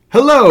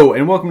Hello,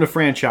 and welcome to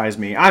Franchise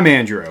Me. I'm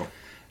Andrew.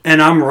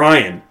 And I'm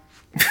Ryan.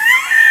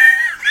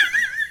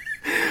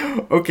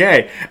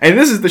 Okay, and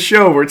this is the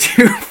show where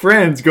two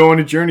friends go on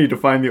a journey to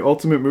find the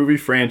ultimate movie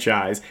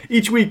franchise.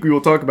 Each week we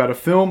will talk about a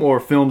film or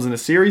films in a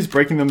series,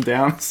 breaking them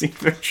down to see if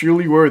they're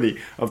truly worthy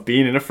of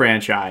being in a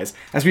franchise.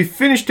 As we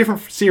finish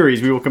different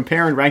series, we will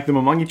compare and rank them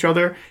among each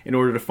other in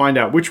order to find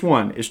out which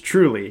one is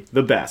truly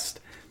the best.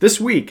 This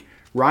week,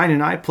 Ryan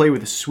and I play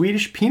with a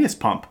Swedish penis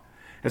pump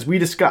as we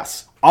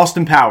discuss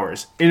Austin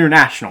Powers,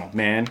 International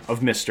Man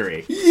of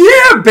Mystery.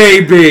 Yeah,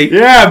 baby!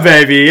 Yeah,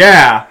 baby,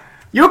 yeah.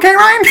 You okay,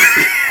 Ryan?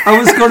 I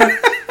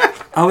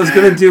was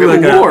gonna do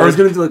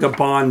like a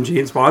Bond,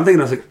 James Bond thing,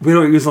 and I was like, we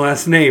don't use the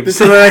last name,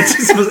 so that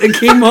it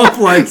came up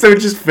like so it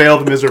just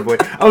failed miserably.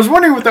 I was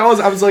wondering what that was.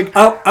 I was like,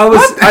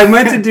 I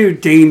meant to do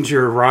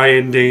Danger,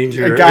 Ryan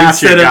Danger,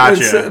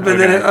 gotcha. But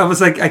then I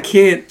was like, I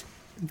can't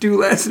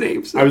do last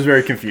names. I was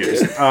very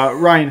confused.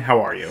 Ryan,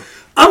 how are you?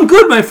 I'm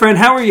good, my friend.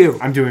 How are you?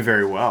 I'm doing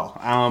very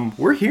well.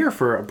 We're here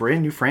for a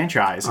brand new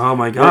franchise. Oh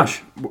my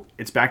gosh!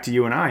 It's back to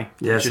you and I.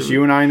 Yes, just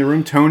you and I in the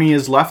room. Tony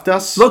has left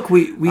us. Look,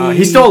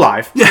 he's still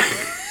alive. Yeah.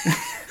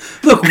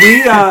 Look,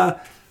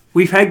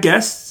 we've had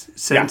guests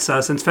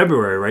since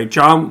February, right?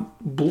 John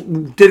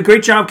did a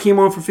great job. Came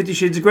on for 50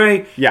 Shades of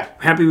Grey. Yeah,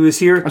 happy he was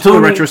here until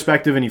the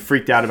retrospective, and he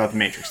freaked out about the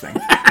Matrix thing.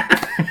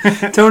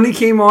 Tony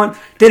came on,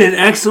 did an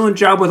excellent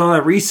job with all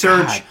that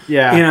research. God,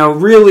 yeah,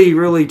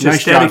 really just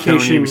nice dedication.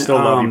 Job, Tony. We still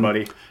love you,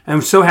 buddy.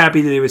 I'm so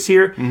happy that he was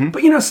here. Mm-hmm.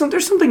 But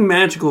there's something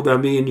magical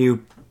about me and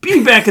you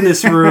being back in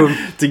this room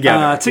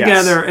together,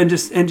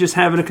 yes. and just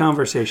having a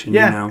conversation.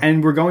 Yeah,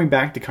 and we're going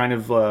back to kind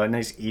of a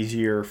nice,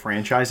 easier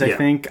franchise.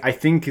 I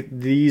think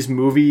these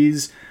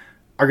movies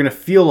are going to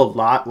feel a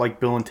lot like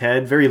Bill and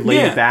Ted, very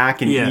laid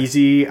back and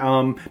easy.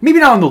 Maybe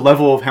not on the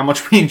level of how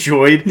much we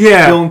enjoyed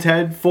Bill and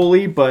Ted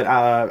fully, but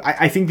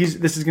I think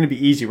this is going to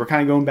be easy. We're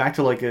kind of going back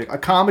to like a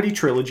comedy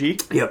trilogy.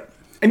 Yep.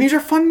 And these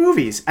are fun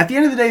movies. At the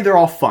end of the day, they're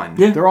all fun.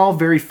 Yeah. They're all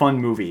very fun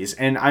movies,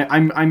 and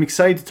I'm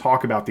excited to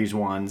talk about these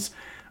ones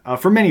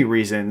for many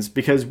reasons,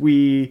 because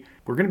we're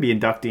going to be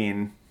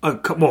inducting a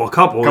couple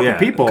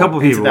people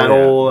into that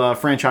old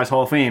franchise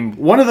Hall of Fame.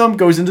 One of them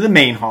goes into the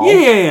main hall.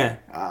 Yeah.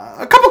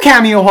 A couple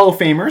cameo Hall of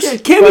Famers. Yeah,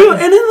 cameo,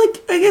 and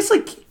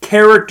then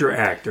character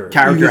actor.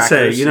 Character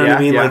actors. You know what I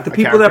mean? Like the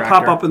people that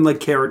pop up in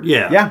character.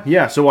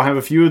 Yeah. So we'll have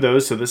a few of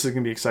those. So this is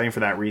going to be exciting for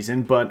that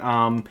reason. But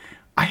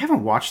I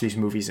haven't watched these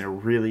movies in a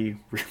really,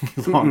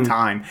 really long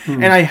time.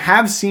 And I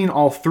have seen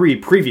all three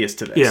previous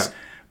to this. Yeah.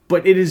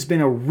 But it has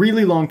been a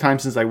really long time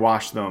since I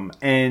watched them.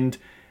 And,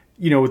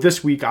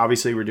 this week,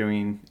 obviously, we're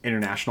doing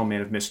International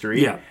Man of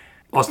Mystery. Yeah.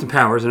 Austin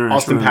Powers,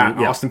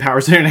 International Austin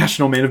Powers,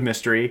 International Man of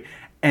Mystery.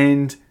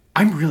 And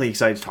I'm really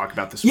excited to talk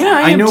about this one.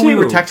 I know we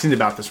were texting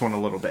about this one a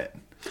little bit.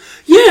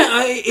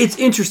 Yeah, it's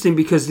interesting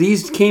because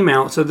these came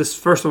out. So this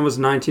first one was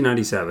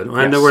 1997. Yes.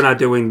 I know we're not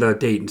doing the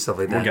date and stuff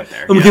like that. We'll get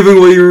there. I'm giving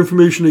away your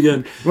information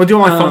again. You want to do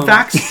all my fun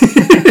facts?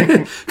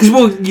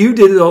 Because you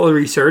did all the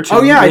research.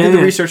 Oh yeah, I did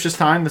the research this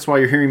time. That's why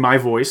you're hearing my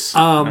voice.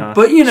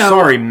 But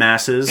sorry,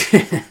 masses.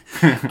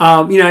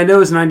 I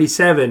know it's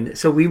 97,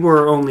 so we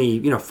were only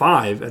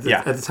 5 at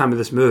the time of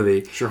this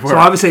movie. Sure. So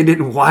obviously I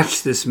didn't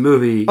watch this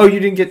movie. Oh, you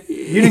didn't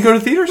go to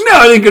theaters? No,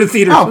 I didn't go to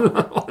theaters.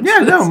 Oh. Yeah,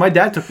 no, my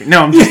dad took me.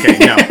 No, I'm just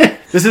kidding. No.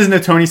 This isn't a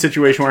Tony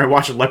situation where I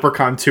watched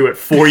Leprechaun 2 at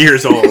 4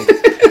 years old.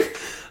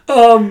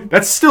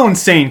 That's still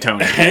insane,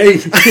 Tony. Hey.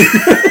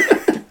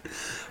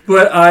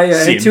 But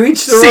to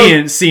each their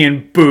own.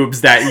 Seeing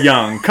boobs that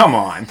young. Come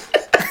on.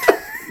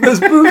 Those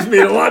boobs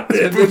mean a lot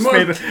to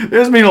him.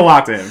 Those mean a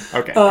lot to him.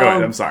 Okay, go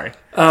ahead. I'm sorry.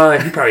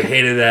 He probably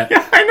hated that.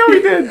 Yeah, I know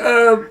he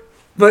did.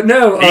 But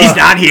no. He's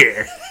not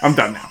here. I'm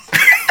done now.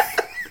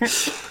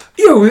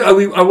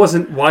 I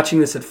wasn't watching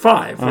this at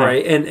 5,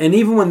 right? And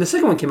even when the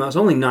second one came out, it was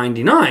only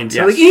 99.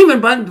 So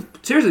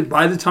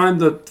by the time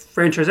the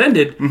franchise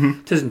ended,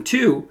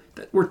 2002,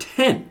 we're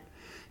 10.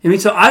 I mean,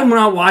 so I'm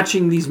not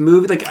watching these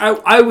movies. Like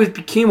I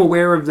became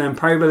aware of them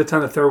probably by the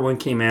time the third one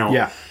came out.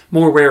 Yeah.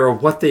 More aware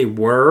of what they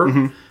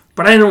were.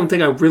 But I don't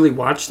think I really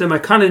watched them.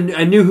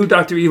 I knew who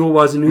Dr. Evil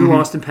was and knew who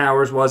Austin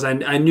Powers was.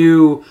 I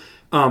knew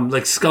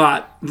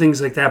Scott,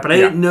 things like that. But I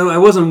didn't know. I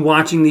wasn't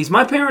watching these.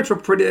 My parents were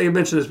pretty. I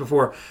mentioned this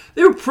before.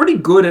 They were pretty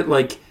good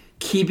at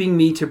keeping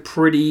me to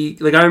pretty.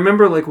 I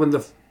remember when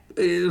a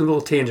little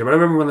tangent, but I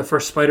remember when the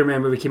first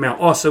Spider-Man movie came out,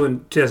 also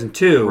in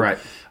 2002. Right.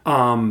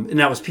 And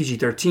that was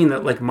PG-13.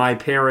 That my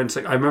parents.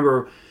 I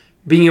remember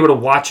being able to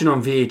watch it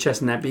on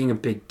VHS and that being a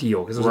big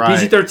deal because it was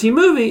a PG-13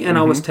 movie and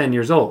I was 10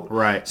 years old.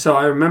 Right. So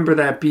I remember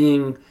that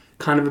being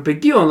kind of a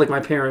big deal. And my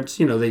parents,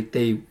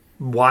 they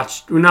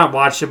watched, well, not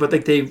watched it, but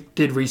they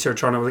did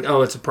research on it.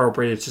 Oh, it's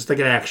appropriate. It's just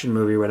an action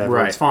movie or whatever.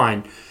 Right. It's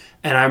fine.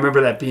 And I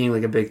remember that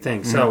being a big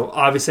thing. So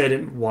obviously I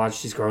didn't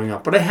watch these growing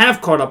up, but I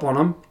have caught up on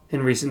them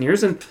in recent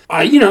years. And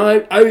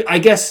I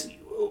guess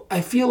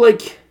I feel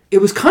like it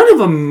was kind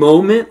of a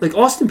moment.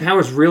 Austin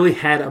Powers really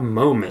had a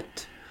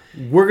moment.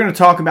 We're going to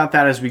talk about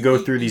that as we go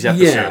through these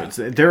episodes.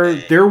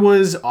 There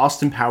was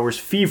Austin Powers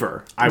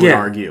fever, I would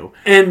argue.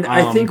 And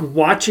I think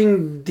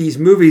watching these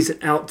movies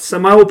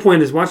my whole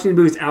point is watching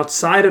the movies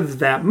outside of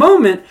that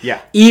moment,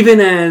 even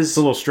as... It's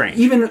a little strange.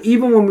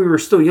 Even when we were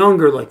still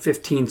younger, like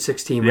 15,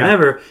 16,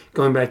 whatever,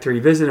 going back to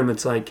revisit them,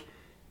 it's like,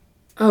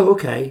 oh,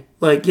 okay.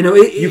 Like,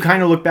 you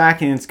kind of look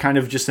back and it's kind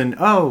of just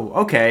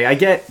okay,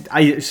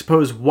 I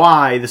suppose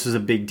why this was a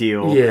big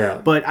deal. Yeah.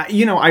 But,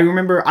 I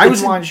remember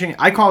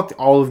I caught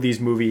all of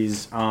these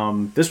movies.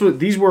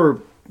 These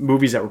were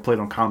movies that were played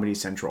on Comedy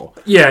Central.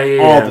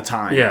 All the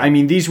time. Yeah. I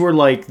mean, these were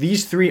like,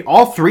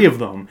 all three of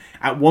them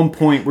at one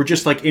point were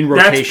just like in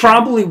rotation. That's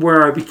probably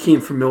where I became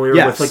familiar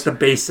with like the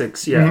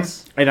basics,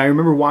 yes. Mm-hmm. And I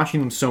remember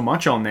watching them so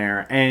much on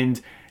there, and...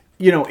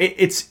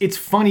 it's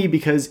funny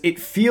because it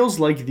feels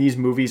like these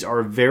movies are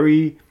a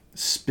very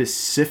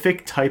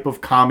specific type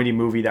of comedy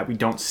movie that we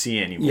don't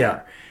see anymore.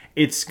 Yeah.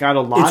 It's got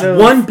a lot of...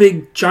 It's one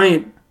big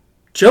giant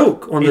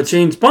joke on the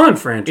James Bond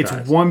franchise.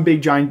 It's one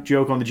big giant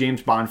joke on the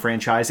James Bond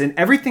franchise, and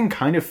everything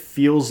kind of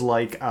feels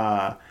like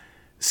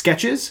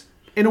sketches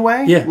in a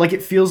way. Yeah. Like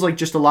it feels like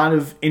just a lot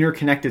of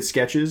interconnected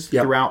sketches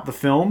throughout the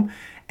film.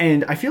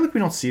 And I feel like we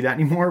don't see that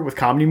anymore with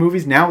comedy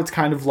movies. Now it's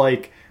kind of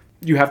like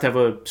you have to have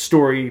a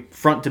story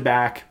front to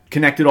back,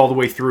 connected all the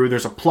way through.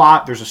 There's a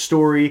plot, there's a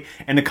story,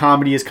 and the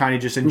comedy is kind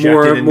of just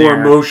injected in there.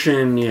 More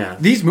emotion, yeah.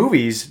 These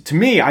movies, to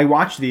me, I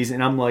watch these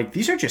and I'm like,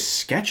 these are just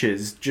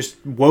sketches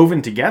just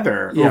woven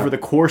together over the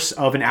course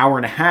of an hour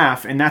and a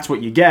half, and that's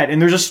what you get.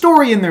 And there's a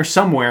story in there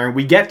somewhere, and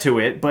we get to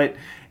it, but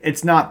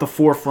it's not the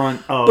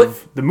forefront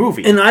of the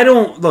movie. And I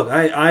don't... Look,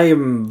 I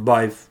am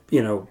by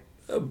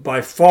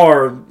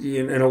far,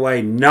 in a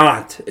way,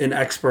 not an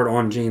expert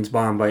on James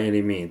Bond by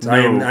any means. No.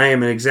 I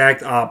am an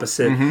exact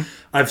opposite. Mm-hmm.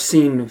 I've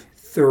seen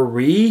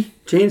 3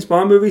 James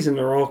Bond movies, and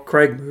they're all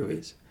Craig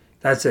movies.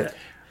 That's it.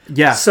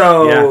 Yeah.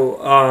 So,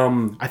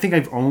 I think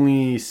I've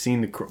only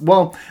seen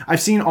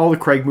I've seen all the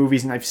Craig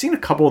movies, and I've seen a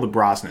couple of the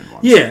Brosnan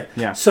ones. Yeah.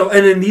 Yeah. So,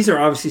 and then these are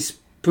obviously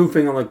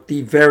spoofing on like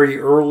the very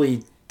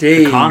early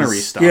days. The Connery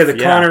stuff. Yeah,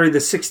 Connery, the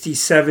 60s,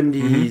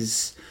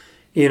 70s.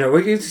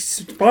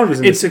 Mm-hmm. Bond was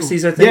in the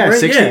 60s, I think,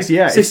 right? 60s,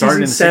 yeah.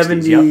 60s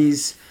and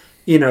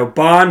 70s,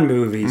 Bond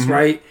movies,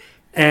 right?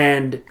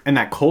 And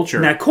that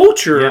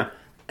culture.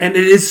 And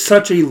it is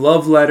such a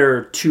love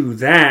letter to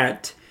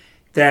that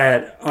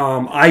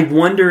I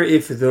wonder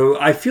if,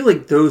 I feel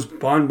like those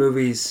Bond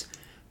movies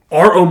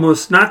are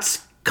almost, not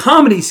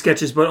comedy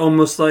sketches, but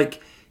almost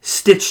like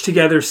stitched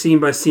together scene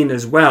by scene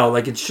as well.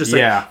 Like it's just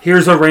like,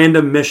 here's a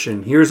random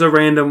mission, here's a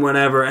random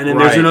whatever, and then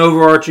there's an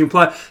overarching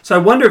plot. So I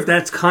wonder if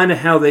that's kind of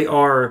how they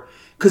are,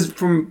 because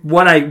from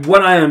what I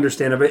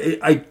understand of it,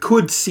 I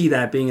could see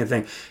that being a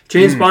thing.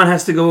 James Bond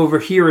has to go over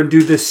here and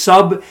do this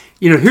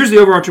here's the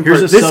overarching plot.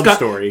 Here's a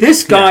sub-story.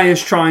 This guy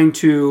is trying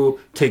to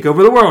take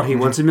over the world. He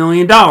wants $1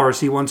 million.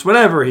 He wants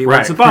whatever. He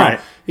wants a bomb.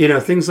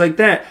 Things like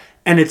that.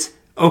 And it's,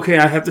 okay,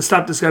 I have to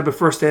stop this guy, but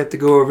first I have to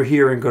go over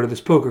here and go to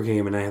this poker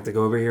game, and I have to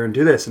go over here and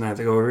do this, and I have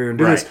to go over here and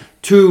do this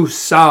to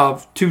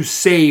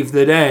save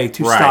the day,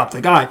 to stop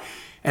the guy.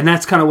 And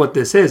that's kind of what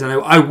this is. And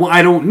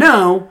I don't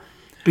know,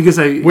 because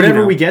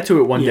whenever we get to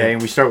it one day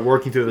and we start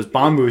working through those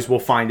Bond movies, we'll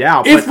find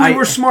out. If we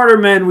were smarter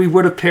men, we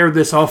would have paired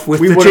this off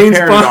with the James Bond. We would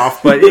have paired it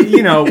off, but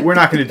we're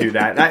not going to do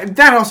that.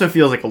 That also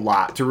feels like a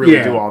lot to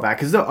really do all that,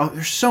 because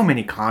there's so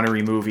many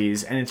Connery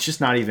movies, and it's just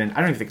not even...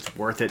 I don't even think it's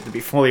worth it, to be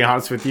fully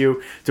honest with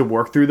you, to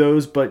work through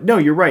those. But no,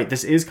 you're right.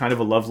 This is kind of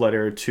a love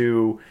letter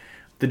to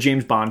the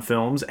James Bond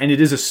films, and it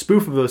is a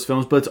spoof of those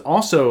films, but it's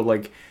also,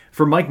 like,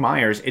 for Mike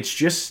Myers, it's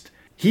just...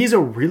 He's a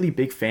really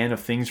big fan of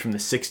things from the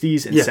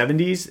 60s and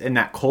 70s and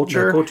that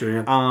culture.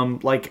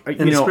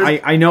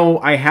 I know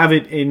I have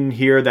it in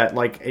here that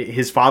like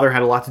his father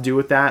had a lot to do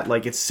with that.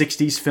 Like it's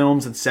 60s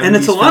films and 70s films. And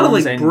it's a lot of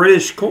like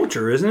British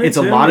culture, isn't it? It's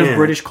a lot of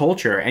British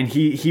culture. And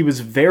he was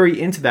very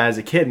into that as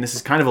a kid. And this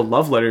is kind of a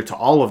love letter to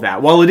all of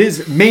that. While it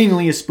is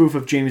mainly a spoof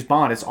of James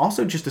Bond, it's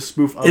also just a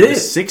spoof of the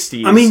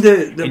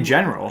 60s in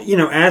general.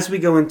 As we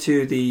go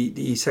into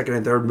the second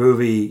and third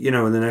movie, in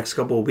the next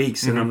couple of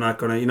weeks, and I'm not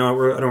going to,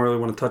 I don't really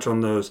want to touch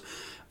on those.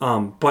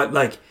 But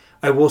like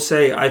I will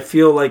say, I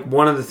feel like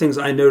one of the things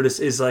I noticed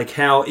is like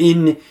how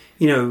in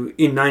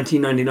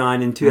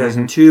 1999 and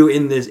 2002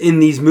 in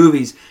these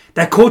movies,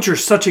 that culture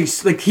is such a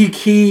like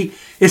he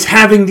is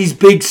having these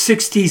big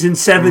 60s and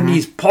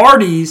 70s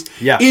parties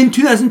in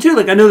 2002.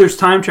 Like I know there's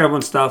time travel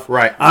and stuff.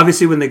 Right.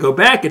 Obviously when they go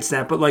back it's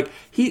that, but like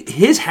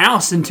his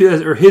house in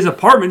 2000 or his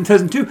apartment in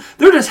 2002,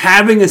 they're just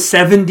having a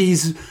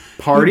 70s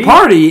party.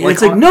 Like,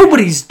 it's like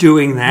nobody's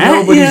doing that.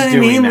 Nobody's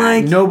doing that.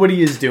 Like,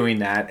 nobody is doing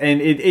that, and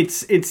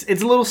it's a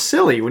little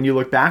silly when you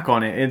look back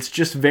on it. It's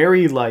just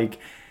very like,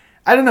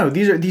 I don't know.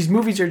 These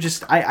movies are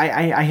just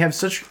I have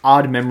such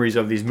odd memories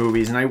of these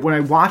movies, and when I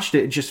watched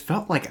it just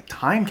felt like a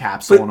time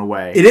capsule in a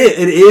way. It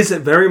is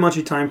very much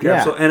a time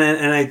capsule,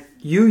 and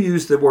you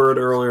used the word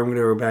earlier. I'm going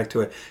to go back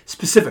to it.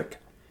 Specific.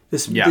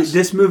 This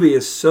movie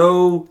is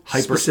so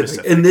hyper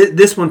specific, and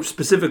this one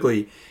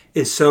specifically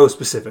is so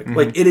specific.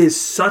 Like it is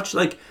such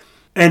like.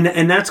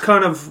 And that's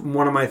kind of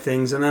one of my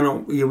things. And I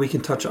don't, we can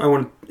touch. I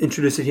want to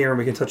introduce it here, and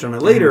we can touch on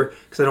it later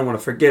because I don't want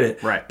to forget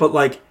it. Right. But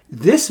like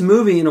this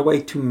movie, in a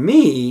way, to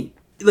me,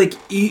 like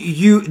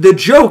the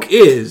joke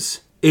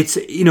is it's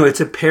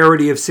a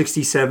parody of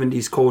 60s,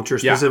 70s culture,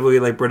 specifically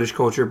like British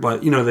culture.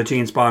 But the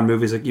James Bond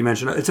movies, like you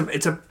mentioned,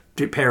 it's a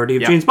parody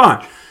of James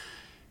Bond.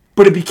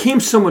 But it became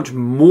so much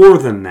more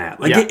than that.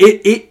 Like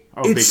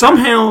it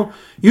somehow,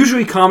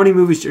 usually comedy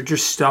movies are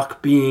just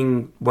stuck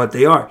being what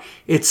they are.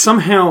 It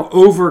somehow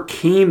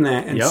overcame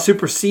that and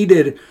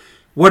superseded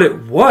what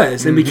it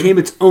was and became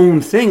its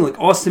own thing.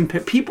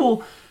 Like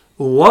people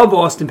love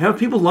Austin Powers.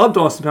 People loved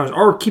Austin Powers.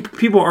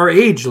 People our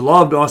age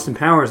loved Austin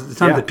Powers at the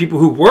time. Yeah. The people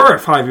who were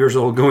 5 years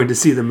old going to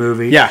see the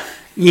movie. Yeah.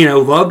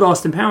 Loved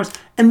Austin Powers,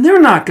 and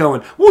they're not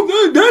going, well,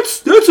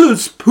 that's a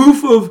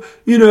spoof of,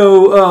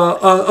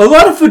 a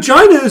lot of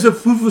vagina is a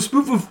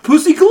spoof of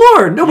pussy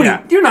galore. Nobody,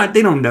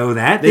 they don't know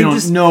that.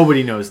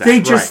 Nobody knows that.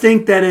 They just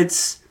think that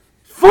it's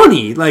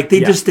funny. Like, they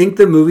just think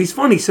the movie's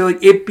funny. So, like,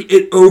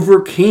 it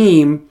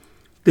overcame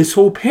this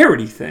whole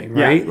parody thing,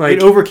 right? Yeah, like,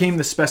 it overcame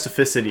the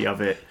specificity of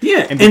it.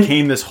 Yeah. And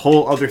became this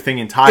whole other thing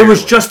entirely. It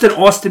was just an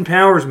Austin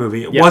Powers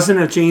movie. It wasn't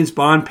a James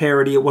Bond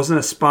parody. It wasn't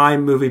a spy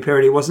movie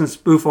parody. It wasn't a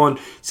spoof on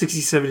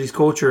 60s, 70s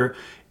culture.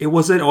 It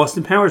was an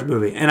Austin Powers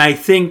movie. And I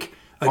think,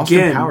 again,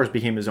 Austin Powers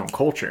became his own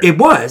culture. It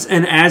was.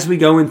 And as we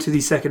go into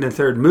the second and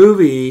third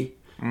movie,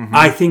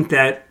 I think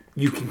that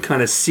you can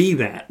kind of see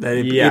that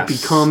it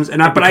becomes...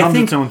 But I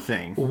think its own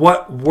thing.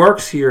 What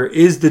works here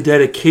is the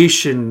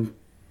dedication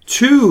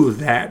to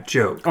that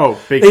joke. Oh,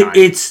 big time.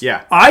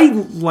 I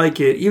like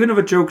it, even if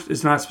a joke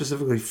is not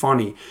specifically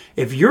funny.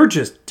 If you're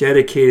just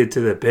dedicated to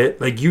the bit,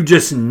 like you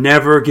just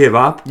never give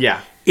up. Yeah.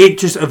 It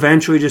just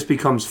eventually just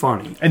becomes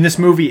funny. And this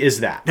movie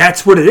is that.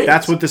 That's what it is.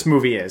 That's what this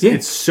movie is. Yeah.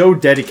 It's so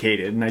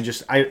dedicated, and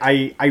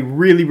I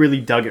really, really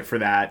dug it for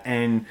that.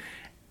 And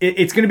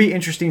it's going to be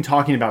interesting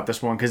talking about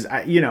this one because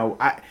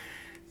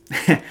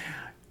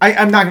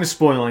I'm not going to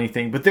spoil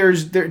anything, but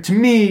to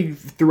me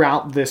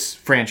throughout this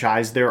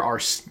franchise there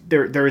is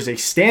a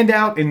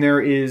standout, and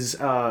there is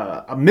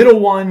a middle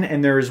one,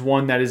 and there is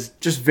one that is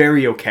just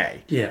very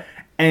okay. Yeah.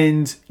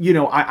 And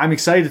I'm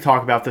excited to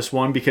talk about this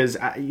one because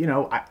I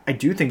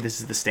do think this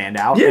is the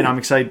standout, and I'm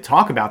excited to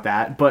talk about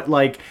that. But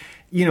like,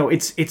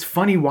 it's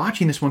funny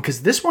watching this one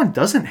because this one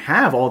doesn't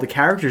have all the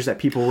characters that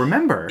people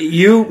remember. When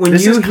you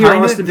hear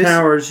Austin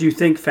Powers, you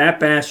think Fat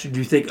Bastard,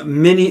 you think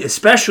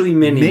especially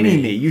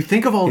Mini-Me. You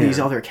think of all these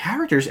other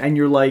characters, and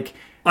you're like,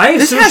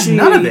 this has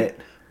none of it.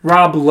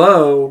 Rob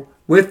Lowe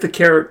with the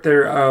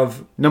character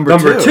of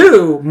number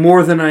two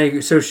more than I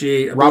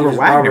associate Robert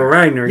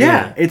Wagner.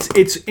 Yeah,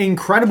 it's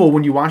incredible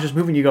when you watch this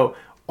movie and you go,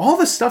 all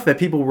the stuff that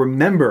people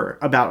remember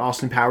about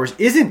Austin Powers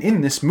isn't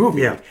in this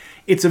movie. Yeah.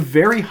 It's a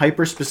very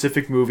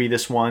hyper-specific movie,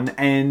 this one,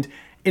 and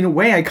in a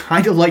way I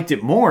kind of liked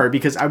it more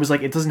because I was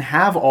like, it doesn't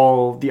have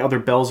all the other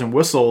bells and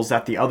whistles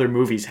that the other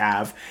movies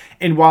have.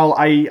 And while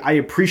I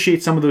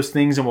appreciate some of those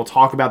things, and we'll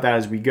talk about that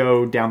as we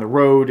go down the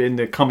road in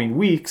the coming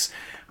weeks,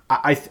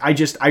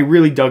 I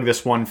really dug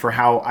this one for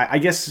how, I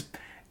guess...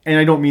 And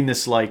I don't mean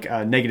this like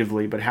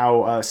negatively, but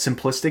how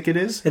simplistic it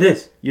is. It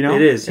is.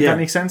 It is. If that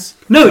makes sense.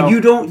 No, you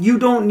don't. You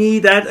don't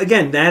need that.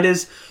 Again, that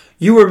is.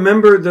 You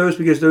remember those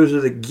because those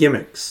are the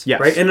gimmicks,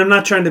 right? And I'm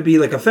not trying to be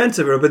like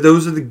offensive, but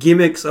those are the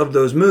gimmicks of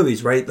those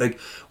movies, right? Like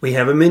we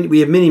have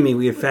Mini-Me,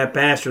 we have Fat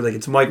Bastard, like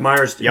it's Mike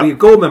Myers. We have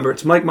Goldmember,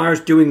 it's Mike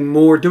Myers doing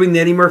the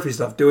Eddie Murphy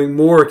stuff, doing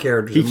more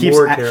characters.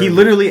 He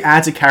literally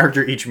adds a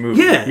character each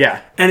movie.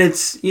 Yeah. And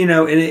it's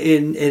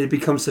and it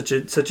becomes such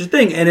a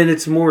thing, and then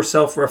it's more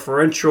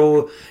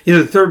self-referential.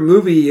 The third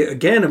movie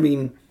again. I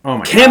mean. Oh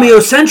my Cameo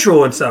God.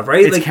 Central and stuff,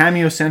 right? It's like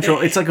Cameo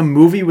Central. It's like a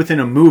movie within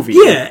a movie.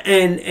 Yeah,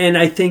 and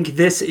I think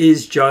this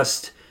is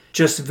just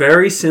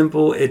very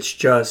simple. It's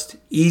just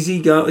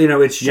easy go.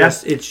 It's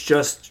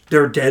just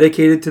they're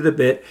dedicated to the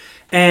bit,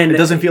 and it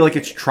doesn't feel like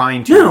it's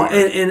trying to. No,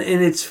 and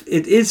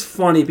it is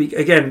funny.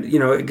 Again,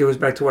 it goes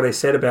back to what I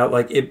said about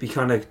like it be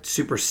kind of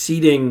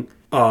superseding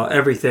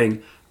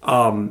everything.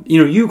 We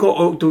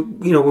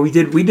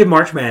did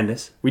March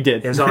Madness. We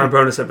did. It was on our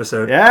bonus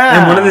episode. Yeah.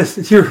 And one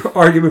of your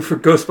argument for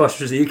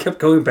Ghostbusters that you kept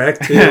going back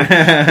to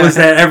was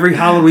that every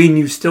Halloween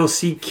you still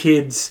see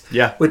kids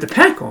with the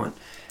pack on.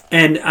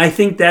 And I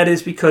think that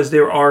is because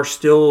there are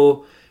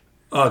still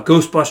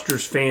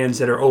Ghostbusters fans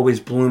that are always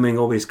blooming,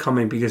 always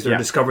coming because they're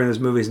discovering those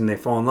movies and they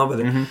fall in love with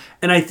it. Mm-hmm.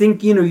 And I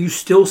think, you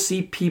still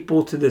see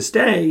people to this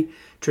day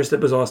dressed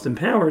up as Austin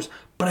Powers,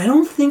 but I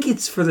don't think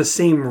it's for the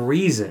same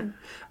reason.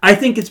 I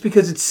think it's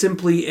because it's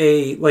simply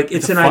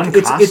it's an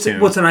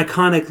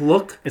iconic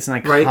look. It's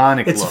an iconic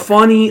look. It's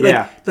funny.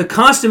 Like the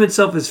costume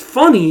itself is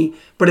funny,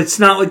 but it's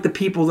not like the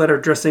people that are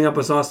dressing up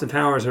as Austin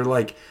Powers are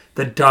like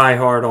the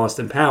diehard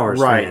Austin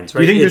Powers fans.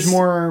 Right? Do you think there's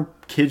more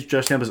kids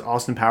dressing up as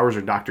Austin Powers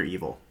or Dr.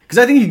 Evil?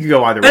 Because I think you could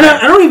go either way. And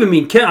I don't even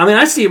mean kids. I mean,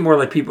 I see it more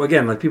like people,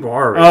 again, like people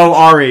our age. Oh,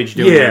 our age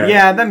doing Yeah. it.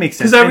 Yeah, that makes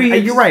sense.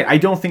 Because You're right. I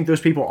don't think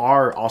those people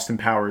are Austin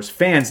Powers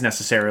fans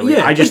necessarily.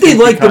 Yeah, I just they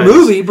think like the because-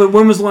 movie, but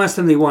when was the last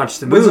time they watched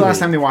the movie? When's the last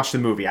time they watched the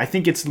movie? I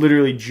think it's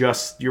literally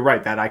just, you're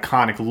right, that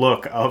iconic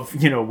look of,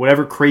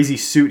 whatever crazy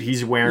suit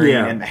he's wearing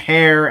and the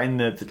hair and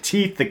the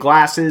teeth, the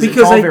glasses. It's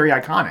all very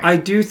iconic. I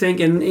do think,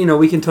 and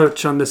we can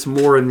touch on this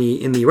more in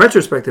the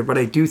retrospective, but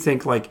I do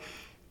think like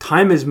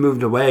time has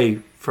moved away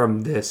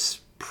from this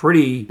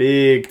pretty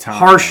big time,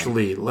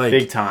 harshly, like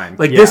big time.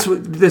 Like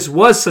this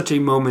was such a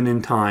moment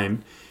in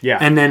time,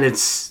 and then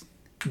it's.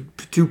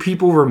 Do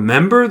people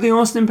remember the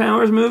Austin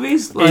Powers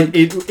movies? Like,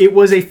 it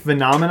was a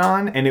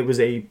phenomenon, and it was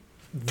a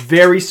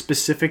very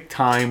specific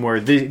time where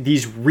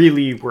these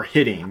really were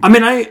hitting. I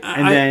mean,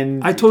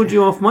 I told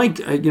you off mic.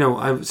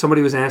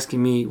 Somebody was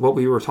asking me what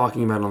we were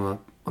talking about on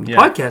the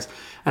podcast,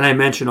 and I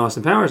mentioned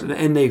Austin Powers,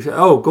 and they said,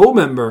 "Oh,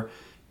 Goldmember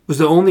was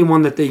the only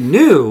one that they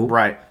knew."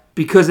 Right.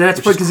 Because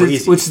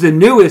it's the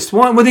newest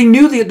one. Well, they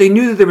knew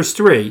that there was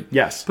 3.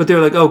 Yes. But they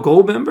were like, "Oh,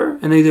 Goldmember,"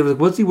 and they were like,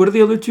 what are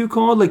the other 2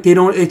 called? Like they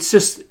don't. It's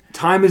just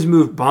time has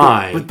moved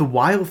by. But the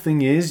wild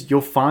thing is,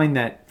 you'll find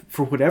that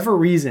for whatever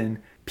reason,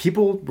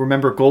 people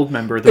remember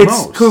Goldmember the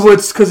most.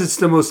 Because it's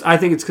the most. I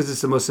think it's because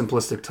it's the most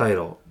simplistic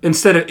title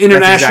instead of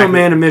International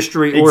Man of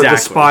Mystery or The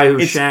Spy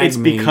Who Shagged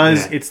Me. It's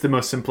because it's the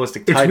most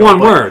simplistic title. It's one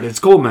word. It's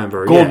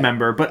Goldmember.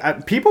 Goldmember.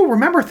 But people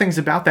remember things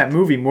about that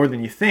movie more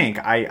than you think.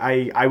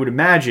 I would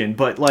imagine.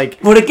 But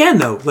like, but again,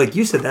 though, like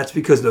you said, that's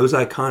because those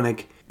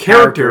iconic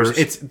characters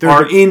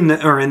are in the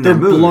movie. They're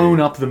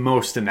blown up the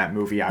most in that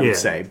movie, I would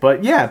say.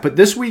 But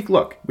this week,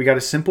 look, we got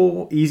a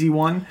simple, easy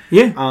one.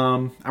 Yeah.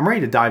 I'm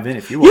ready to dive in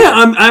if you want. Yeah,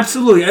 I'm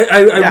absolutely.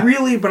 I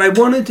really, but I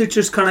wanted to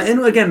just kind of,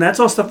 and again, that's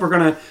all stuff we're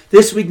gonna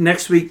this week,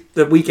 next week,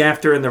 the week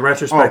after, in the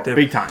retrospective.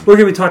 Big time. We're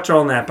gonna touch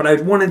on that, but I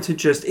wanted to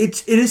just.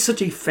 It is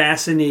such a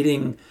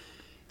fascinating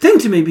thing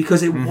to me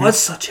because it was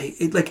such a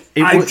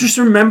just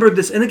remember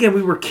this, and again,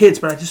 we were kids,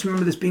 but I just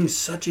remember this being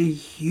such a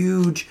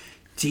huge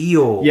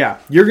deal. Yeah,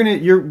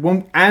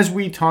 as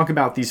we talk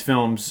about these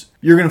films,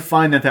 you're gonna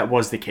find that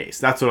was the case.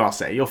 That's what I'll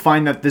say. You'll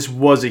find that this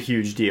was a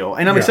huge deal,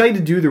 and I'm excited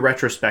to do the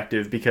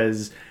retrospective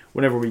because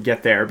whenever we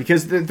get there,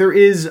 because there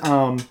is in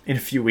a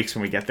few weeks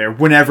when we get there,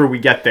 whenever we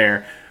get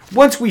there,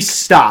 once we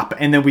stop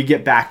and then we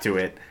get back to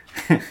it.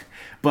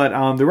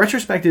 But the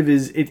retrospective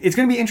it's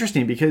gonna be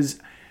interesting because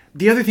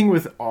the other thing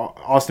with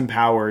Austin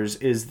Powers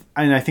is,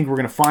 and I think we're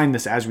gonna find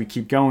this as we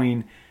keep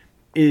going,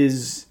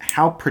 is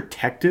how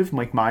protective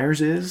Mike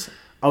Myers is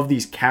of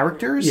these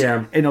characters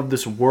and of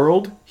this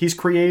world he's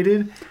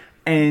created.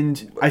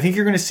 And I think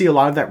you're going to see a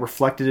lot of that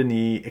reflected in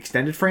the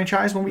extended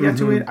franchise when we get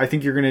to it. I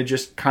think you're going to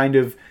just kind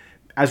of,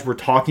 as we're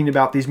talking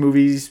about these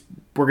movies,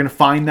 we're going to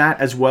find that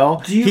as well.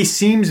 He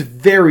seems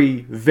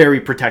very, very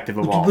protective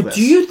of all of this. But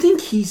do you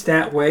think he's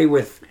that way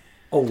with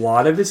a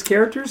lot of his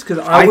characters? Because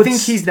I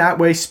think he's that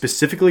way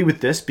specifically with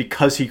this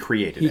because he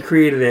created it. He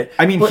created it.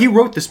 I mean, he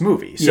wrote this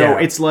movie. So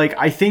it's like,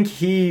 I think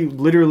he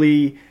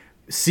literally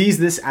sees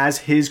this as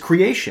his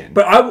creation.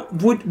 But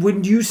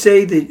wouldn't you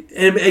say that,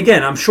 and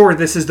again, I'm sure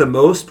this is the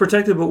most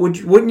protective, but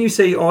wouldn't you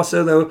say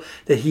also, though,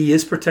 that he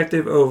is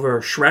protective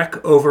over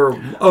Shrek,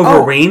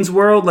 over Wayne's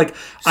World? Like,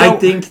 I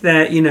think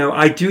that,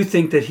 I do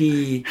think that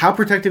he... How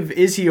protective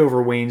is he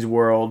over Wayne's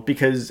World?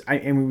 Because,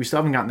 we still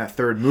haven't gotten that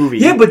third movie.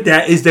 Yeah, but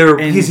he's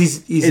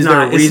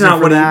not, it's not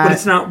what but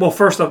it's not, well,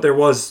 first up, there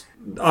was,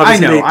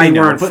 obviously, they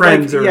weren't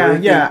friends,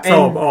 it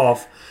fell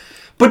off.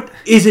 But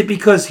is it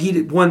because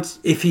he wants,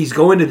 if he's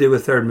going to do a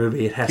third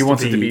movie, he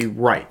wants it to be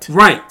right.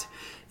 Right.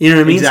 You know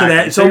what I mean? Exactly. So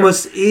that it's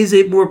almost, is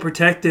it more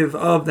protective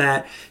of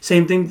that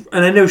same thing?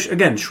 And I know,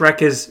 again,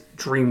 Shrek is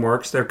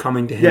DreamWorks. They're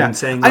coming to him and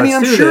saying,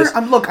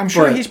 I'm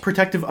sure he's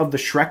protective of the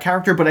Shrek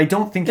character, but I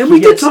don't think we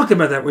did talk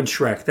about that with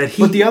Shrek.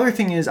 But the other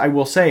thing is, I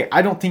will say,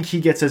 I don't think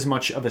he gets as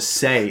much of a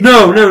say.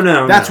 No.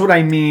 That's what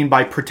I mean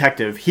by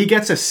protective. He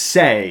gets a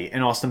say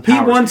in Austin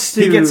Powers.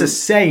 He gets a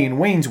say in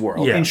Wayne's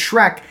World. In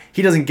Shrek,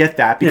 he doesn't get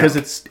that because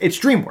it's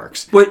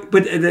DreamWorks. But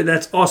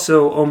that's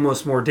also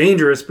almost more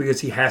dangerous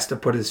because he has to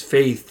put his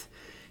faith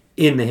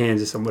in the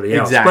hands of somebody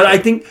else. Exactly.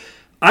 But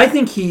I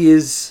think he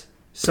is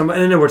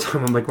somebody. I know we're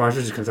talking about Mike Myers.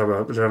 We're just going to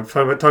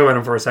talk about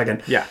him for a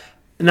second. Yeah.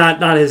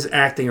 Not his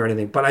acting or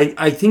anything, but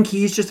I think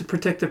he's just a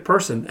protective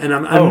person, and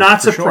I'm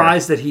not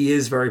surprised that he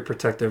is very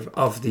protective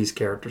of these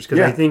characters because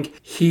I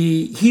think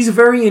he's a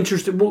very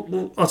interesting.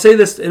 Well, I'll say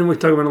this, and we'll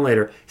talk about it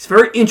later. He's a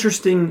very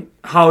interesting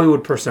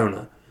Hollywood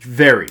persona.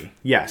 Very,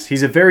 yes,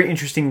 he's a very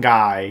interesting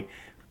guy.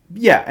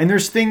 Yeah, and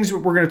there's things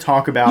we're going to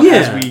talk about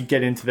as we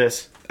get into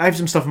this. I have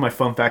some stuff in my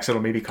fun facts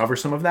that'll maybe cover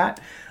some of that.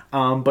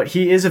 But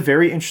he is a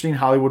very interesting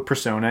Hollywood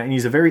persona, and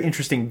he's a very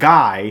interesting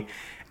guy.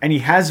 And he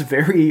has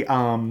very,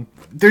 I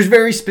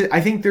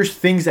think there's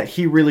things that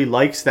he really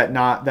likes that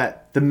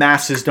the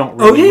masses don't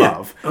really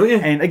love. Oh, yeah.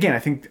 And again, I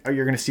think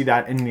you're going to see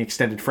that in the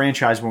extended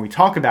franchise when we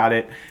talk about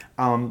it.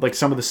 Like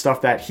some of the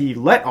stuff that he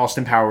let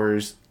Austin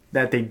Powers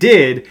that they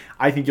did,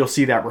 I think you'll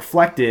see that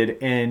reflected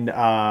in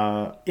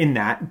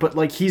that. But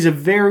like, he's a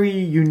very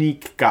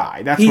unique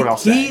guy. That's what I'll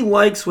say. He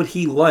likes what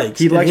he likes.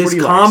 He likes what he likes.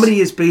 His comedy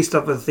is based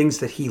off of the things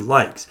that he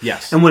likes.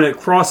 Yes. And when it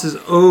crosses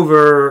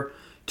over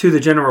to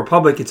the general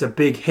public, it's a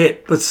big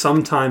hit. But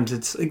sometimes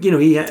it's,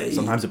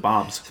 Sometimes it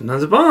bombs.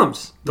 Sometimes it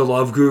bombs. The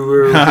Love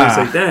Guru, things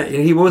like that.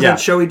 And what was that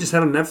show he just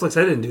had on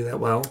Netflix? I didn't do that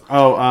well.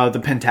 Oh, the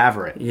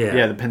Pentaveret.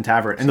 Yeah, the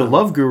Pentaveret. And the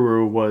Love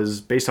Guru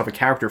was based off a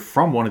character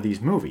from one of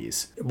these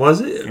movies. Was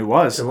it? It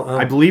was.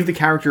 I believe the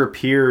character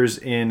appears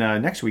in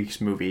next week's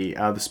movie,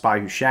 The Spy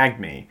Who Shagged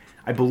Me.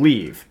 I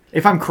believe,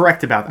 if I'm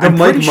correct about that. The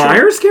Mike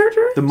Myers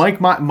character? The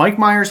Mike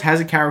Myers had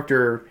a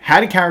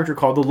character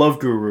called the Love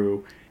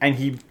Guru, and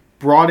he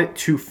brought it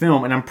to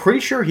film, and I'm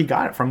pretty sure he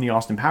got it from the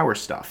Austin Powers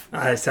stuff.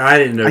 I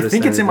didn't know. I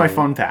think it's in my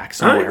fun facts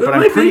somewhere, but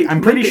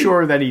I'm pretty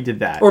sure that he did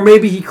that. Or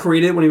maybe he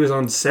created it when he was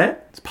on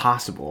set. It's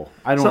possible.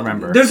 I don't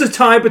remember. There's a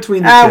tie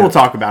between the two. We'll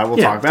talk about it.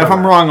 If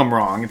I'm wrong, I'm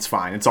wrong. It's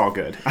fine. It's all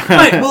good. All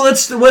right. Well,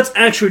 let's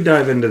actually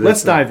dive into this.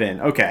 Let's dive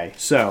in. Okay.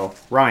 So,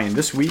 Ryan,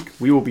 this week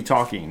we will be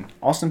talking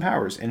Austin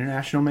Powers,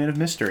 International Man of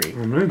Mystery.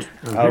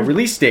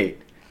 Release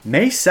date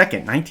May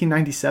 2nd,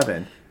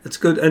 1997. It's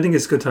good. I think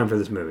it's a good time for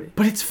this movie.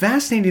 But it's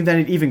fascinating that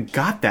it even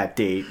got that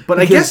date. But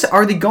I guess,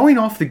 are they going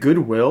off the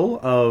goodwill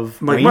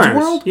of Mike Wayne's Myers.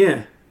 World?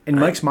 Yeah. And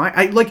Mike's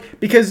Myers?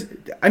 Because,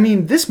 I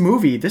mean, this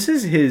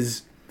is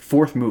his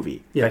fourth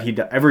movie that he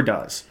ever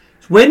does.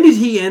 When did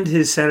he end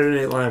his Saturday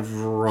Night Live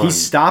run? He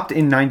stopped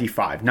in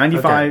 95.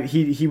 95,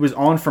 okay. He was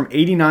on from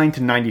 89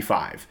 to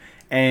 95.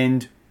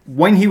 And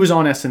when he was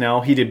on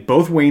SNL, he did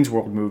both Wayne's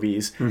World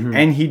movies,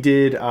 and he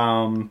did...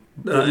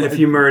 If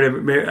You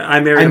Murdered... I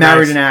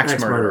Married an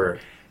Axe Murderer.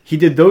 He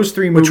did those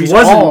three movies. Which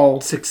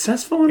wasn't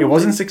successful? It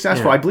wasn't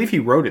successful. Yeah. I believe he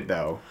wrote it,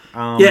 though.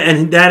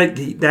 And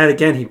that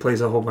again, he plays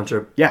a whole bunch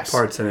of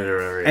parts in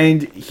it.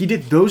 And he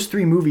did those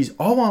three movies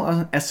all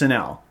on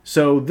SNL.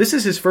 So this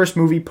is his first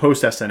movie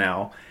post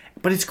SNL.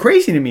 But it's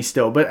crazy to me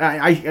still. But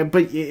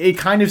but it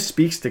kind of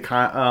speaks to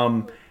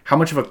how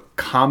much of a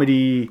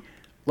comedy,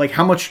 like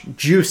how much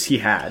juice he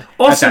had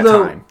also, at that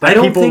time. That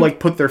people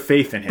put their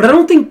faith in him. But I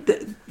don't think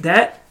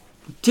that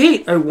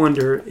date. I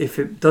wonder if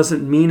it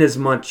doesn't mean as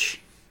much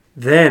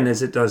then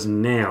as it does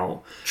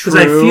now, because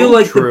I feel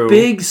like the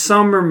big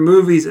summer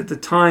movies at the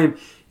time,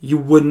 you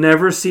would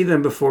never see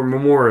them before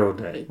Memorial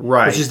Day,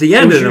 right? Which is the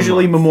end of the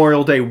usually month.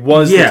 Memorial Day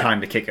was the time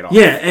to kick it off.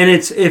 Yeah, and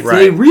it's if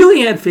they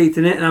really had faith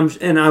in it,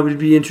 and I would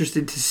be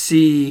interested to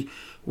see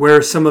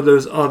where some of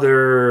those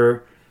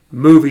other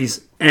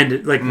movies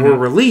ended, were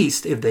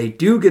released. If they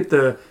do get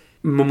the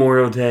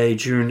Memorial Day,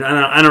 June,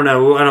 I don't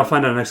know. I'll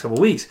find out in the next couple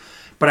of weeks.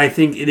 But I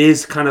think it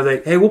is kind of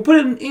like, hey, we'll put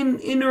it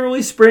in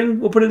early spring.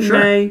 We'll put it in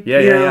May.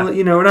 Yeah.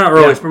 Not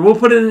early spring. We'll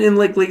put it in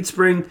late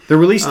spring. The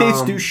release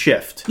dates do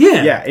shift.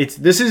 Yeah. Yeah.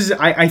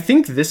 I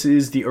think this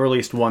is the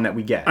earliest one that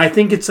we get. I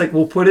think it's like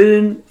we'll put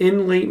it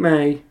in late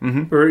May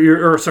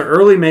or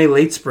early May,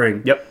 late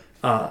spring. Yep.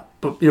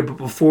 But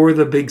before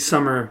the big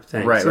summer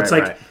thing. Right. So it's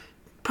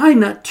probably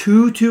not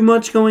too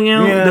much going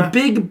out. Yeah. The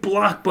big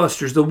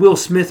blockbusters, the Will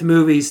Smith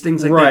movies,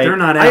 things like that, they're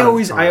not out.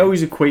 I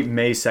always equate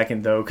May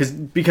 2nd though,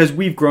 because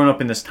we've grown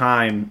up in this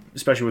time,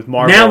 especially with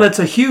Marvel. Now that's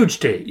a huge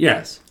date.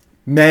 Yes.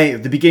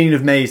 The beginning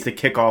of May is the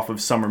kickoff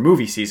of summer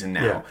movie season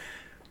now. Yeah.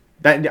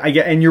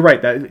 And you're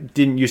right. That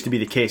didn't used to be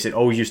the case. It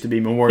always used to be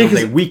Memorial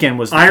Day weekend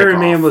was the Iron kickoff.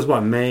 Man was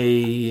what,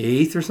 May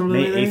 8th or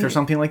something? May 8th or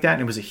something like that,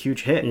 and it was a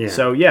huge hit. Yeah.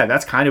 So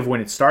that's kind of when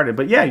it started.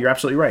 But yeah, you're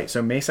absolutely right.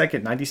 So May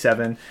 2nd,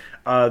 97.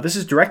 This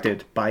is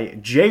directed by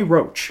Jay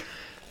Roach.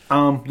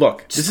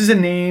 Look, this is a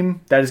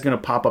name that is going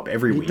to pop up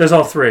every week. He does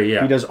all three.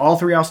 Yeah, he does all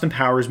three Austin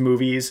Powers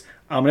movies.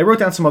 And I wrote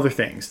down some other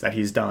things that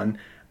he's done.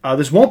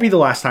 This won't be the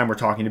last time we're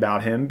talking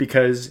about him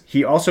because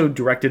he also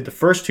directed the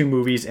first two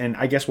movies, and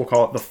I guess we'll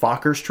call it the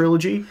Fockers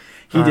trilogy.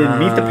 He did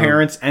Meet the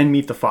Parents and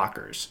Meet the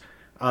Fockers.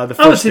 I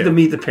would say the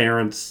Meet the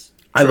Parents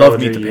trilogy. I love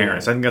Meet the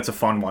Parents. I think that's a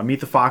fun one. Meet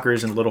the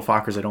Fockers and Little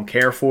Fockers I don't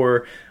care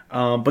for.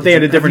 But they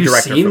had a different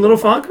director. Have you seen Little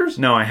Fockers?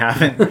 No, I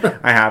haven't.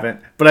 I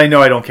haven't. But I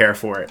know I don't care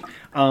for it.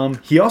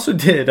 He also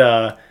did...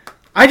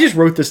 I just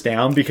wrote this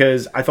down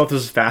because I thought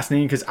this was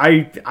fascinating because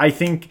I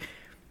think...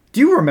 Do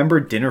you remember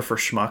Dinner for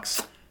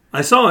Schmucks?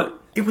 I saw it.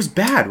 It was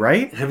bad,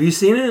 right? Have you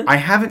seen it? I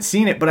haven't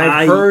seen it, but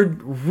I've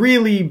heard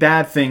really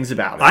bad things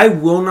about it. I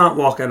will not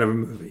walk out of a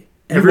movie.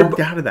 You walked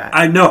out of that.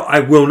 I know. I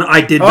will not.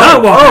 I did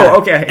not walk out.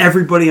 Oh, okay.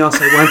 Everybody else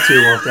I went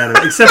to walked out of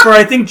it. Except for,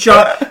 I think,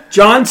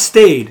 John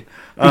stayed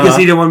because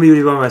he didn't want me to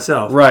be by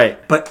myself.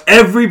 Right. But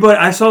everybody,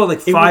 I saw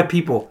five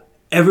people.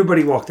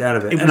 Everybody walked out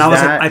of it. And I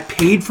was like, I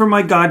paid for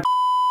my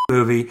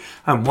movie.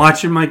 I'm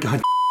watching my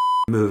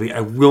movie. I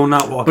will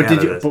not walk out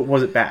of this. But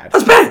was it bad? It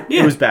was bad.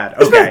 Yeah. It was bad.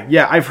 Okay.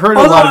 Yeah, I've heard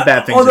a lot of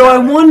bad things Although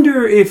about I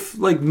wonder if,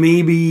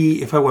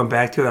 maybe if I went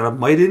back to it, I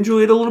might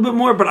enjoy it a little bit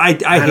more, but I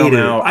hated it.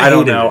 I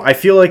don't know. I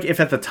feel like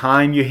if at the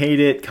time you hate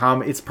it,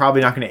 it's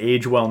probably not going to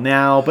age well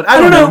now, but I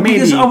don't know. Maybe.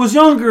 Because I was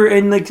younger,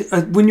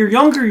 and when you're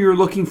younger, you're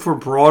looking for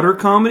broader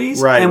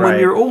comedies. Right, and when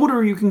you're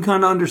older, you can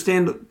kind of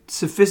understand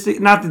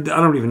sophisticated. Not that I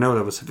don't even know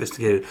that was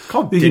sophisticated. It's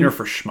called Dinner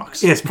for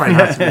Schmucks. Yeah, it's probably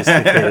not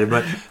sophisticated,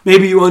 but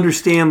maybe you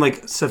understand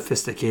like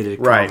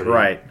sophisticated comedy.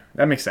 Right.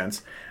 That makes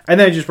sense. And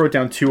then I just wrote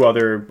down 2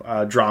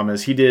 other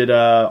dramas. He did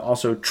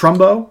also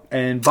Trumbo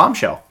and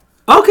Bombshell.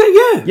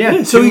 Okay,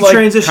 yeah. So he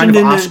transitioned kind of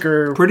into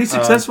Oscar, pretty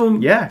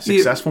successful.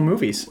 successful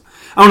movies.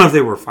 I don't know if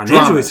they were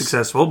financially Dramas.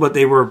 successful, but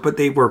they were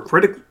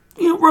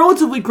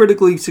relatively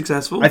critically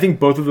successful. I think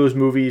both of those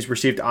movies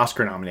received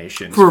Oscar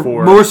nominations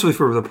for mostly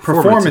for the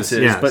performances,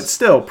 yes. but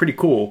still pretty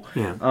cool.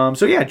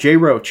 Yeah. Jay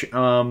Roach.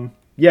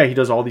 He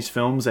does all these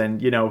films,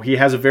 and he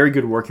has a very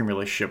good working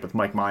relationship with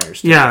Mike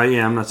Myers. Too. Yeah,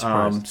 I'm not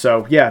surprised.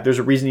 There's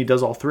a reason he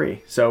does all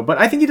 3. But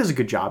I think he does a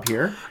good job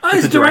here.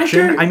 As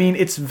director, I mean,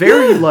 it's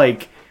very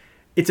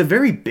it's a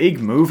very big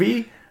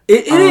movie.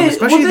 It is,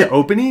 especially the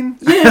opening.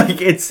 Yeah,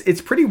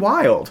 it's pretty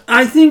wild.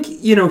 I think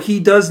he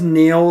does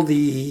nail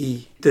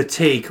the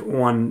take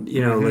on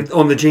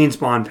on the James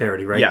Bond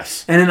parody, right?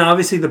 Yes, and then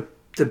obviously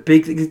the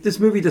big thing. This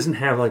movie doesn't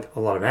have like a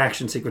lot of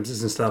action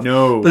sequences and stuff.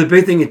 No, but the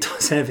big thing it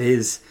does have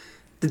is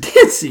the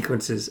dance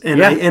sequences,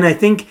 and I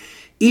think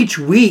each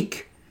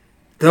week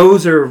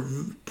those are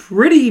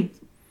pretty.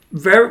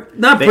 They're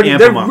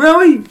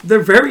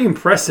very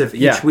impressive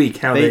each week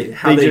how they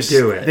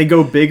do it. They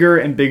go bigger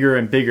and bigger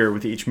and bigger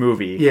with each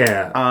movie.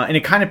 Yeah, and it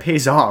kind of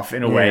pays off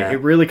in a way.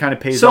 It really kind of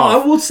pays off. So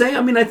I will say,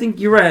 I mean, I think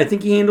you're right. I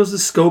think he handles the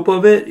scope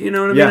of it. You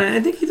know what I mean? I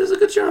think he does a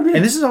good job here.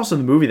 And this is also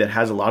the movie that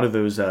has a lot of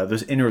those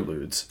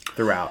interludes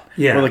throughout.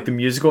 Yeah, or like the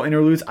musical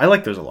interludes. I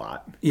like those a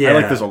lot. Yeah, I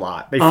like those a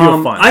lot. They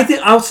feel fun. I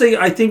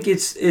think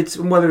it's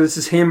whether this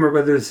is him or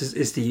whether this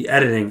is the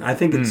editing. I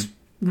think it's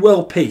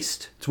well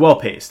paced. It's well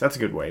paced. That's a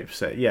good way to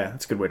say. Yeah,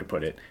 that's a good way to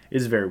put it. It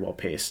is very well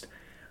paced.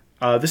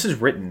 This is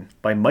written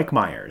by Mike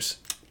Myers.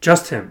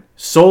 Just him.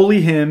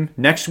 Solely him.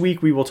 Next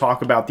week we will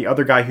talk about the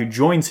other guy who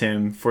joins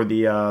him for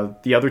the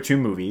other 2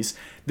 movies.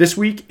 This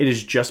week it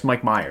is just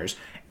Mike Myers,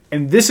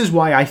 and this is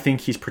why I think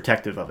he's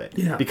protective of it.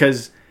 Yeah.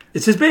 Because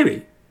it's his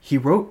baby. He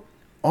wrote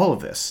all of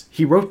this.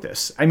 He wrote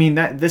this. I mean,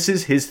 this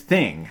is his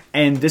thing,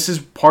 and this is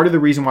part of the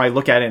reason why I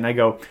look at it and I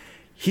go,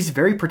 he's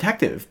very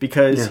protective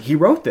because he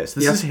wrote this.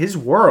 This is his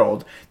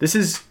world. This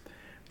is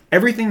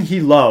everything he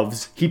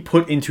loves. He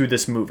put into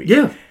this movie.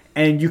 Yeah,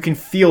 and you can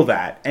feel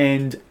that.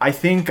 And I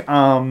think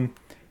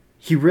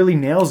he really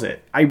nails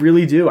it. I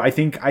really do. I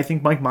think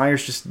Mike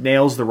Myers just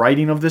nails the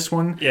writing of this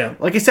one. Yeah,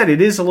 like I said,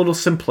 it is a little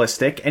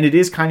simplistic, and it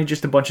is kind of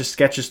just a bunch of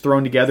sketches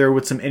thrown together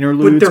with some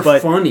interludes. But they're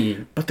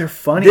funny. But they're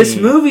funny. This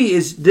movie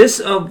is look.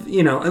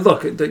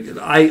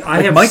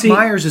 I have Mike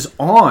Myers is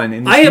on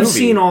in this I have movie.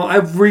 seen all.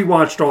 I've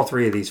rewatched all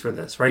 3 of these for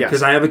this, right?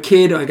 Because I have a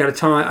kid. I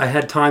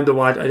had time to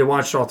watch. I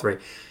watched all 3.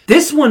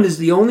 This one is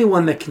the only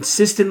one that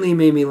consistently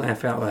made me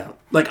laugh out loud.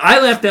 Like, I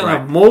laughed out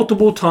loud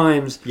multiple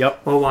times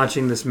while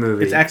watching this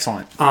movie. It's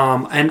excellent.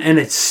 And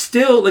it's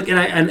still like,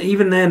 and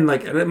even then,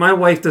 like, my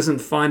wife doesn't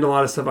find a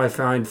lot of stuff I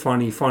find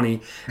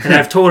funny, and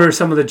I've told her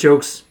some of the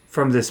jokes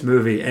from this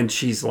movie, and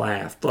she's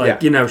laughed.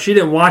 Like, she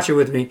didn't watch it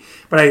with me,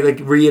 but I like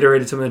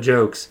reiterated some of the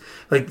jokes,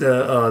 like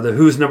the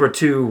who's number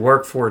 2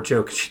 work for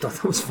joke. She thought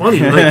that was funny.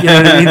 Like, you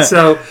know what I mean?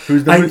 So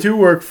who's number 2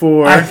 work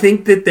for? I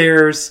think that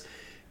there's.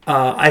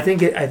 I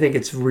think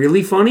it's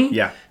really funny.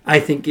 Yeah. I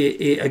think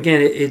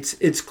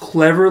it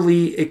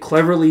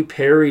cleverly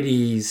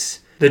parodies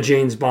the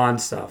James Bond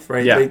stuff,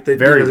 right? Yeah,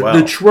 very well.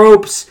 The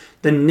tropes,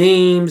 the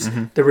names,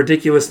 the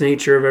ridiculous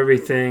nature of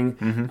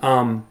everything.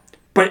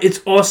 But it's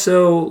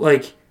also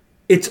like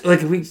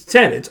we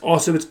said, it's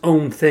also its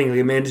own thing. Like,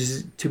 it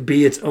manages to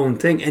be its own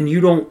thing, and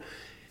you don't.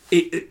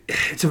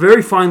 It's a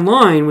very fine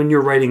line when you're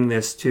writing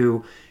this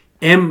to.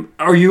 Am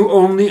I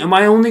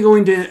only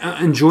going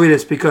to enjoy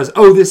this because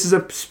this is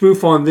a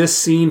spoof on this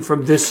scene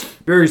from this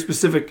very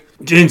specific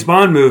James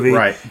Bond movie,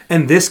 right?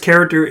 And this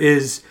character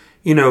is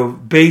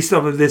based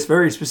off of this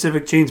very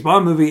specific James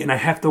Bond movie, and I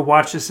have to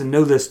watch this and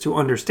know this to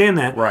understand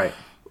that, right?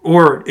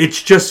 Or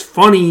it's just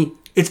funny.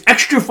 It's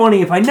extra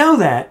funny if I know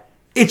that.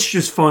 It's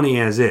just funny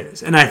as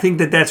is, and I think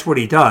that that's what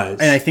he does.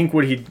 And I think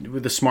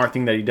the smart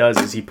thing that he does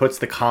is he puts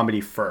the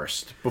comedy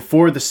first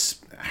before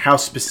how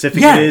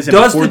specific it is. And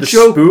does the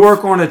joke spoof,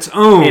 work on its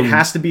own? It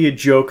has to be a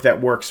joke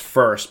that works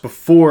first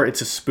before it's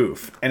a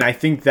spoof. And I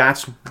think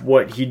that's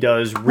what he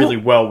does really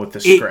well with the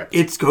script.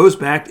 It goes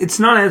back. It's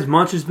not as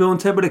much as Bill and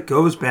Ted, but it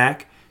goes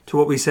back to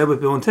what we said with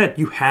Bill and Ted.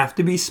 You have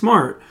to be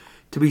smart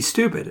to be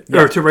stupid,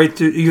 or to write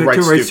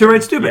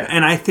stupid. Yeah.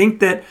 And I think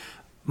that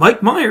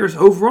Mike Myers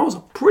overall is a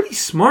pretty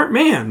smart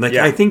man. Like,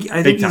 I think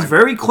he's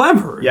very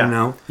clever.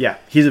 Yeah. Yeah,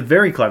 he's a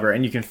very clever,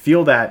 and you can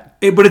feel that.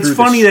 But it's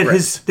funny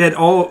that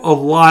a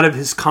lot of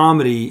his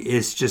comedy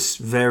is just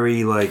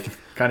very like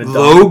kind of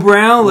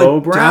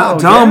lowbrow,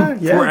 dumb,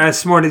 for as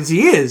smart as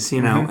he is,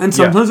 And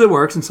sometimes it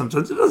works, and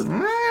sometimes it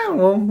doesn't.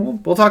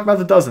 We'll talk about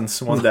the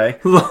dozens one day.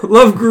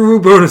 Love Guru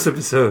bonus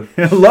episode.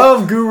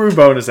 Love Guru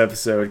bonus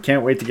episode.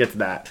 Can't wait to get to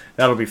that.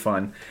 That'll be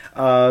fun.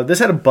 This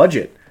had a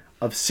budget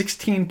of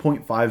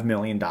 $16.5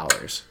 million.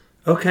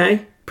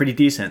 Okay. Pretty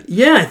decent.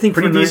 Yeah, I think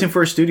pretty decent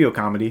for a studio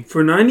comedy.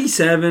 For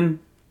 97,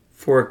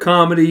 for a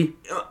comedy.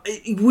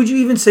 Would you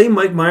even say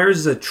Mike Myers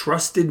is a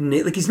trusted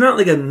name? Like he's not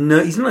like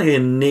he's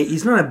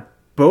not a.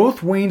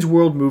 Both Wayne's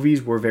World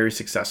movies were very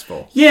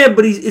successful. Yeah,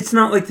 but it's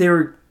not like they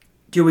were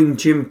doing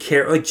Jim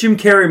Carrey. Like Jim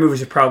Carrey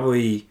movies are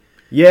probably.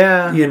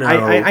 Yeah, you know.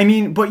 I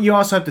mean, but you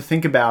also have to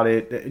think about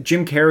it.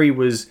 Jim Carrey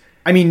was.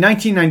 I mean,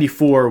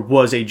 1994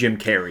 was a Jim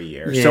Carrey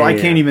year, so I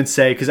can't even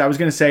say, because I was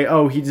going to say,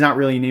 oh, he's not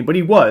really named, but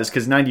he was,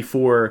 because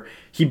 94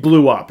 he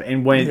blew up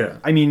and went. Yeah.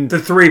 I mean, the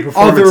 3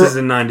 performances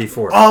in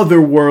 94,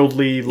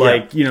 otherworldly,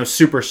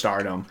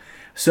 superstardom.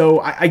 So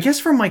I guess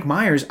for Mike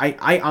Myers,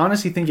 I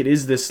honestly think it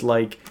is this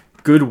like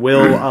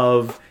goodwill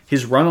of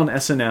his run on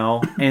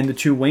SNL and the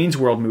 2 Wayne's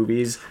World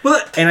movies,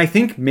 and I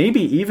think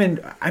maybe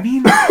even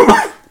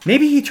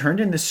maybe he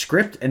turned in the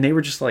script and they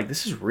were just like,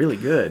 this is really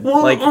good.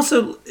 Well,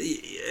 also,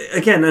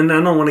 again, and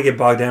I don't want to get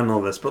bogged down in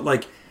all this, but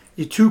like,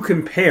 to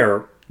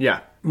compare,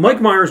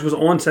 Mike Myers was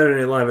on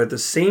Saturday Night Live at the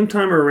same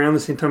time or around the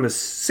same time as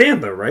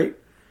Sandler, right?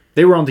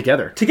 They were on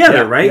together,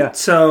 right? Yeah.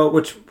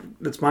 So,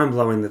 that's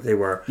mind-blowing that they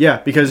were. Yeah,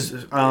 because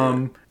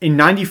in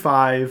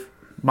 95...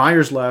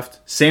 Myers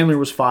left, Sandler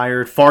was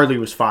fired, Farley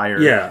was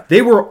fired. Yeah.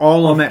 They were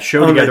all on that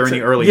show together in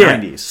the early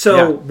 90s.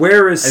 So,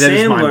 where is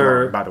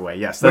Sandler... By the way,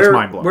 yes, that's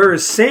mind-blowing. Where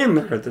is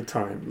Sandler at the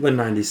time, in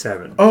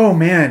 97? Oh,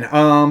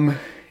 man.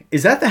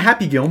 Is that the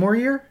Happy Gilmore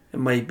year? It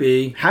might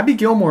be. Happy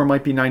Gilmore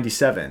might be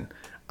 97.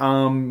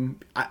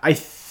 I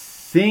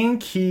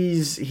think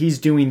he's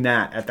doing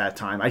that at that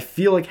time. I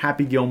feel like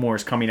Happy Gilmore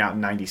is coming out in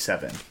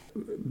 97.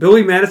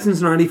 Billy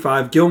Madison's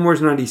 95,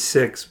 Gilmore's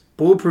 96,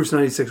 Bulletproof's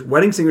 96,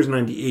 Wedding Singer's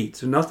 98,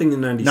 so nothing in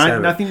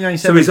 97. Nothing in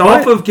 97. So he's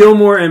off of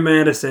Gilmore and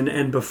Madison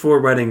and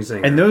before Wedding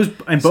Singer. And both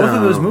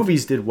of those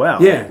movies did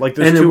well. Yeah. Like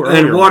those two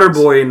earlier and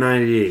Waterboy in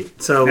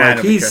 98. So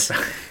he's... I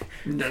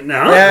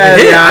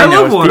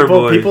love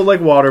Waterboy. People like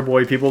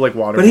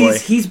Waterboy.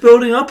 But he's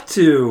building up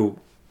to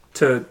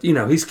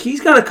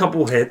he's got a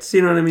couple hits,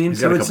 you know what I mean?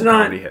 He's got a couple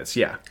comedy hits,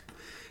 yeah.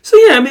 So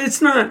yeah, I mean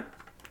it's not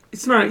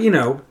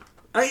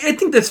I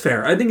think that's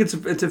fair. I think it's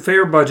a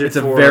fair budget. It's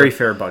a very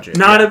fair budget.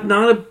 Not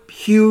a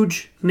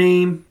huge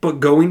name,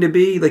 but going to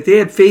be. Like they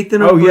had faith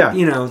in him. Oh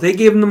yeah. They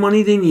gave him the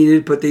money they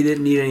needed, but they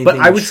didn't need anything. But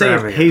I would say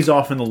it pays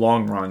off in the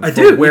long run.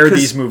 Where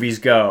these movies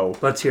go.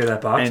 Let's hear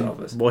that box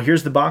office. Well,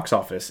 here's the box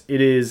office.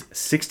 It is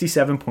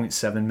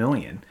 $67.7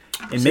 million.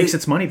 It makes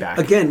its money back.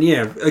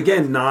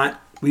 Again, not.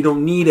 We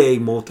don't need a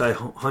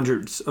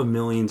hundreds of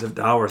millions of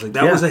dollars. Like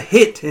that was a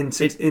hit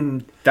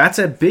in That's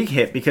a big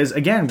hit because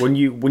again, when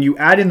you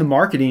add in the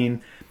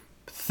marketing,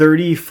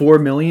 $34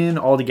 million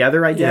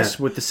altogether, I guess,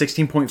 with the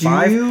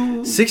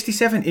 16.5,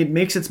 67, it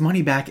makes its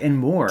money back and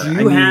more. Do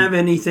you have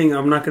anything?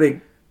 I'm not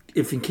going to,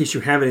 in case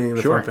you have anything in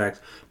the fun facts,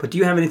 but do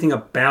you have anything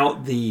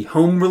about the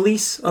home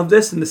release of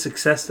this and the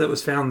success that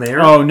was found there?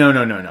 Oh no.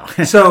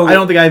 So I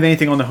don't think I have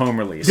anything on the home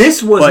release.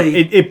 This was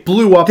it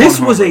blew up. This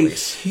on home was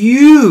release.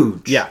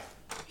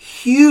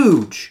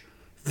 Huge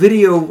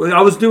video.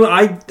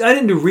 I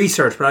didn't do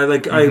research, but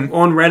I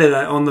on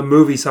Reddit, on the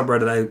movie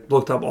subreddit, I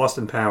looked up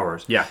Austin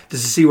Powers. Yeah.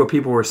 Just to see what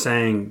people were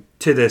saying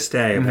to this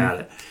day about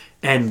it.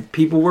 And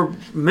people were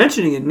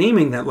mentioning and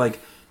naming that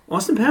like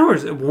Austin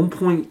Powers at one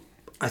point,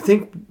 I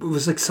think it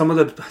was like some of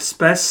the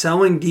best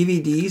selling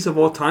DVDs of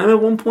all time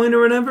at one point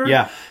or whatever.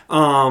 Yeah.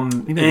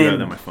 Maybe I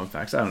know my phone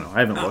facts. I don't know. I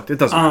haven't looked. It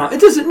doesn't matter.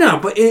 It doesn't. No,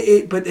 but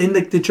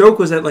the joke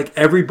was that like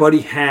everybody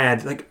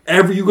had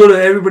you go to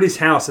everybody's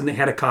house and they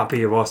had a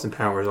copy of Austin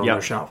Powers on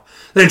their shelf.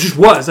 And it just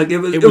was like it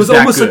was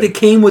almost good. like it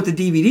came with the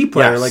DVD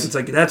player. Yes. Like it's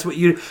like that's what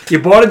you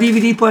bought a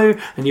DVD player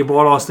and you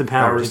bought Austin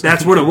Powers.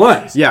 That's what it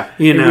was. Yeah.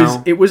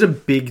 It was a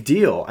big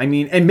deal. I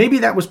mean, and maybe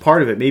that was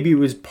part of it. Maybe it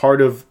was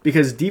part of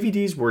because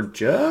DVDs were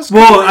just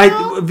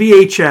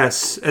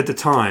VHS at the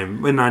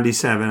time in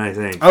 '97, I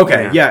think.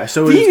 Okay, yeah.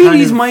 So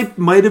DVDs might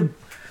have.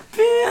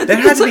 Yeah,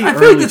 I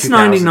feel like it's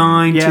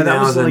 99, 2000.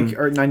 That was like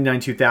 99,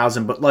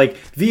 2000. But like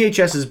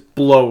VHS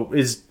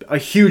is a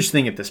huge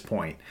thing at this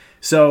point.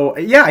 So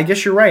yeah, I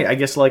guess you're right. I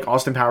guess like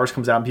Austin Powers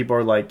comes out and people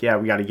are like, yeah,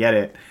 we got to get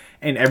it,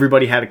 and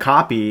everybody had a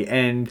copy.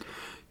 And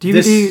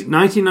DVD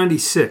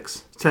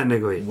 1996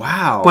 technically.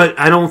 Wow. But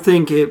I don't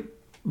think it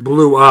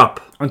blew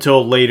up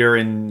until later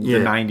in the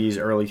 90s,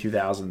 early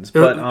 2000s.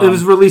 But it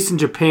was released in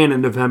Japan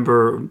in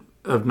November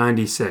of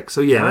 96. So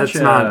yeah,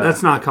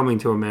 that's not coming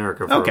to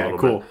America for a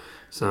little bit.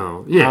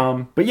 So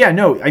yeah. But yeah,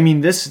 no, I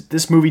mean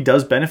this movie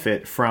does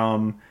benefit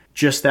from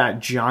just that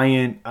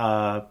giant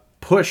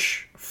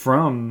push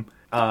from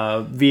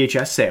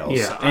VHS sales.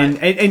 Yeah.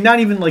 And not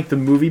even like the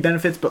movie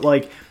benefits, but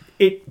like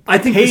I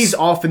think pays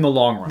off in the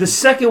long run. The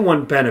second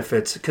one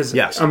benefits because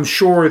I'm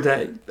sure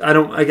that I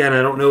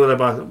don't know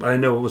about it, but I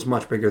know it was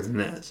much bigger than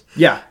this.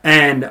 Yeah,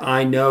 and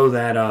I know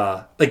that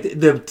like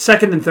the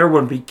second and third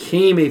one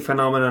became a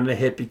phenomenon, a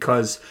hit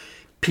because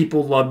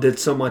people loved it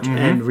so much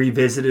and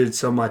revisited it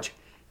so much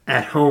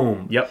at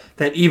home. Yep.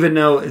 That even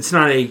though it's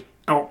not a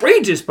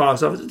outrageous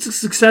box office, it's a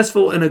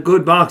successful and a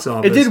good box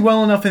office. It did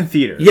well enough in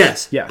theaters.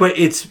 Yes. Yeah. But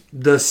it's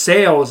the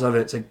sales of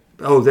it. It's like,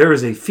 oh, there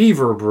is a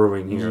fever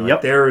brewing here.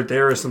 Like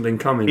there is something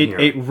coming here.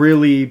 It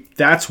really,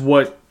 that's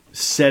what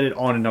set it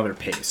on another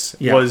pace.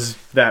 Yeah. Was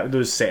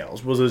those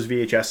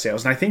VHS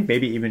sales, and I think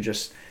maybe even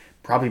just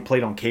probably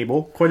played on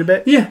cable quite a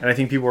bit. Yeah. And I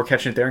think people were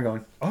catching it there and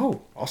going,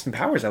 "Oh, Austin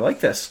Powers, I like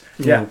this."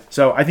 Yeah.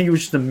 So I think it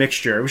was just a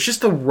mixture. It was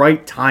just the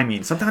right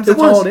timing. Sometimes It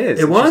that's was. all it is.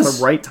 It It's was. just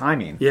the right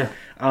timing. Yeah.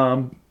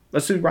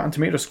 Let's do Rotten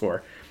Tomato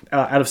score.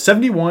 Out of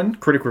 71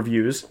 critic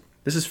reviews,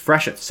 this is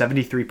fresh at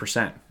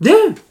 73%.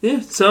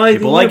 Yeah. So I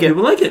think like it.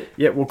 people like it.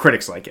 Yeah, well,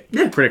 critics like it.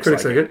 Yeah, critics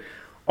like it.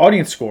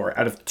 Audience score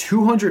out of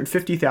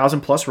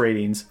 250,000 plus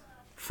ratings,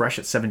 fresh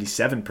at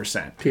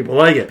 77%. People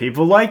like it.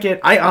 People like it.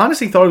 I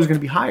honestly thought it was going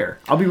to be higher.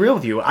 I'll be real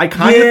with you. I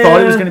kind of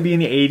thought it was going to be in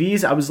the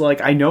 80s. I was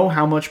like, I know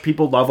how much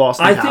people love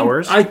Austin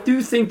Powers. I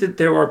do think that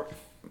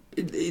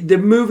the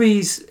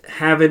movies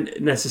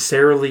haven't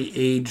necessarly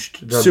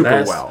aged the Super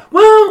best. well.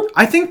 Well,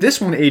 I think this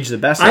one aged the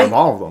best out of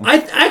all of them.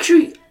 I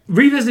actually,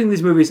 revisiting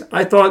these movies,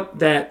 I thought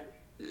that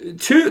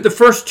the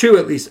first two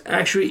at least,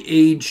 actually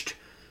aged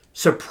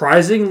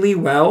surprisingly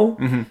well.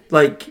 Mm-hmm.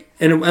 Like,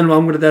 and I'm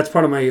gonna. That's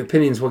part of my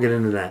opinions. We'll get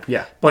into that.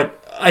 Yeah.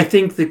 But I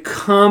think the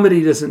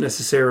comedy doesn't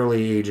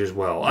necessarily age as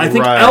well. I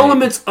think Right.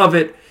 elements of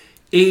it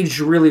aged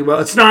really well.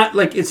 It's not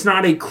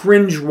a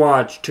cringe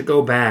watch to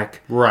go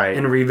back Right.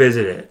 and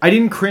revisit it. I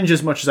didn't cringe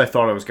as much as I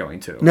thought I was going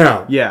to.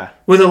 No. Yeah.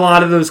 With a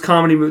lot of those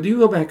comedy movies, you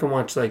go back and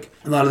watch like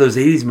a lot of those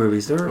 80s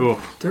movies, they're full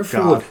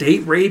God. of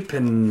date rape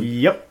and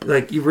Yep.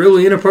 like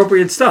really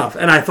inappropriate stuff.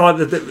 And I thought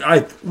that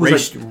I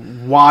was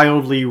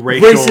Wildly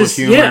racial racist,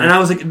 humor. yeah, and I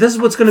was like, this is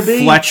what's going to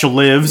be. Fletch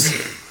lives.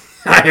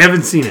 I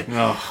haven't seen it.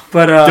 Oh,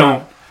 but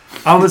don't.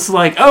 I was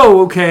like,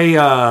 oh, okay,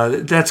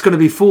 that's going to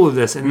be full of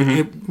this. And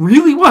it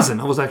really wasn't.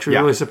 I was actually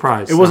really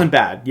surprised. It wasn't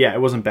bad. Yeah, it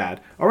wasn't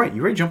bad. All right,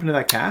 you ready to jump into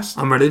that cast?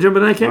 I'm ready to jump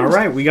in that cast. All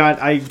right,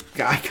 I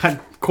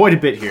got quite a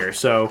bit here.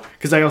 So,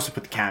 because I also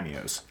put the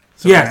cameos.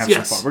 So Yes,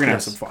 we're going to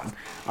have some fun.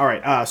 All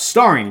right,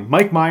 starring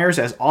Mike Myers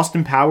as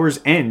Austin Powers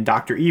and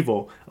Dr.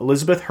 Evil,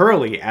 Elizabeth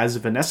Hurley as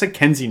Vanessa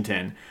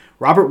Kensington,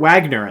 Robert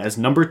Wagner as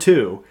Number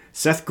 2,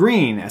 Seth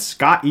Green as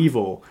Scott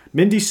Evil,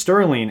 Mindy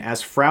Sterling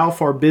as Frau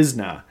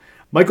Farbizna,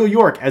 Michael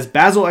York as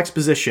Basil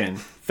Exposition,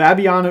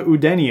 Fabiana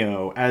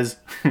Udenio as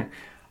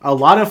a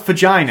lot of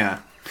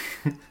vagina.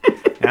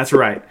 That's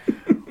right.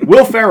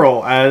 Will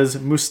Ferrell as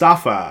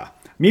Mustafa,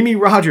 Mimi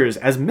Rogers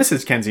as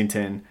Mrs.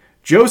 Kensington,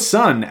 Joe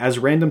Sun as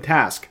Random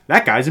Task.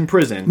 That guy's in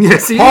prison.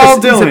 Yes, he Paul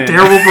is. Dillon. He's a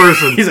terrible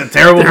person. He's a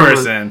terrible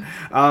person.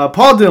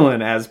 Paul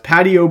Dillon as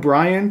Patty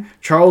O'Brien,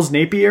 Charles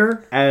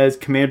Napier as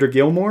Commander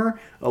Gilmore,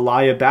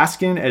 Elia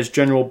Baskin as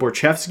General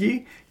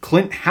Borchevsky,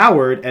 Clint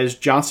Howard as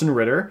Johnson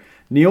Ritter,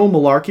 Neil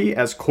Malarkey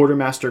as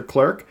Quartermaster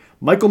Clerk,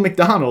 Michael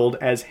McDonald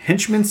as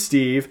Henchman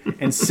Steve,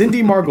 and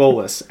Cindy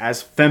Margolis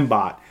as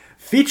Fembot,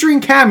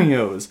 featuring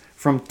cameos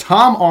from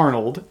Tom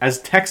Arnold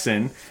as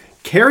Texan,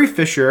 Carrie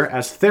Fisher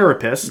as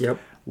Therapist,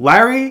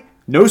 Larry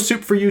No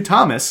Soup for You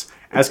Thomas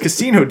as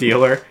Casino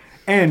Dealer,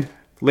 and,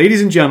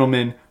 ladies and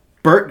gentlemen,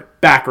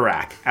 Burt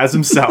Bacharach as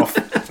himself.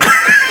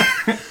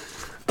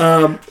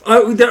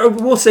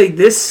 We'll say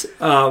this.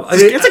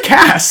 It's a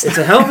cast. It's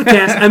a hell of a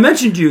cast. I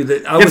mentioned to you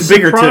that I was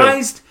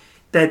surprised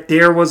that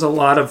there was a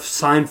lot of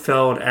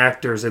Seinfeld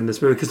actors in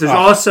this movie. Because there's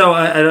also,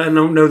 I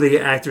don't know the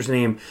actor's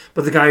name,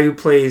 but the guy who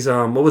plays,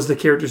 what was the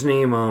character's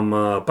name?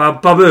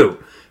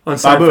 Babu. On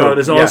Seinfeld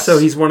is also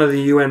he's one of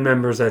the UN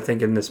members I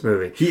think in this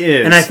movie. He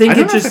is, and I think I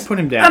don't know if I put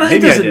him down. It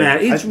doesn't matter.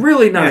 It's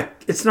really not.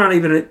 It's not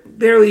even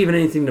barely even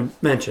anything to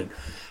mention.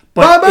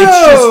 But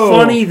it's just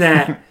funny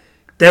that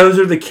those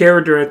are the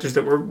character actors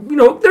that were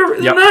they're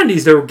in the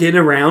 90s. They were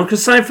getting around because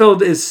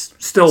Seinfeld is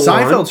still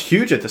Seinfeld's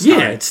huge at this time.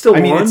 Yeah, it's still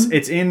I mean,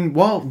 it's in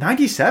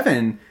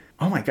 97.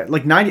 Oh my god,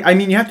 like 90. I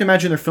mean, you have to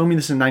imagine they're filming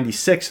this in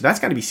 96, so that's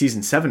got to be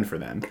season 7 for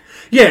them.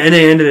 Yeah, and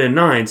they ended at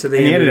 9, so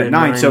they ended at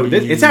 9. So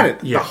it's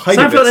at the height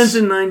of Seinfeld ends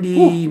in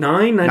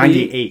 99,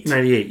 98.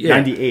 98, yeah.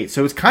 98.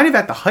 So it's kind of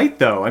at the height,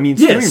 though. I mean,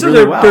 it's doing so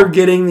really well. They're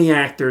getting the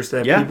actors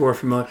that people are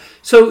familiar.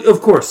 So of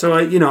course, so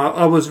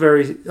I was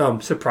very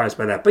surprised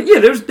by that. But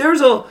yeah,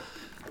 there's a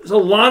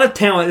lot of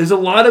talent. There's a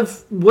lot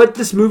of what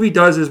this movie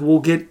does is we'll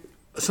get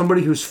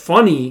somebody who's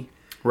funny,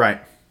 right?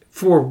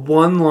 For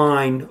one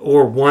line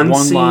or one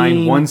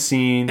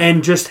scene,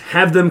 and just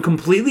have them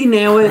completely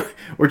nail it,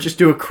 or just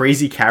do a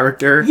crazy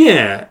character,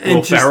 and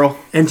Will Ferrell,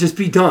 and just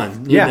be done,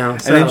 and then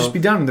just be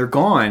done, and they're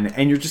gone,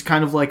 and you're just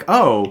kind of like,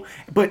 oh,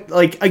 but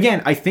like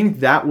again, I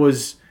think that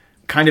was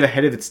kind of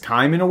ahead of its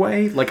time in a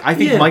way. Like I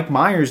think Mike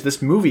Myers,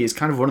 this movie is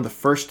kind of one of the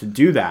first to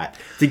do that,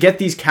 to get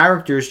these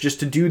characters just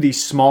to do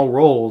these small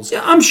roles.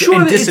 Yeah, I'm sure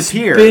and that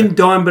disappear. It's been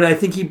done, but I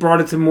think he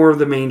brought it to more of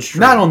the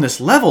mainstream. Not on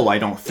this level, I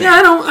don't think. Yeah,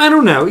 I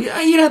don't know.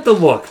 You'd have to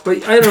look,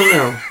 but I don't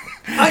know.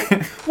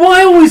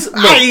 I always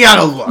look, you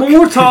gotta look. When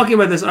we're talking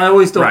about this, I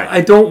always don't. Right.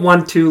 I don't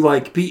want to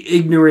like be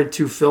ignorant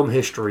to film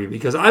history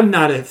because I'm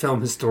not a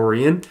film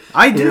historian.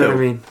 I do. You know what I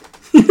mean?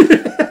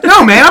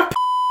 No, man, I'm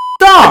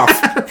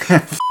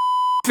off.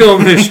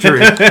 Film history.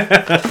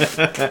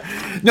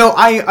 No,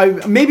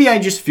 I maybe I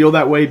just feel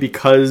that way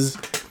because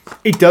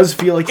It does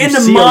feel like you in the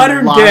see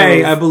modern a lot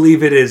day, of, I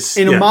believe it is.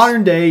 in a yes.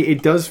 modern day,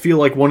 it does feel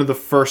like one of the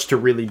first to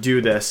really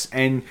do this,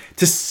 and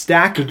to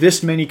stack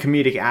this many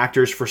comedic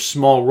actors for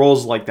small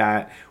roles like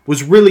that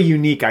was really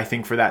unique, I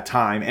think, for that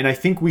time. And I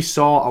think we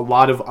saw a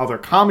lot of other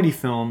comedy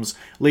films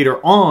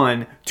later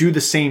on do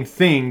the same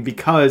thing,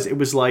 because it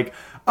was like,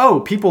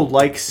 oh, people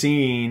like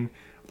seeing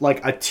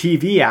like a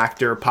TV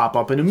actor pop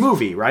up in a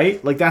movie,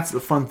 right? Like, that's the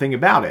fun thing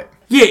about it.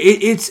 Yeah,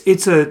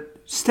 it's a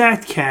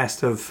stacked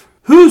cast of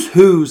who's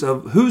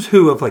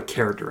who of like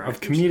character actors.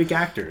 Of comedic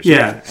actors.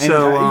 Yeah. And,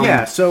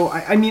 So so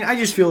I mean, I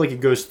just feel like it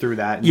goes through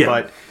that. Yeah.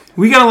 But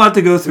we got a lot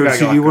to go through.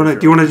 So do you want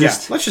to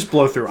just let's just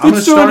blow through?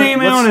 let's throw a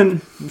name out,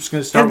 and I'm just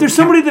gonna start. if there's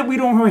somebody that we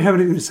don't really have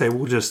anything to say,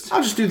 I'll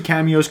just do the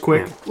cameos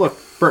quick. Yeah. Look,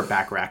 Burt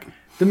Bacharach.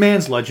 The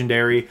man's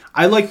legendary.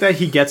 I like that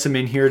he gets him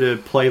in here to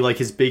play like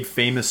his big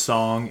famous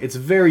song. It's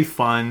very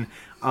fun.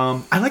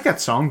 I like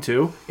that song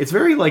too. It's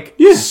very like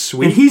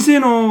sweet. And he's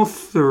in all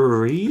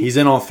three. He's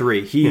in all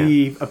three.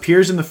 He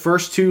appears in the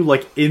first two,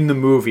 like in the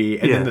movie,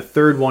 and then the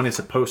third one is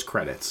a post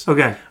credits.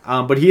 Okay.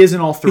 But he is in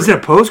all three. Is it a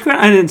post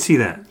credit? I didn't see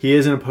that. He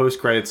is in a post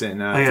credits in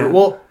yeah.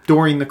 well,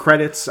 during the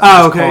credits.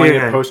 Oh, okay. Calling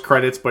Yeah. it post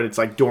credits, but it's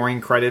like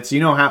during credits. You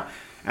know how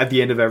at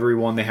the end of every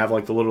one they have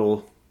like the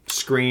little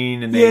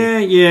screen and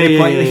they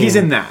play. He's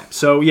in that.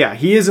 So yeah,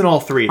 he is in all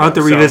three. I'll have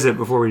to revisit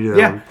before we do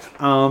that.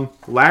 Yeah.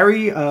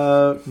 Larry,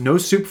 no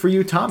soup for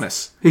you,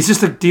 Thomas. He's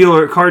just a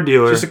card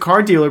dealer. Just a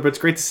car dealer, but it's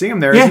great to see him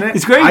there, Yeah, isn't it?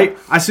 it's great.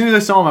 As soon as I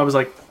saw him, I was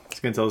like, "He's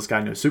gonna tell this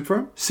guy no soup for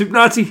him." Soup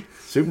Nazi.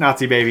 Soup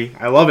Nazi, baby.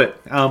 I love it.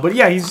 But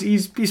yeah,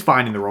 he's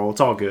fine in the role.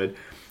 It's all good.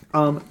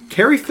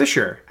 Carrie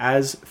Fisher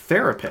as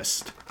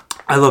therapist.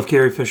 I love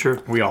Carrie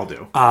Fisher. We all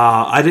do.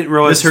 I didn't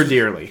realize Miss her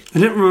dearly. I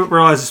didn't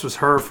realize this was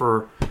her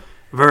for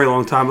a very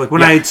long time. Like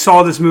when I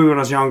saw this movie when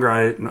I was younger,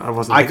 I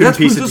wasn't. I Like, couldn't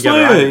piece it Princess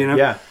together. Leia, you know?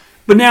 Yeah.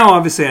 But now,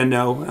 obviously, I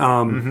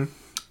know.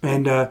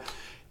 And I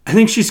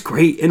think she's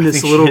great in this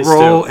think she little is,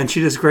 role, too. and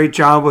she does a great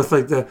job with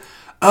like the.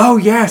 Oh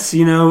yes,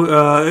 you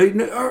know,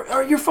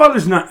 your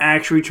father's not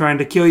actually trying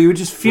to kill you. It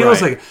just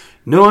feels Right. like,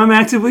 no, I'm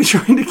actively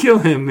trying to kill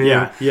him. you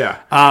know?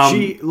 Yeah.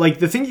 She like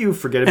the thing you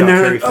forget about And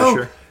they're Carrie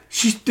like,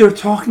 Fisher. they're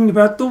talking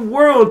about the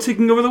world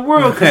taking over the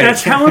world because Right.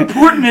 that's how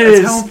important it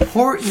is. That's how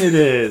important it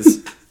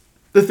is.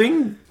 The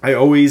thing I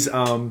always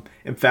am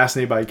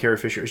fascinated by Carrie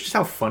Fisher is just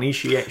how funny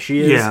she is.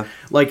 Yeah.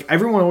 Like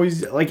everyone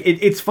always like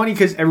it's funny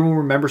because everyone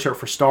remembers her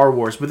for Star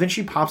Wars, but then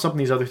she pops up in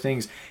these other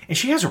things, and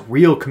she has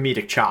real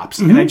comedic chops.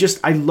 And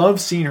I love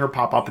seeing her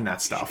pop up in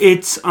that stuff.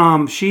 It's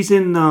she's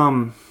in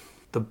The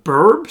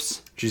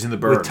Burbs. She's in The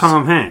Burbs with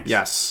Tom Hanks.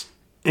 Yes,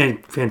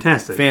 And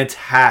fantastic.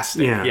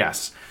 fantastic. Yeah.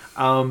 Yes,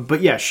 but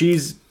yeah,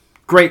 she's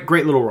great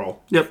little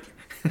role. Yep.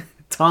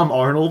 Tom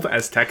Arnold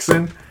as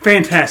Texan.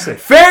 Fantastic.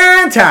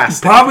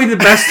 Fantastic. Probably the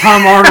best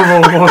Tom Arnold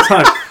role of all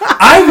time.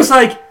 I was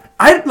like,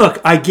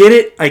 I get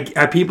it.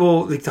 I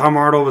people like Tom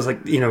Arnold was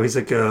like, you know, he's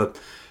like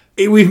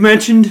we've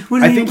mentioned.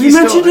 I think we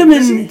mentioned him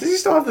does in. he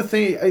still have the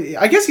thing?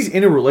 I guess he's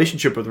in a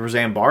relationship with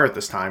Roseanne Barr at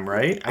this time,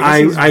 right?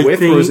 I guess he's with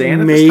think Roseanne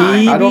at maybe this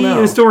time. I don't know.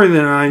 in a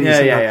storyline.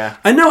 Yeah.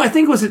 I know. I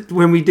think it was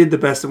when we did the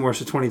best and worst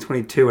of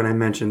 2022, and I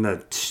mentioned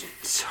that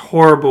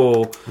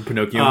horrible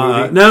Pinocchio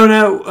movie.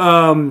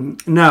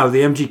 No, the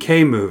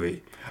MGK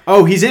movie.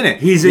 Oh, he's in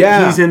it. He's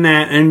in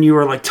that, and you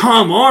were like,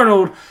 Tom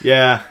Arnold.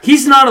 Yeah.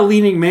 He's not a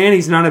leading man.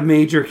 He's not a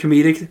major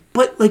comedic.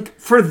 But like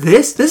for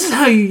this is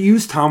how you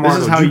use Tom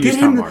Arnold. This is how you use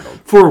Tom Arnold.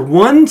 For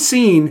one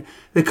scene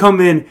to come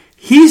in.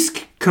 He's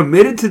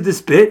committed to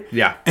this bit.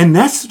 Yeah. And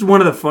that's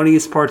one of the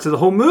funniest parts of the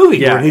whole movie.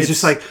 Yeah, He's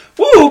just like,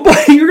 whoa,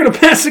 buddy, you're going to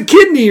pass a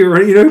kidney,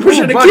 or, you know, you're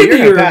pushing a buddy, kidney.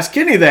 you're gonna pass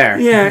kidney there.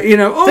 Yeah, you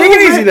know. Take it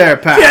man, easy there,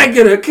 pal.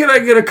 Can I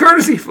get a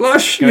courtesy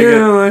flush?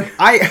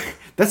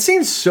 That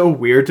seems so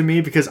weird to me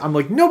because I'm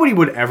like, nobody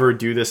would ever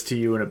do this to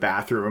you in a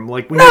bathroom.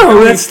 Like, when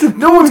No, that's the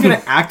no one's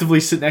gonna actively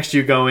sit next to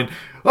you going,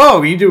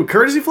 "Oh, you do a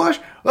courtesy flush?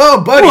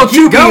 Oh, buddy, Well, keep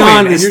to be going."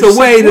 honest, And you're just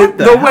like,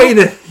 way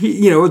that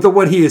he, you know,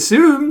 what he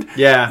assumed.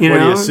 Yeah, you what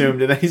know? he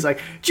assumed, and then he's like,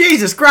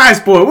 "Jesus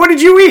Christ, boy, what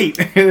did you eat?"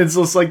 And it's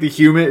just like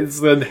it's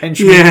the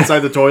henchman inside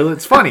the toilet.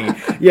 It's funny.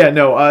 Yeah,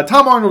 no,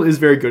 Tom Arnold is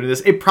very good in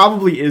this. It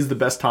probably is the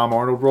best Tom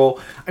Arnold role.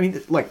 I mean,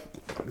 like,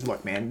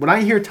 look, man, when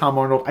I hear Tom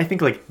Arnold, I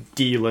think like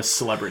D-list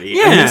celebrity.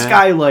 Yeah, and this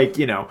guy, like,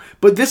 you know,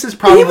 but this is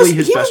probably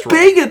his best role.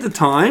 He was big at the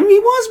time. He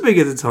was big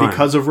at the time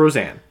Because of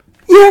Roseanne.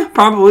 Yeah,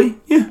 probably.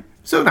 Yeah.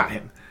 So not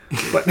him,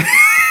 but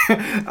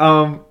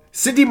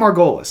Cindy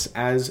Margolis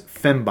as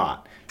Fembot.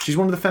 She's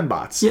one of the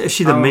Fembots. Yeah, is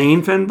she the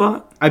main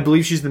Fembot? I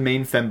believe she's the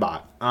main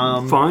Fembot.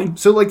 Fine.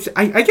 So, like,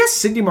 I guess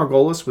Cindy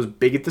Margolis was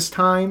big at this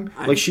time.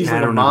 Like, she's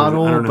like a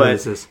model, I don't know but who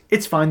this is.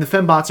 it's fine. The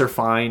Fembots are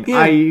fine.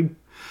 Yeah.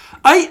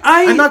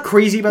 I'm not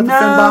crazy about the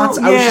Fembots.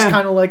 I was just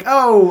kind of like,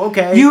 oh,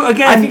 okay.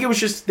 I think it was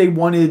just they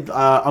wanted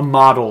a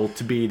model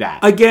to be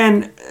that.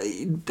 Again,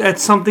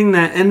 that's something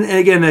that, and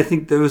again, I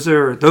think those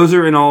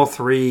are in all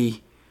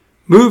three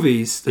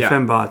movies, the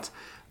Fembots.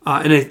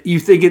 And you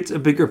think it's a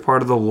bigger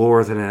part of the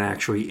lore than it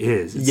actually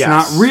is. It's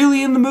not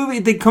really in the movie.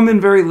 They come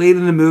in very late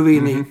in the movie,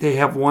 and they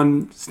have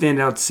one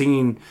standout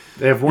scene.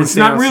 They have one. It's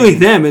not really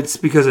them. It's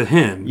because of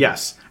him.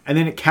 Yes, and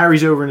then it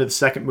carries over into the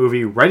second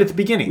movie right at the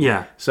beginning.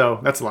 Yeah. So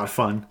that's a lot of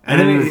fun. And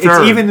then in the it's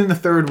third. even in the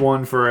third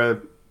one for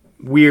a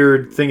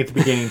weird thing at the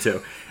beginning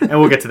too. And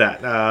we'll get to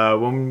that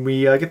when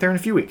we get there in a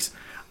few weeks.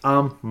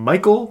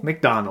 Michael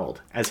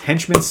McDonald as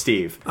Henchman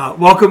Steve.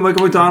 Welcome,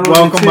 Michael McDonald.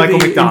 Welcome, Michael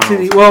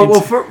McDonald.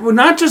 Well,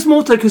 not just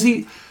multi, because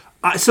he...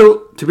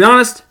 so, to be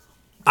honest,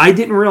 I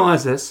didn't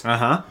realize this.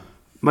 Uh-huh.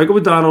 Michael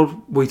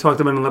McDonald, we talked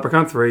about in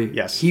Leprechaun 3.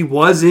 Yes. He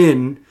was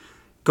in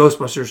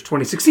Ghostbusters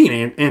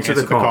 2016, Answer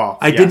the Call.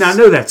 I Yes. did not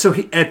know that. So,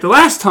 at the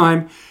last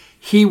time,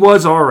 he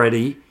was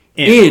already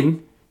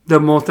in the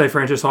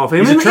multi-franchise Hall of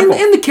Fame. He's a triple.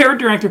 And the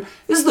character actor.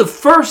 This is the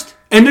first...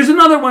 And there's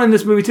another one in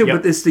this movie, too,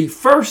 but it's the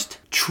first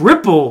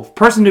triple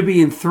person to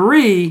be in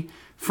 3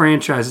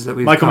 franchises that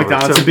we've Michael covered.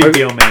 McDonald, it's a big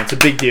deal, man. It's a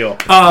big deal.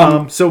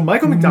 So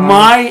Michael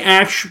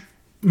McDonald...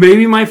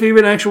 Maybe my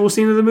favorite actual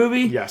scene of the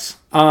movie. Yes.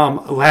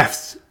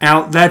 Left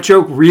out. That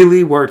joke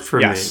really worked for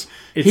me.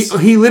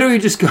 He literally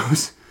just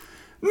goes,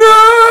 no!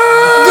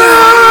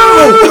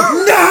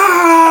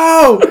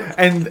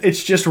 And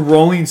it's just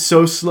rolling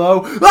so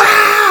slow.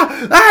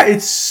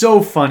 It's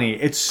so funny.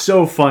 It's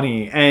so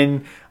funny.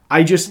 And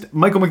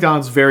Michael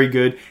McDonald's very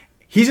good.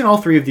 He's in all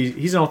 3 of these.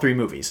 He's in all 3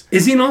 movies.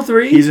 Is he in all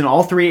 3? He's in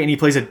all 3, and he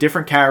plays a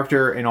different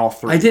character in all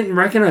 3. I didn't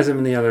recognize him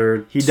in the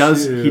other. He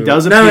does appear.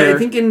 No, I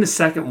think in the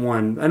second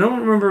one. I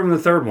don't remember him in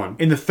the third one.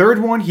 In the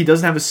third one, he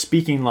doesn't have a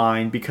speaking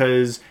line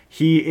because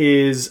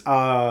he is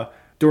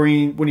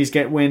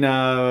when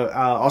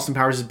Austin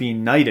Powers is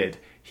being knighted.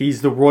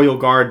 He's the royal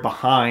guard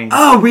behind.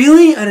 Oh,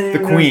 really?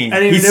 The Queen.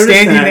 He's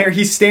standing there.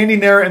 He's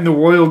standing there in the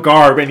royal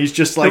garb, and he's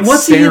just like. And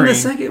what's staring. he in the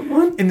second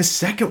one? In the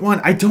second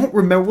one, I don't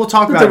remember. We'll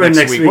talk about it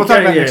next week. We'll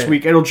talk about it next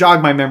week. It'll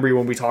jog my memory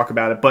when we talk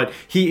about it. But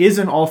he is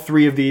in all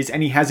 3 of these,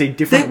 and he has a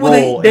different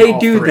role. They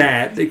do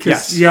that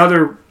because the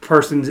other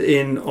person's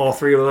in all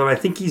 3 of them. I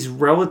think he's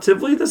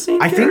relatively the same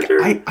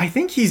character. I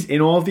think he's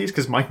in all of these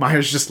because Mike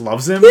Myers just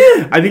loves him.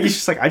 Yeah. I think he's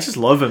just like, I just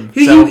love him.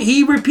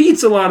 He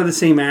repeats a lot of the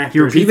same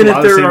actors, even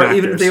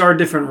if they are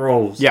different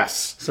roles.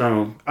 Yes.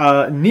 So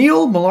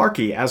Neil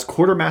Malarkey as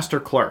quartermaster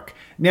clerk.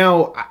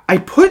 Now I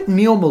put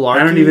Neil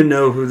Malarkey. I don't even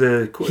know who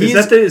is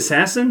that the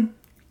assassin?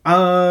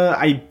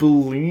 I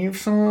believe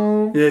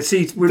so. Yeah,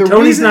 see,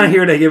 Tony's not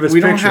here to give us we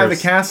pictures. don't have the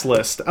cast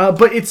list.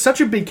 But it's such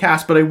a big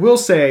cast. But I will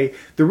say,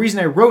 the reason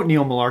I wrote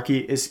Neil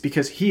Malarkey is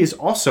because he is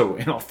also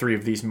in all 3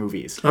 of these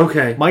movies.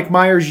 Okay. Mike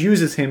Myers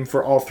uses him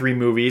for all 3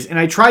 movies. And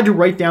I tried to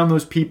write down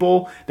those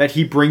people that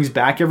he brings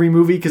back every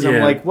movie because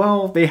I'm like,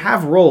 well, they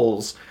have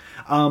roles.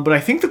 But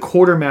I think the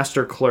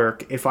quartermaster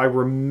clerk, if I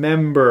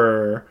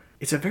remember...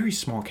 It's a very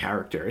small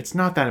character. It's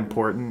not that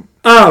important.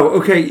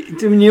 Oh, okay.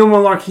 Neil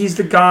Malarkey, he's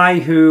the guy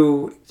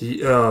who...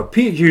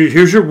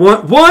 here's your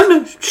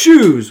one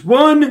shoes,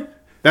 one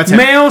That's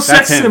male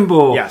sex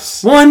symbol.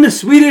 Yes. One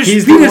Swedish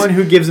He's penis. the one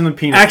who gives him the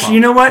penis Actually, pump. you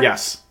know what?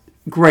 Yes.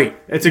 Great.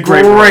 It's a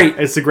great role.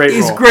 It's a great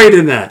role. He's great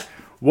in that.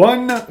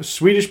 One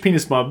Swedish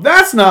penis pump.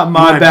 That's not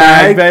my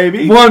bag,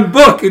 baby. One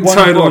book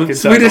entitled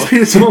Swedish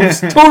Penis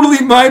Pumps.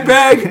 Totally My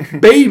Bag,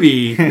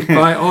 Baby.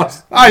 By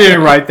Austin. I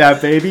didn't write that,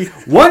 baby.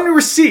 One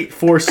receipt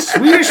for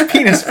Swedish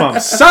penis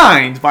pumps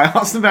signed by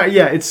Austin Powers.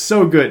 Yeah, it's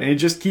so good. And it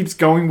just keeps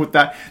going with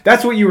that.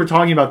 That's what you were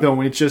talking about, though,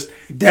 when it's just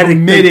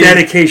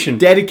dedication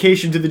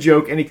to the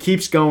joke, and it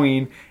keeps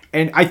going.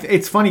 And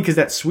it's funny because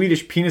that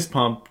Swedish penis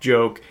pump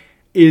joke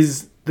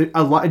is...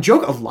 a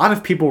joke a lot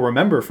of people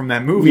remember from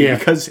that movie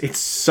because it's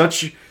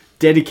such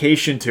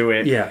dedication to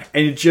it. Yeah.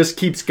 And it just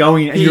keeps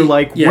going. And you're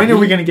like, when are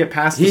we going to get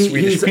past the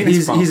Swedish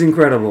penis pump? He's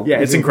incredible.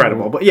 Yeah, it's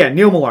incredible. But yeah,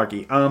 Neil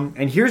Malarkey.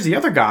 And here's the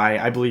other guy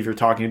I believe you're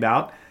talking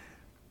about.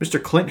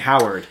 Mr. Clint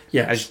Howard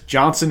as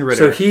Johnson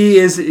Ritter. So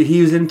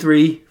he was in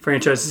 3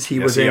 franchises. He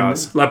was in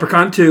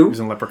Leprechaun 2. He was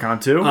in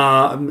Leprechaun 2.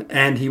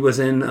 And he was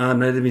in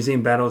Night of the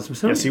Museum Battle of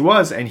Smithsonian. Yes, he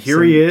was. And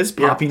here he is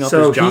popping up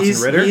as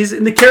Johnson Ritter. He's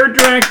in the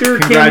character actor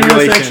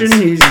cameo section.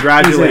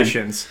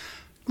 Congratulations.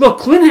 Look,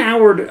 Clint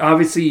Howard,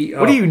 obviously...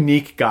 what a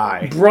unique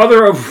guy.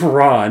 Brother of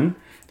Ron.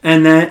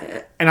 And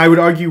I would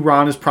argue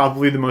Ron is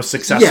probably the most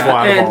successful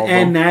out of all of them.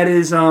 And that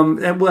is...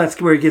 that's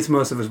where he gets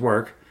most of his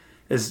work.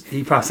 As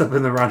he pops up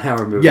in the Ron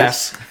Howard movies.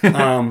 Yes. But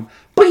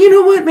you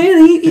know what,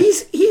 man?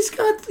 He's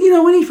got,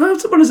 when he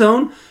pops up on his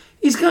own,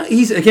 he's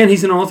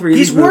in all 3 of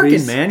these movies. He's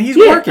working, man. He's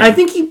working. I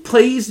think he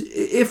plays,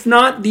 if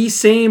not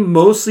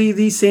mostly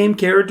the same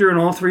character in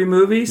all 3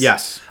 movies.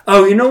 Yes.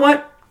 Oh, you know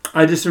what?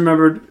 I just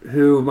remembered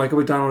who Michael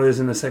McDonald is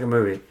in the second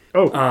movie.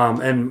 Oh. I'll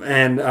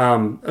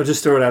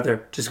just throw it out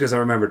there just because I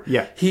remembered.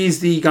 Yeah. He's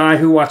the guy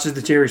who watches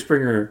the Jerry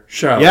Springer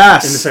show.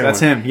 Yes, in the second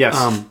that's one. him.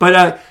 Yes.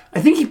 But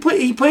I think he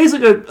plays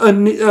like a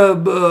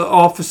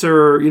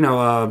officer.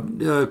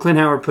 Clint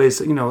Howard plays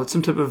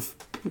some type of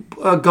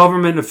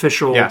government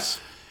official. Yes.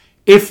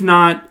 If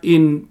not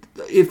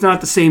the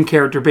same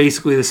character,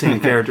 basically the same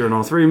character in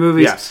all 3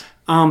 movies. Yes.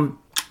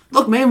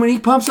 Look, man, when he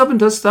pops up and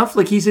does stuff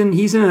like he's in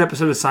an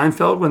episode of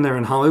Seinfeld when they're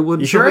in Hollywood.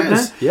 He sure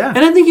is. Yeah. And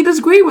I think he does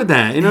great with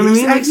that. You know what I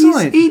mean?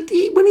 Excellent.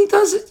 When he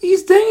does it, he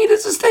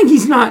does his thing.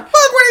 He's not.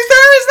 Look, when he's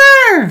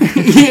there,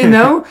 he's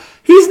there.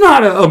 He's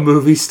not a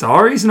movie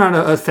star. He's not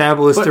a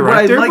fabulous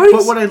director.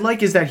 But what I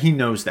like is that he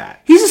knows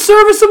that. He's a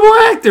serviceable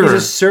actor. He's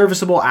a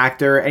serviceable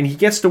actor, and he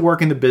gets to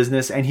work in the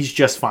business, and he's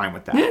just fine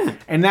with that. Yeah.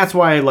 And that's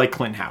why I like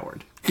Clint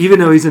Howard. Even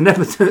though he's a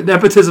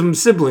nepotism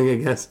sibling, I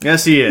guess.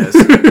 Yes, he is.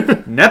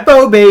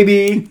 Nepo,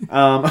 baby.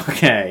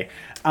 Okay.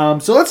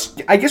 So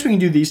I guess we can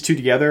do these two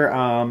together.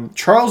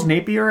 Charles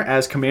Napier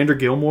as Commander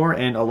Gilmore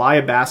and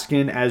Elia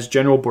Baskin as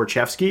General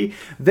Borchevsky.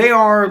 They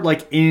are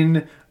like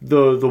in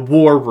the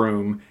war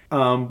room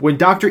when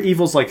Dr.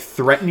 Evil's like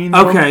threatening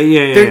them. Okay,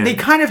 yeah. They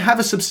kind of have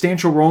a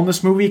substantial role in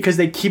this movie because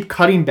they keep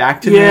cutting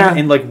back to them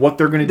and like what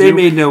they're going to do. They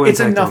made no impact. It's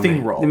a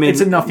nothing role.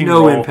 It's a nothing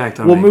no role. Impact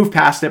on We'll me. move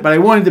past it, but I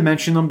wanted to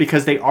mention them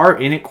because they are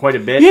in it quite a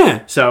bit.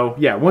 Yeah. So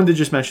yeah, wanted to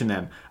just mention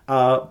them.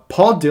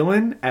 Paul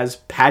Dillon as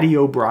Paddy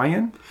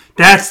O'Brien.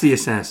 That's the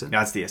assassin.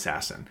 That's the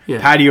assassin. Yeah.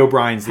 Paddy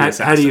O'Brien's the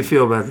assassin. How do you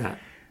feel about that?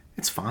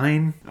 It's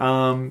fine.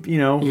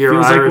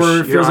 Feels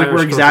Irish like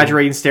we're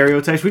exaggerating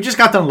stereotypes. We just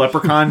got done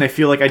Leprechaun, and I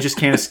feel like I just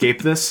can't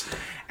escape this.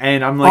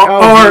 And I'm like,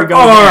 here we go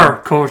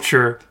our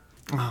culture.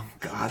 Oh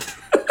God.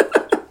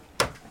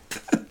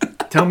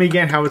 Tell me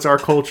again how it's our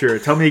culture.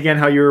 Tell me again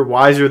how you're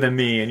wiser than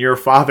me and you're a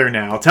father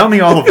now. Tell me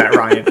all of that,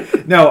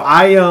 Ryan. No,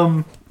 I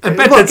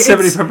bet that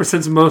 75%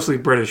 is mostly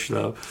British,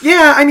 though.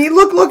 Yeah, I mean,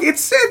 look,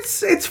 it's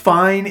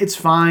fine. It's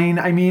fine.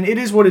 I mean, it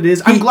is what it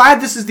is. I'm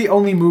glad this is the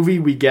only movie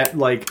we get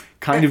like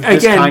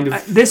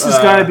this has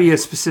got to be a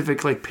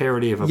specific like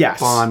parody of a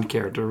Bond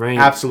character, right?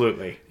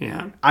 Absolutely.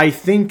 Yeah. I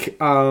think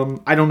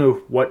I don't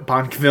know what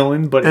Bond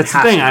villain, but that's it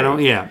has the thing. To I be.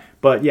 don't. Yeah.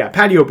 But yeah,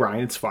 Paddy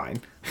O'Brien, it's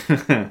fine.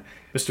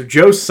 Mr.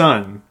 Joe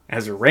Sun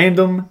has a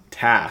random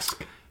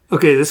task.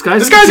 Okay, this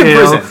guy's in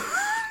prison.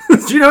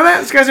 Do you know that?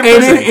 This guy's in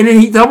prison. And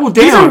then he doubled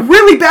down. He's a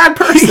really bad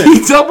person.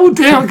 He doubled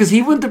down because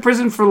he went to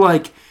prison for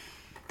like...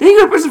 Did he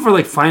go to prison for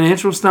like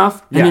financial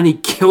stuff? And then he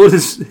killed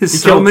his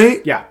cellmate?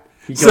 He killed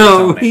his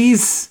cellmate.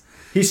 He's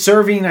He's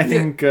serving, I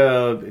think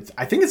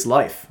it's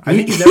life. I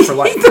think he's there for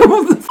life. He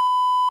doubled the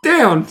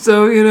down.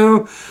 So,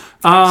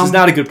 he's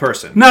not a good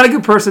person. Not a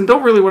good person.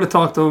 Don't really want to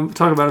talk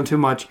about him too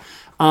much.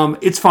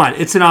 It's fine.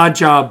 It's an Odd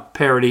Job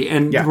parody,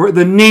 and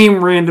the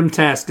name "Random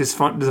Task" is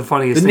fun. Is the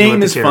funniest. The thing name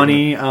about is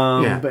funny.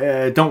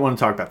 But, don't want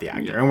to talk about the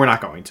actor, and we're not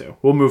going to.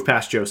 We'll move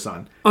past Joe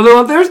Sun.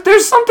 Although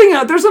there's something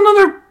out. There's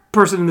another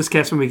person in this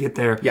cast when we get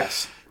there.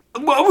 Yes.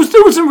 Well, I was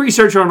doing some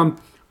research on him.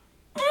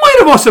 Might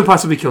have also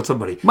possibly killed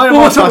somebody.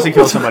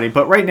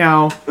 But right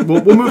now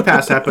we'll move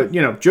past that. But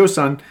Joe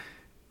Sun,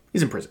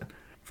 he's in prison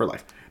for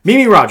life.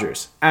 Mimi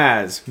Rogers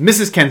as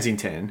Mrs.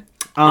 Kensington.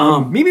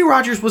 Mimi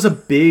Rogers was a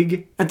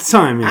big at the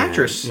time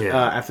actress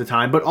at the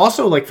time, but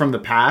also like from the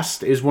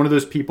past is one of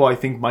those people I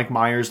think Mike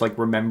Myers like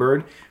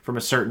remembered from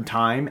a certain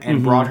time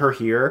and brought her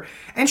here,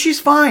 and she's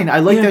fine. I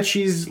like that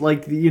she's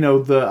like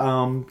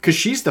because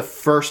she's the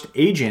first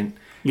agent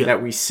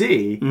that we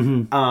see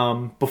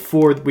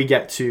before we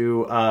get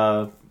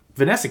to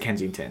Vanessa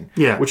Kensington,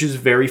 which is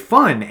very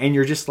fun, and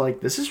you're just like,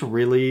 this is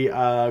really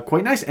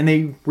quite nice, and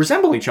they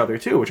resemble each other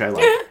too, which I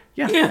like.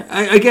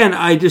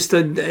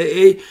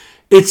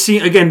 This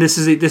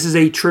is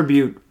a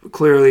tribute,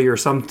 clearly, or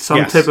some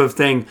type of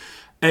thing.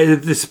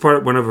 This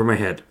part went over my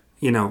head.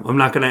 I'm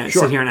not going to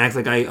sit here and act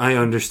like I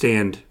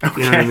understand. Okay.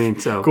 You know what I mean?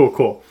 So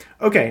cool.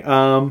 Okay.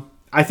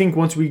 I think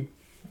once we're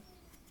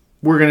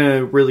going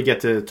to really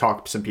get to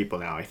talk to some people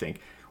now. I think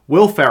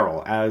Will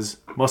Ferrell as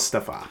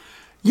Mustafa.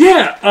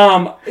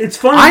 Yeah, it's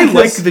funny. I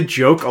like the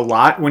joke a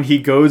lot when he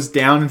goes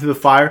down into the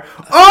fire.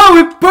 Oh,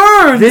 it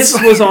burns! This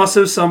was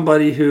also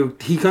somebody who,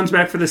 he comes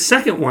back for the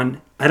second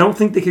one. I don't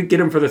think they could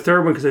get him for the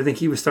third one because I think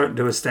he was starting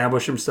to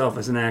establish himself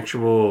as an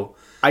actual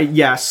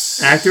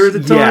actor at the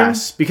time.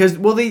 Yes, because,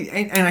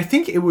 and I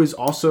think it was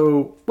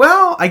also,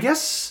 I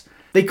guess...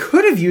 They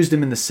could have used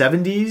him in the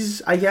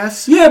 70s, I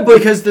guess. Yeah, but...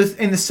 Because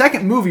in the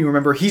second movie,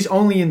 remember, he's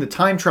only in the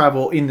time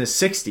travel in the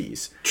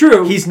 60s.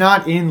 True. He's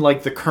not in,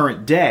 like, the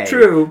current day.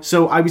 True.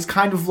 So I was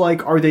kind of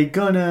like, are they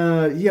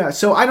gonna... Yeah,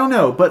 so I don't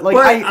know. But, like,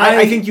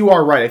 I think you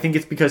are right. I think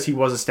it's because he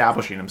was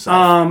establishing himself.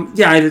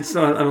 I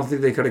don't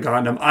think they could have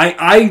gotten him.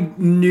 I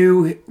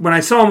knew... When I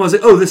saw him, I was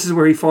like, oh, this is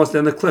where he falls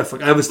down the cliff.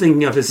 Like, I was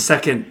thinking of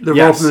the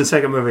role from the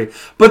second movie.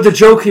 But the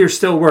joke here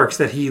still works,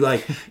 that he,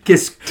 like,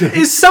 gets...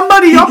 Is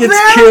somebody up there? He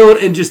gets killed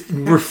and just...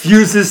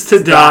 refuses to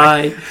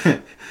die.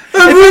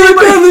 I'm really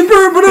badly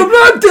burned, but I'm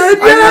not dead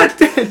yet. I'm not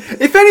dead.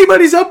 If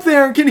anybody's up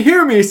there and can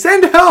hear me,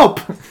 send help.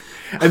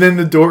 And then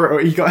the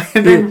door.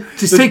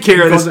 Just take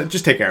care of this.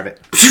 Just take care of it.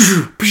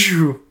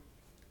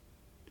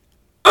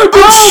 I've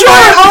been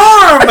shot.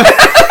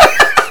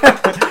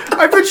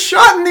 I've been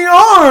shot in the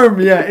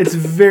arm. Yeah, it's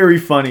very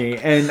funny,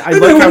 and I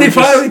like how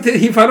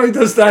he finally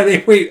does die.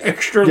 They wait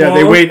extra long. Yeah,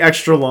 they wait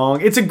extra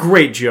long. It's a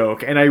great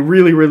joke, and I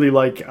really, really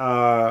like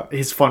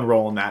his fun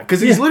role in that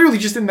because he's literally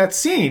just in that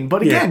scene.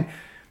 But again,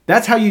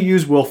 that's how you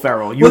use Will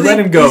Ferrell. You let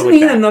him go. Isn't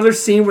he in another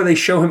scene where they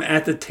show him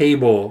at the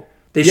table?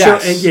 They show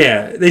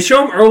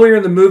him earlier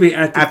in the movie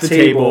at the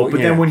table.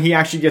 But then when he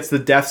actually gets the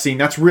death scene,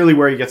 that's really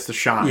where he gets the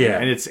shine. Yeah,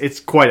 and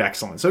it's quite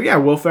excellent. So yeah,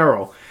 Will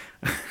Ferrell.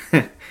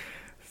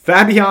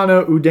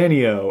 Fabiana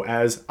Udenio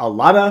as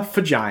Alada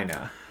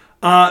Fagina.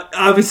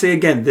 Obviously,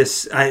 again,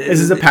 this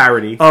is a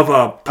parody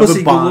of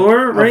Pussy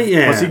Galore, right?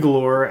 Yeah, Pussy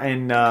Galore,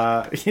 and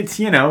it's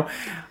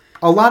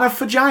a lot of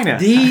vagina.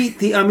 The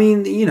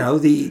Bond,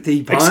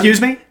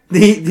 Excuse me.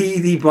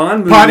 The Bond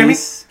movies. Pardon me.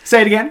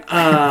 Say it again.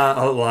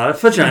 A lot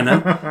of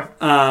vagina.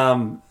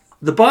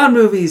 The Bond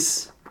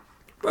movies.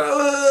 A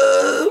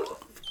lot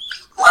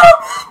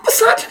of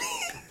misogyny.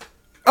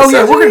 Oh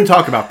yeah, we're going to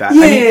talk about that.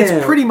 Yeah. I mean,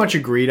 it's pretty much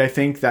agreed. I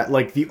think that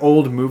like the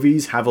old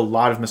movies have a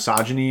lot of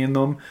misogyny in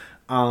them,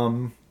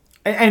 and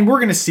we're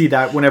going to see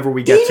that whenever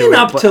we get to it. Even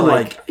up to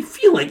I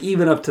feel like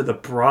even up to the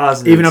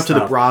Brosnan. Even up to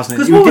the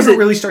Brosnan, it didn't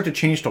really start to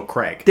change till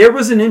Craig. There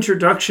was an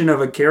introduction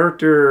of a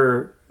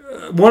character.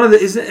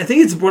 I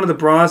think it's one of the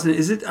Brosnan.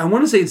 Is it? I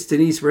want to say it's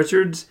Denise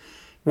Richards.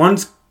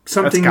 One's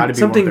something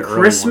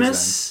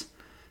Christmas,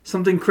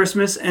 something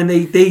Christmas, and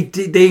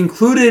they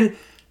included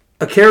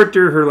a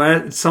character. Her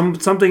last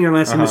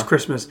name is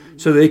Christmas,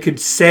 so they could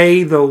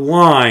say the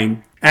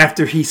line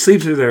after he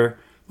sleeps with her.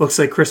 Looks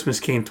like Christmas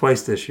came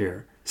twice this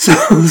year. So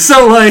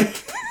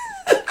like.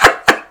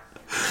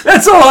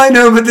 That's all I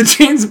know about the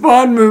James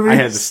Bond movies. I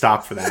had to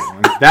stop for that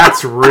one.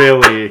 That's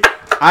really.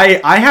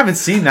 I haven't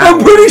seen that. I'm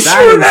pretty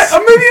sure that.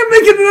 Maybe I'm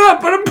making it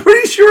up, but I'm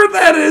pretty sure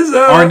that is.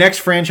 Our next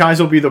franchise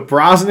will be the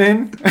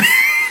Brosnan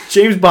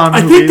James Bond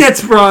movies. I think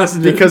that's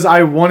Brosnan. Because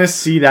I want to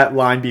see that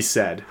line be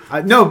said.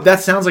 No,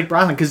 that sounds like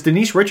Brosnan, because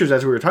Denise Richards,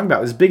 as we were talking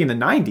about, was big in the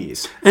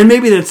 90s. And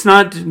maybe that's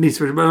not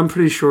Denise Richards, but I'm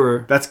pretty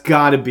sure. That's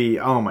got to be.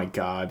 Oh my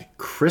God.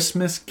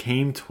 Christmas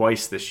came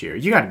twice this year.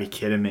 You got to be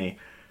kidding me.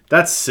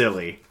 That's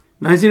silly.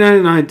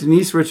 1999,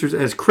 Denise Richards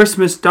as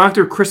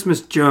Dr.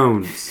 Christmas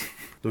Jones.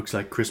 Looks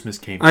like Christmas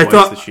came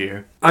twice this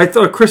year. I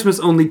thought Christmas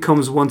only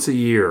comes once a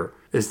year,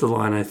 is the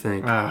line, I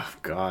think. Oh,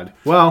 God.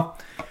 Well,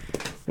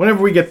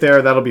 whenever we get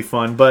there, that'll be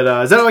fun. But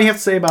is that all you have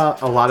to say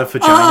about a lot of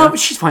vagina?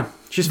 She's fine.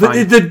 She's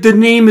fine. The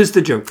name is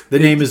the joke. The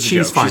name is the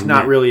joke. Fine, she's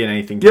not really an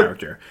anything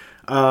character.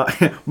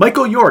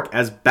 Michael York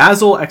as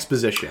Basil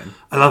Exposition.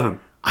 I love him.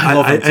 I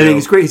love him too. I think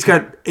he's great. He's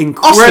got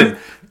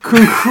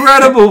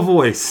incredible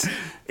voice.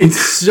 It's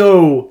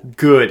so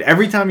good.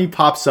 Every time he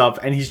pops up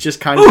and he's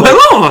just kind of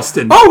hello,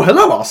 Austin. Oh,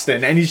 hello,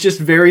 Austin. And he's just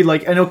very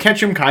and he'll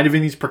catch him kind of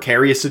in these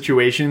precarious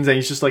situations and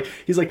he's like,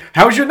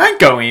 how's your night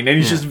going? And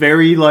he's just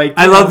very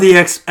I love the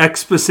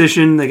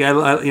exposition. Like, I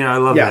love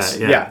that.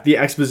 Yeah. The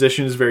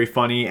exposition is very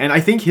funny. And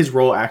I think his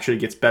role actually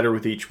gets better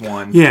with each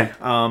one. Yeah.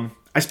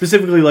 I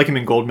specifically like him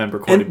in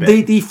Goldmember quite a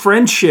bit. The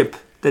friendship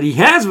that he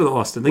has with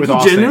Austin. Like, he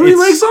genuinely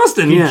likes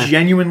Austin. He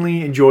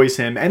genuinely enjoys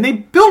him. And they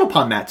build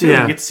upon that, too.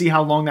 Yeah. You get to see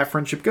how long that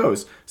friendship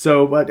goes.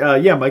 So, but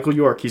Michael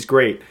York, he's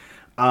great.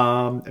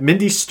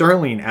 Mindy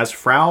Sterling as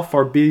Frau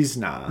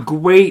Farbizna.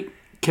 Great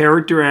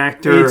character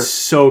actor. It's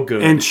so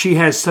good. And she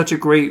has such a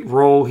great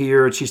role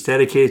here. She's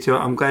dedicated to it.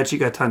 I'm glad she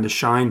got time to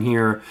shine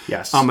here.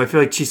 Yes. I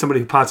feel like she's somebody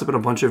who pops up in a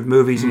bunch of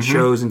movies and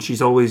shows, and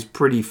she's always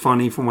pretty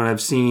funny from what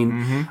I've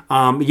seen.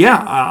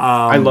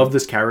 I love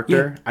this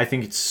character. Yeah. I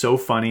think it's so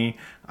funny.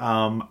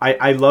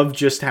 I love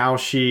just how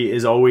she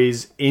is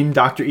always in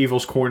Dr.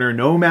 Evil's corner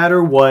no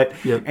matter what.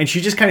 Yep. And she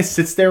just kind of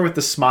sits there with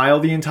the smile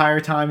the entire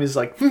time, is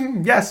like,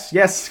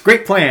 yes,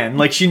 great plan.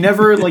 Like, she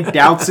never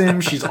doubts him.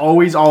 She's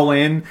always all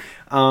in.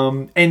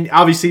 And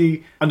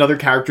obviously another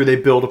character they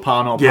build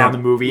upon the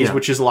movies,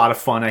 which is a lot of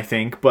fun, I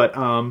think. But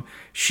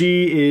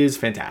she is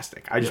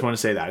fantastic. I just want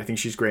to say that. I think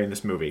she's great in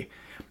this movie.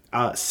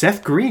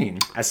 Seth Green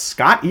as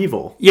Scott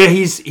Evil. Yeah,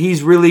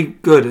 he's really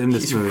good in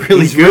this movie.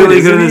 He's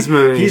really good in this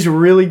movie. He's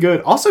really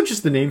good. Also,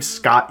 just the name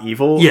Scott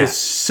Evil is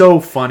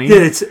so funny. Yeah,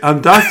 it's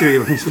Dr.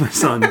 Evil. He's my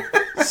son.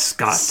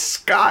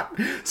 Scott.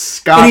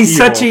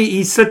 And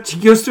he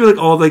goes through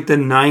all the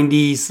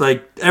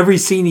 90s, every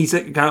scene he's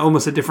got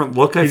almost a different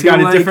look. He's got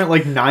a different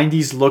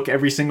 90s look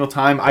every single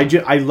time.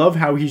 I love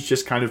how he's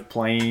just kind of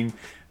playing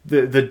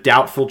the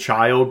doubtful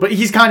child, but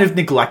he's kind of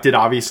neglected,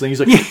 obviously. He's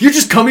like, you're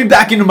just coming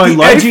back into my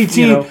life. Edgy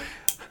teen.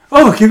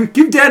 Oh,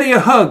 give Daddy a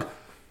hug.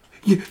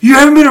 You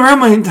haven't been around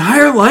my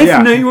entire life,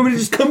 and now you want me to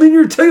just come in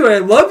here and tell you I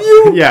love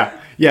you?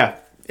 Yeah.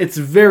 It's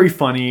very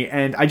funny,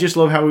 and I just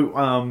love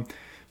how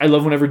I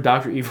love whenever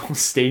Dr. Evil is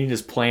stating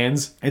his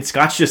plans and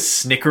Scott's just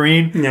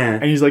snickering. Yeah.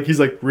 And he's like,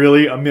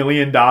 really? $1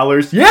 million?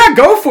 Yeah,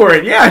 go for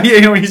it. Yeah.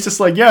 He's just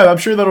like, yeah, I'm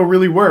sure that'll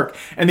really work.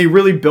 And they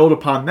really build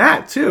upon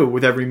that too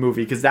with every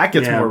movie, because that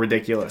gets more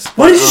ridiculous.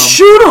 Why don't you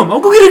shoot him?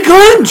 I'll go get a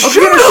gun.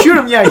 Shoot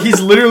him. Yeah,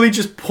 he's literally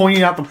just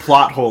pointing out the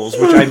plot holes,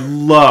 which I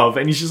love.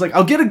 And he's just like,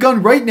 I'll get a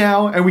gun right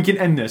now and we can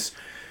end this.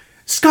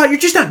 Scott, you're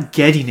just not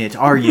getting it,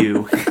 are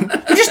you?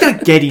 You're just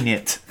not getting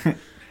it.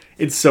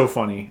 It's so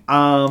funny.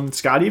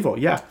 Scott Evil,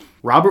 yeah.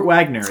 Robert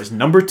Wagner is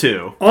number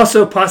 2.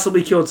 Also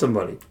possibly killed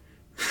somebody.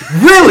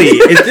 Really?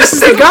 This is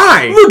the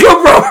guy. Look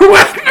up Robert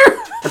Wagner.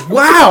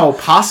 Wow,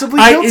 possibly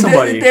killed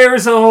somebody.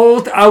 There's a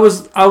whole. I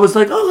was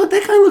like, oh,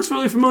 that guy looks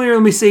really familiar.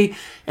 Let me see.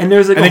 And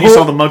there's and then you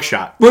saw the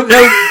mugshot. Well,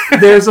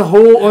 there's a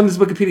whole on this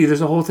Wikipedia.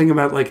 There's a whole thing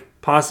about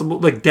possible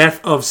death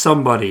of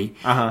somebody.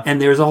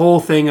 And there's a whole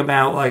thing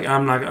about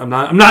I'm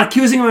not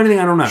accusing him of anything.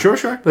 I don't know. Sure.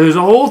 But there's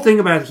a whole thing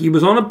about he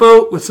was on a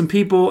boat with some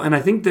people, and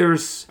I think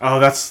there's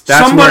that's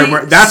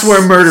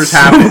where murders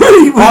happen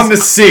on the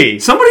sea.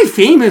 Somebody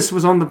famous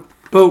was on the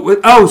boat with.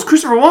 Oh, it was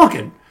Christopher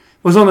Walken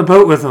was on the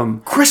boat with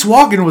him. Chris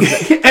Walken was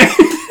there.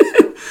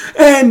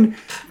 And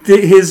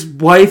his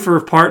wife or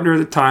partner at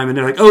the time, and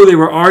they're like, oh, they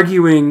were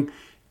arguing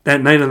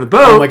that night on the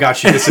boat. Oh my gosh,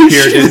 she disappeared,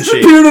 didn't she?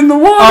 Disappeared in the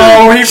water.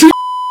 Oh,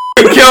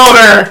 he killed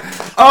her.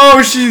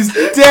 Oh, she's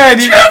dead.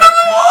 He drowned in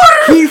the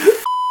water. He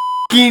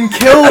f***ing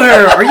killed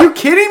her. Are you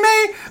kidding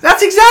me?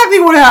 That's exactly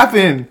what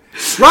happened.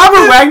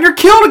 Robert Wagner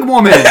killed a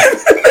woman.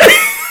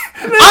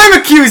 I'm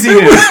accusing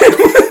him.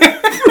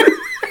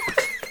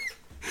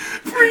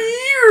 For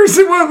years,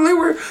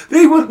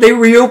 they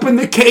reopened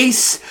the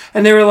case,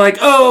 and they were like,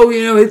 "Oh,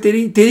 did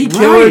he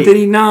kill her? Did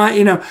he not?"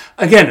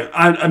 Again,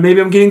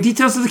 maybe I'm getting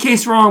details of the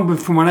case wrong, but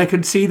from what I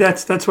could see,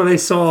 that's what I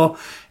saw,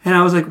 and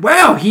I was like,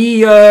 "Wow,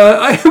 he."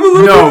 I have a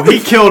little. No, he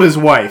killed his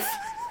wife.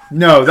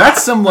 No,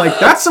 that's some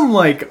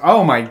like.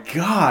 Oh my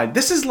god,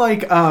 this is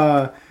like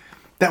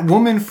that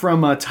woman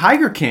from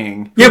Tiger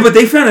King. Yeah, but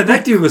they found out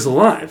that dude was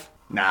alive.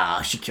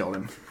 Nah, she killed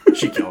him.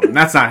 She killed him.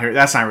 That's not her.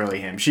 That's not really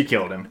him. She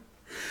killed him.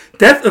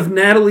 Death of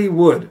Natalie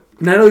Wood.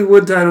 Natalie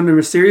Wood died under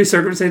mysterious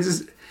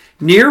circumstances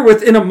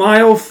within a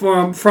mile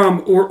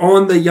from or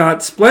on the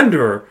yacht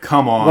Splendor.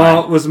 Come on.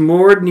 While it was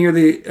moored near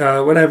the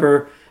Wood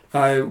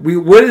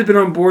had been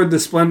on board the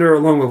Splendor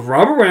along with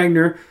Robert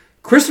Wagner,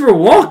 Christopher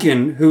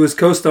Walken, who was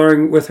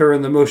co-starring with her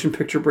in the motion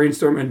picture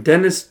Brainstorm, and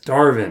Dennis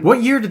Darvin.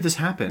 What year did this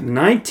happen?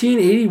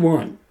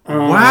 1981.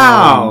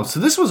 Wow. So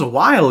this was a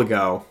while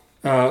ago.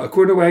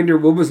 According to Wagner,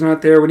 Wood was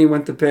not there when he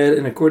went to bed,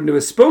 and according to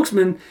his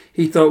spokesman,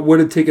 he thought Wood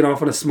had taken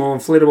off on a small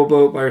inflatable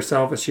boat by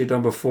herself as she had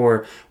done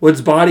before.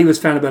 Wood's body was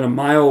found about a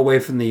mile away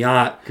from the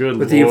yacht,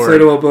 with the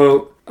inflatable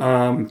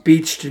boat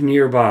beached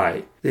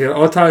nearby. The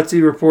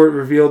autopsy report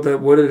revealed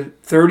that Wood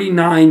had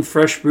 39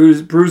 fresh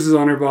bruises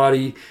on her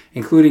body,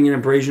 including an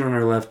abrasion on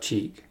her left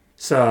cheek.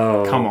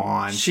 So come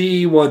on,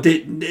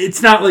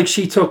 it's not like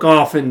she took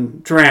off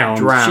and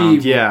drowned.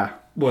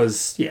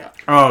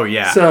 Oh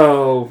yeah.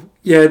 So.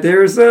 Yeah,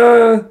 there's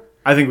a...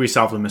 I think we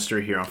solved the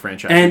mystery here on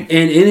Franchise. And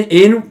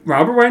in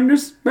Robert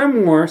Wagner's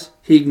memoirs,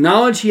 he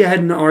acknowledged he had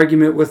an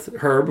argument with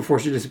her before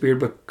she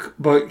disappeared,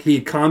 but he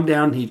had calmed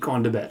down and he'd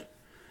gone to bed.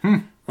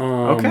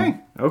 Okay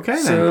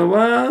then. So,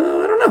 I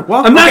don't know.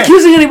 Well, I'm not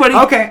accusing anybody.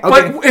 Okay.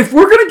 But if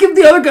we're going to give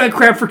the other guy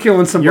crap for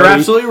killing somebody... You're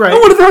absolutely right. I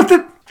would have thought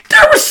that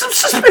there was some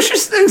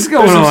suspicious things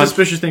going on.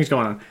 Suspicious things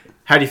going on.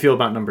 How do you feel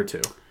about number 2?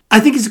 I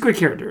think he's a good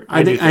character.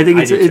 I think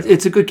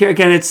it's a good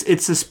character. Again,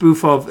 it's a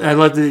spoof of. I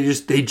love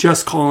that they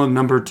just call him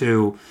number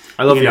 2.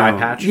 I love the eye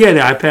patch. Yeah,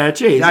 the eye patch.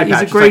 Yeah, he's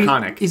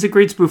iconic. He's a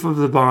great spoof of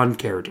the Bond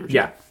characters.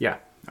 Yeah.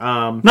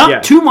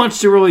 Not too much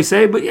to really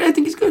say, but yeah, I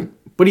think he's good.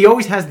 But he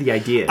always has the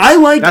ideas.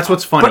 That's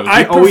what's funny.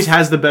 He always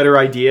has the better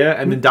idea,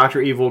 and then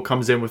Dr. Evil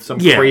comes in with some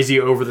crazy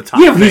over-the-top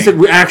thing. He's like,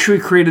 we actually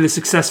created a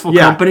successful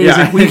company. He's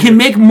like, we can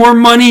make more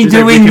money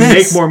doing this. We can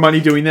make more money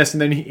doing this.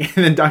 And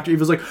then Dr.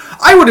 Evil's like,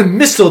 I want a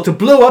missile to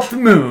blow up the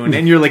moon.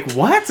 And you're like,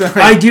 what?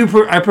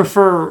 I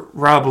prefer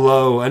Rob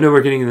Lowe. I know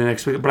we're getting in the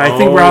next week, but I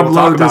think Rob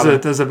Lowe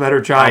does a better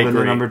job in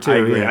the number 2. I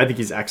agree. I think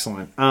he's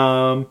excellent.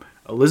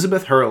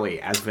 Elizabeth Hurley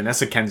as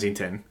Vanessa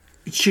Kensington.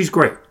 She's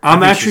great.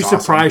 I'm actually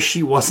surprised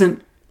she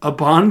wasn't a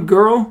Bond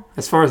girl.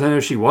 As far as I know,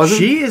 she wasn't.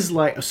 She is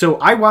like... So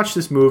I watched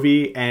this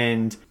movie,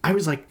 and I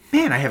was like,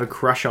 man, I have a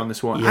crush on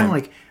this woman. Yeah. I'm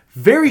like,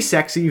 very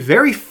sexy,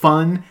 very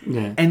fun,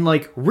 and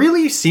like,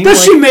 really seems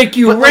Does she make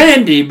you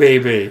Randy,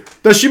 baby?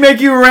 Does she make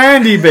you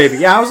Randy, baby?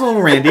 Yeah, I was a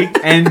little Randy.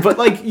 But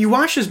like, you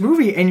watch this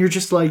movie, and you're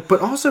just like...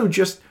 But also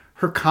just...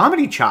 Her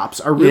comedy chops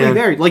are really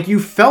there. Like, you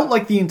felt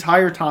like the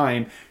entire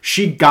time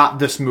she got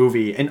this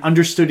movie and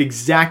understood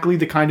exactly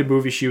the kind of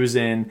movie she was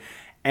in.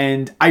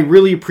 And I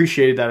really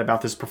appreciated that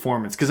about this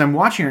performance, because I'm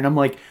watching her and I'm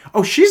like,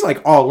 oh, she's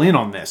like all in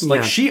on this.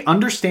 Like, she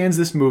understands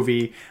this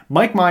movie.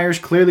 Mike Myers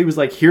clearly was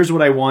like, here's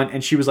what I want.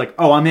 And she was like,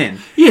 oh, I'm in.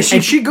 Yeah,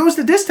 and she goes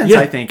the distance,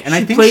 I think. And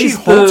I think she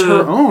holds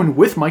her own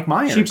with Mike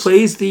Myers. She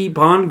plays the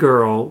Bond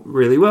girl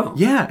really well.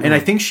 Yeah, and I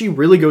think she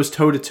really goes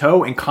toe to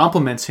toe and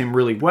compliments him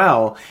really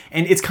well.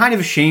 And it's kind of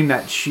a shame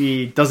that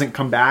she doesn't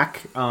come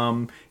back.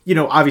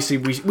 Obviously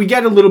we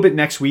get a little bit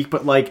next week,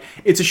 but like,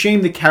 it's a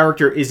shame the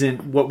character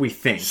isn't what we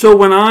think. So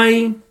when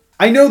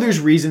I know there's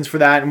reasons for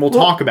that, and we'll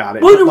talk about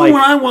it. Well, when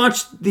I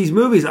watched these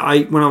movies,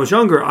 when I was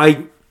younger,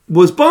 I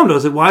was bummed. I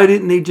was like, why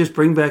didn't they just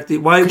bring back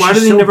why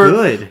did they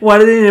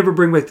never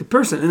bring back the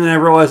person? And then I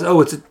realized,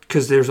 it's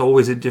because there's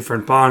always a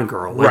different Bond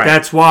girl. Like,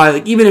 that's why,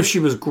 like, even if she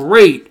was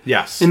great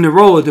in the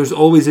role, there's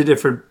always a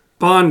different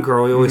Bond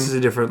girl. He always has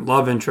a different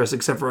love interest,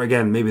 except for,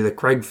 again, maybe the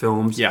Craig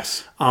films.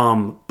 Yes.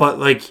 But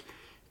like,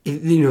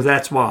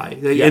 that's why.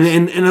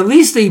 And at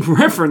least they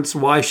reference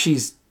why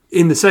she's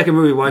in the second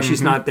movie, why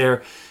she's not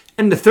there.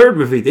 And the third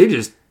movie, they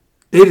just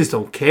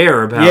don't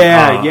care about.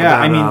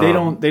 I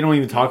mean, they don't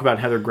even talk about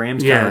Heather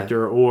Graham's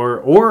character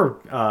or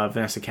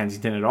Vanessa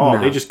Kensington at all.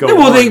 No. They just go.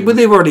 But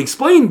they've already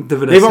explained the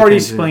Vanessa. They've already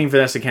explained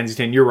Vanessa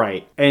Kensington. You're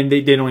right, and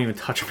they don't even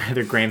touch on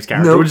Heather Graham's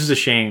character, which is a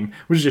shame.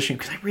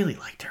 Because I really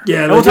liked her.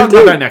 Yeah, we'll talk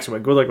about that next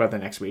week. We'll talk about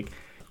that next week.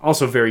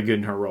 Also very good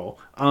in her role.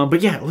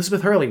 But yeah,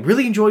 Elizabeth Hurley,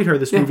 really enjoyed her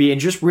this movie, and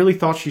just really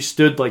thought she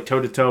stood like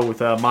toe to toe with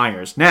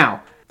Myers.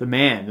 Now, the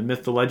man, the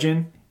myth, the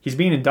legend, He's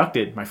being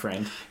inducted, my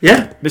friend.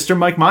 Yeah. Mr.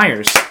 Mike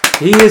Myers.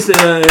 He is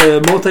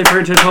a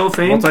multi-franchise Hall of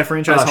Fame.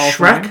 Multi-franchise Hall of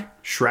Fame.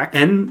 Shrek.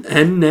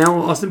 And now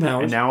Austin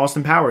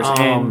Powers.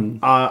 And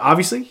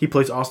obviously, he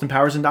plays Austin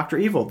Powers and Dr.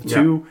 Evil, the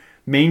two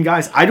main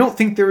guys. I don't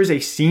think there is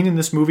a scene in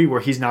this movie where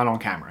he's not on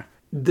camera.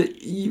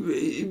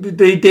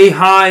 They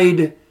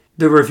hide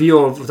the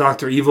reveal of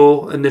Dr.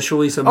 Evil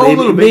initially, so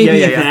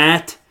maybe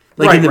that.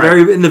 Like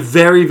in the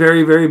very,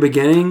 very, very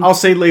beginning. I'll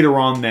say later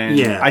on then.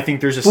 Yeah. I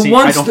think there's a scene.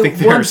 I don't think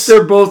there's... Once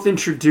they're both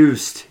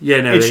introduced.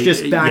 Yeah, no. It's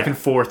just back and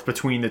forth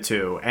between the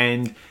two.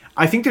 And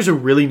I think there's a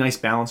really nice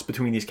balance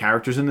between these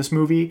characters in this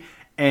movie.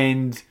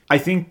 And I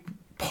think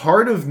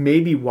part of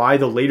maybe why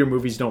the later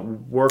movies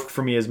don't work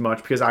for me as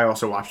much, because I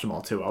also watched them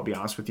all too, I'll be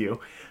honest with you,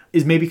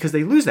 is maybe because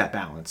they lose that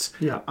balance.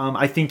 Yeah.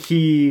 I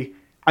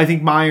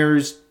think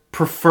Myers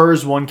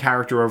prefers one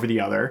character over the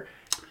other.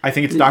 I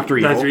think it's Dr.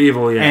 Evil. Dr.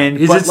 Evil, yeah.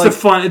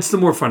 It's the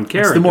more fun character.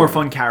 It's the more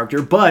fun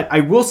character. But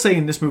I will say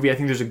in this movie, I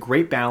think there's a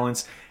great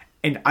balance.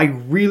 And I'll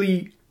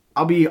be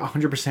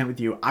 100% with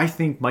you. I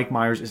think Mike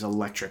Myers is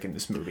electric in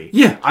this movie.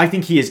 Yeah. I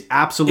think he is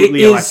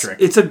absolutely electric.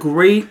 It's a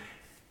great...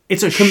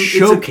 It's a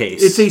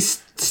showcase. It's a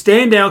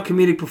standout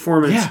comedic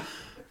performance. Yeah.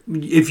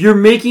 If you're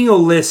making a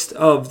list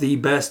of the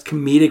best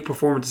comedic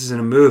performances in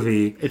a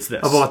movie it's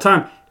this. Of all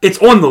time, it's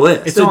on the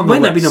list. It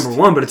might not be number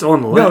one, but it's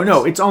on the list.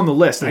 No, it's on the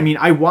list. Yeah. I mean,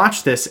 I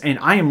watched this and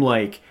I am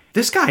like,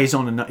 this guy is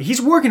on another...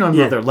 He's working on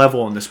another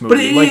level in this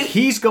movie. But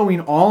he's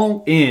going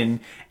all in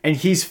and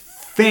he's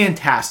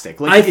fantastic.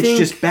 Like, it's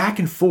just back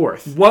and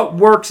forth. What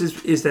works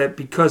is that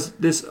because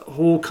this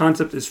whole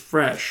concept is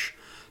fresh,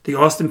 the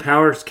Austin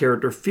Powers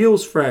character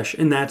feels fresh,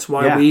 and that's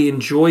why we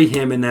enjoy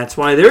him, and that's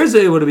why there is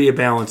able to be a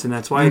balance, and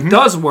that's why it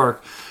does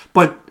work.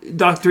 But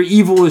Dr.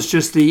 Evil is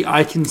just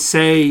I can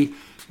say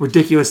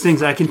ridiculous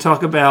things. I can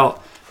talk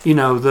about,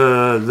 the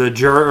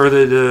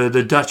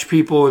Dutch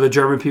people or the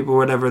German people or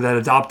whatever that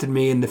adopted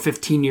me, and the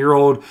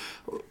 15-year-old,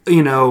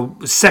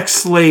 sex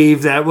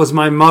slave that was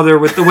my mother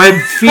with the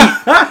webbed feet,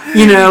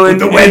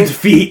 and the webbed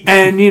feet,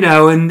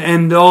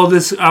 and all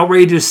this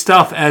outrageous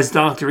stuff as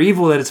Dr.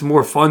 Evil, that it's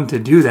more fun to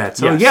do that.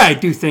 So I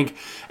do think,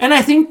 and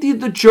I think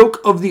the joke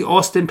of the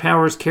Austin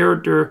Powers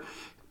character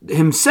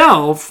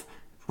himself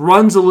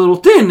runs a little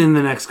thin in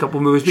the next couple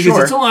movies because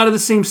it's a lot of the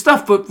same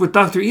stuff, but with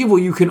Dr. Evil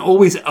you can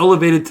always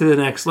elevate it to the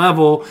next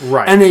level,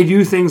 right? And they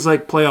do things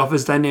like play off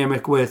his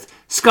dynamic with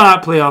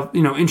Scott, play off,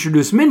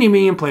 introduce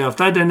Mini-Me and play off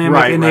that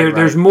dynamic,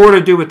 there's more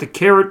to do with the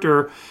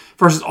character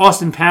versus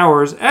Austin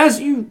Powers, as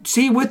you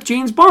see with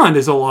James Bond,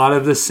 is a lot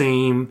of the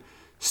same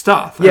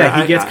stuff.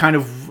 Yeah, he gets kind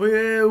of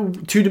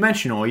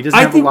two-dimensional. He doesn't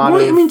have a lot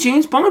of... I mean,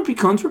 James Bond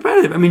becomes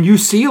repetitive. I mean, you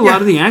see a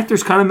lot of the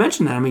actors kind of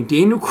mention that. I mean,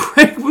 Daniel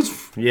Craig was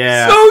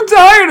so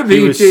tired of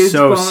being James Bond. He was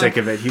so sick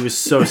of it. He was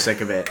so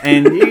sick of it.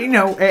 And,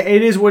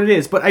 it is what it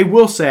is. But I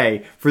will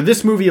say, for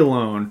this movie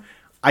alone,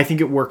 I think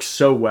it works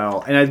so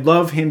well. And I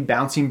love him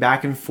bouncing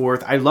back and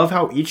forth. I love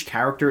how each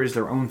character is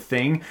their own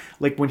thing.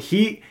 Like, when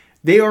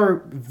they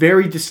are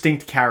very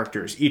distinct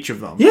characters, each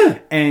of them. Yeah.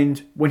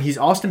 And when he's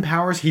Austin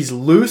Powers, he's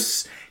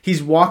loose.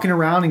 He's walking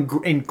around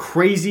in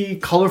crazy,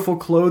 colorful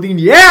clothing.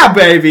 Yeah,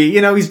 baby!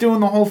 He's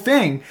doing the whole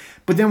thing.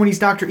 But then when he's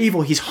Dr.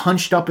 Evil, he's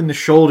hunched up in the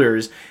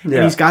shoulders. Yeah.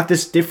 And he's got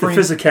this different...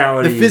 The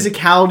physicality. The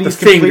physicality is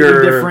completely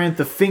different.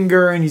 The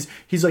finger. And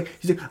he's like,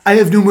 I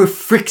have no more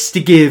fricks to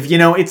give.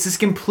 It's this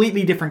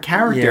completely different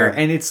character.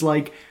 Yeah. And it's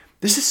like,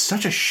 this is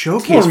such a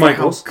showcase for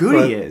how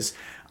good he is.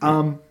 We're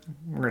going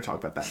to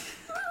talk about that.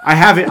 I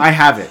have it.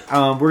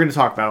 We're going to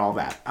talk about all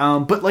that.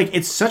 But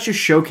it's such a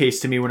showcase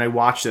to me when I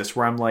watch this,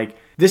 where I'm like,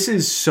 this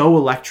is so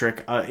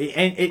electric.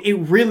 And it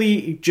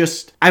really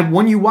just...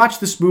 when you watch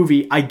this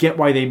movie, I get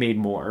why they made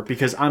more.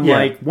 Because I'm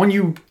like, when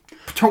you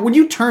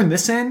turn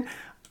this in,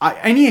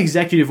 any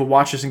executive will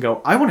watch this and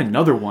go, I want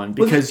another one.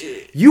 Because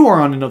you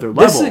are on another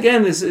level.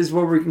 This is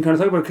what we can kind of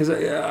talk about. Because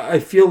I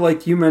feel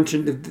like you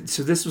mentioned...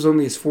 So this was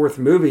only his fourth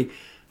movie.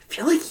 I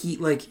feel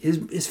like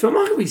his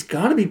filmography's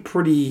got to be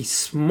pretty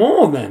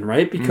small then,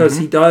 right? Because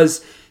he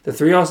does the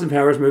 3 Austin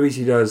Powers movies,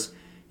 he does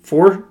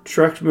 4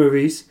 Shrek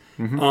movies,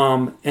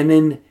 and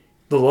then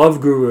The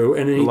Love Guru,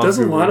 and then he does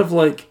a lot of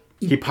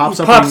he pops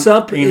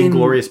up in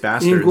Inglourious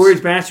Basterds. In Inglourious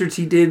Basterds,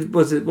 he did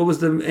what was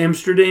the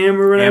Amsterdam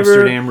or whatever?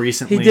 Amsterdam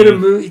recently. He did a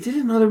movie. He did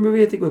another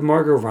movie I think with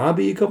Margot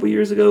Robbie a couple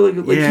years ago.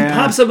 He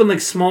pops up in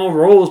small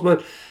roles,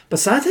 but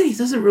besides that, he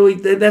doesn't really.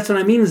 That's what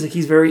I mean. Is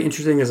he's very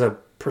interesting as a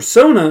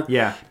persona.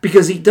 Yeah.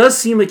 Because he does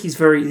seem like he's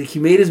very... he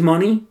made his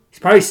money. He's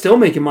probably still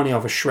making money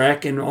off of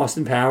Shrek and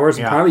Austin Powers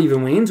and probably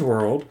even Wayne's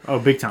World. Oh,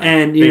 big time.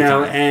 And,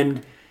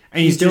 and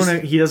he's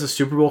doing he does a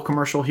Super Bowl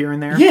commercial here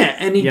and there. Yeah,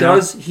 and he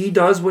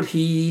does what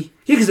he...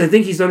 Yeah, because I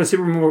think he's done a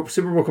Super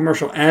Bowl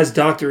commercial as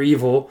Dr.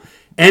 Evil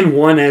and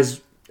one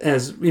as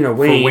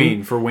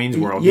Wayne. For Wayne's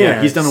World.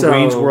 Yeah, he's done a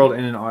Wayne's World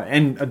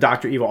and a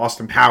Dr. Evil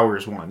Austin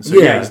Powers one.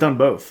 So he's done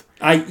both.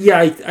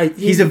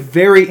 He's a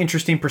very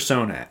interesting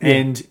persona,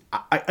 and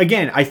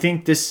I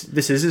think this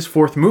is his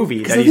fourth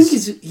movie. I think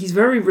he's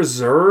very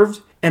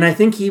reserved, and I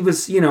think he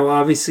was,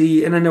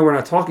 obviously, and I know we're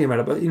not talking about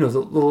it, but the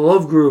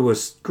Love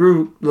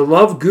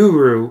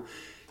Guru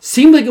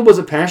seemed like it was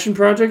a passion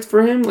project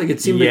for him. Like, it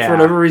seemed like for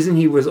whatever reason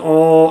he was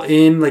all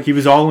in. Like, he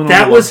was all in.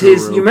 That was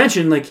his. You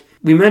mentioned, like,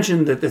 we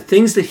mentioned that the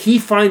things that he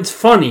finds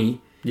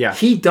funny,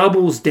 he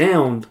doubles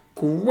down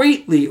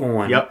greatly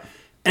on. Yep.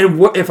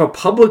 And if a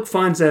public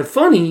finds that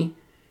funny,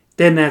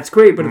 then that's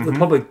great. But if the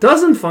public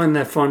doesn't find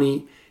that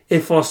funny,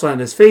 it falls flat on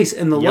his face.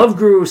 And the Love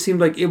Guru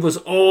seemed like it was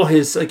all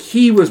his. Like,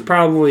 he was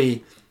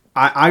probably.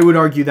 I would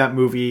argue that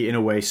movie, in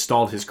a way,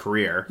 stalled his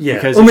career. Yeah.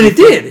 Because it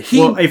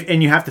did.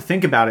 And you have to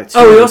think about it, too.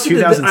 Oh, he also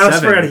did. I also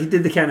forgot he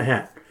did The Cat in the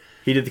Hat.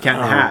 He did The Cat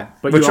in the Hat.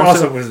 But which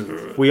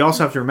we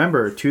also have to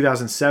remember,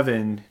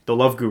 2007, The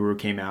Love Guru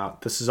came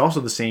out. This is also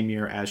the same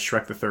year as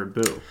Shrek the Third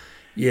Boo.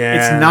 Yeah.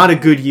 It's not a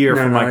good year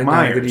for Mike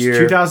Myers.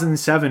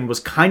 2007 was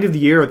kind of the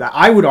year that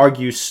I would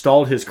argue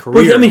stalled his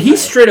career. Well, I mean, he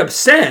straight up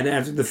said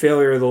after the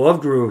failure of The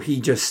Love Guru, he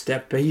just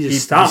stopped. He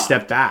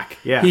stepped back.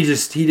 Yeah. He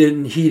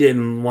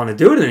didn't want to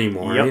do it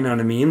anymore. You know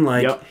what I mean?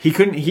 Like, he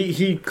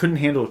couldn't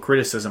handle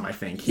criticism, I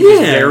think. He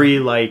was very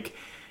like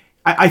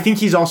I think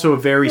he's also a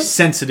very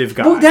sensitive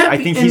guy. I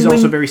think he's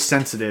also very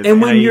sensitive.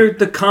 And when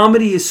the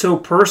comedy is so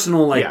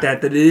personal like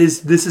that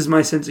this is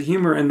my sense of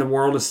humor, and the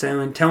world is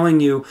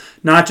telling you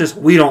not just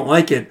we don't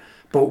like it,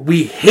 but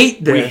we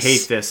hate this. We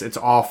hate this. It's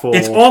awful.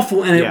 It's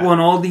awful, and it won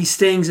all these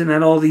things, and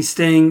had all these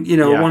things,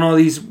 won all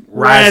these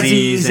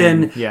Razzies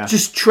and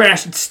just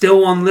trash. It's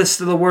still on lists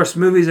of the worst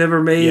movies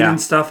ever made and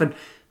stuff. And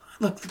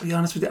look, to be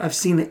honest with you, I've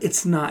seen it.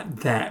 It's not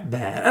that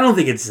bad. I don't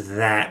think it's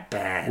that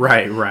bad.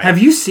 Right. Have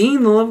you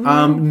seen The Love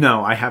Guru?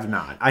 No, I have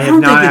not. I have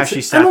not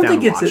actually sat down and watched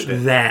it. I don't think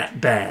it's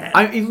that bad.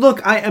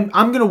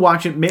 I'm gonna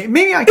watch it.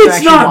 Maybe I can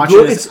actually watch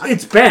it.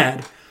 It's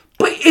bad.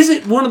 But is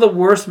it one of the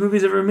worst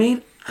movies ever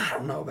made? I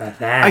don't know about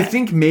that. I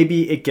think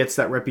maybe it gets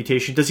that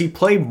reputation. Does he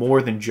play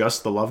more than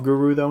just the Love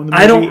Guru though in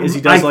the movie? Is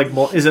it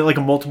like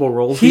a multiple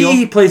roles deal?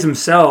 He plays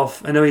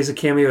himself. I know he's a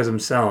cameo as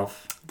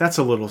himself. That's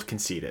a little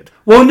conceited.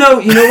 Well, no,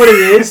 you know what it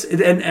is,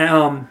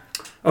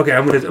 okay,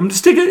 I'm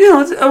just taking.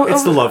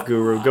 It's the Love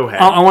Guru. Go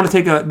ahead. I want to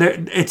take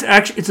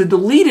there's a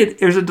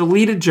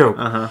deleted joke.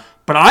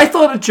 But I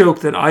thought a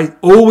joke that I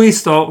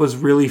always thought was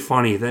really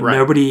funny that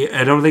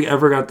I don't think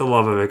ever got the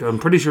love of it. I'm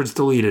pretty sure it's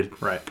deleted.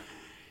 Right.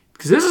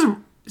 Because this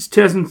is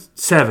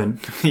 2007.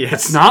 Yes.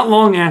 It's not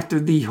long after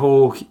the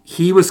whole.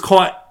 He was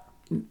caught.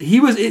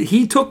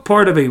 He took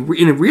part of in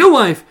real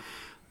life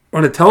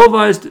on a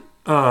televised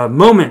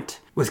moment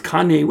with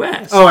Kanye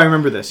West. Oh, I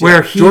remember this.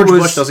 Where George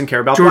Bush doesn't care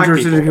about black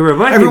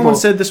people. Everyone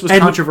said this was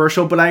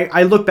controversial, but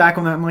I look back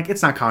on that and I'm like,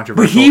 it's not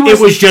controversial. It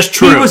was just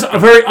true. He was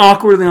very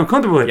awkwardly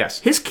uncomfortable with it. Yes.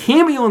 His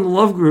cameo in The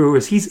Love Guru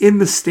is he's in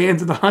the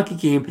stands of the hockey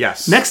game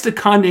next to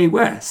Kanye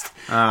West.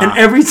 And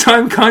every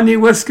time Kanye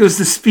West goes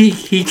to speak,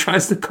 he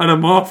tries to cut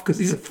him off because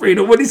he's afraid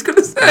of what he's going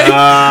to say.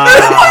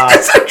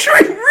 That's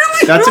actually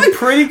a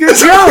pretty good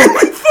joke.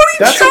 Really funny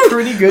That's joke. A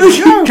pretty good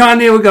joke.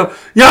 Kanye would go,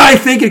 yeah, I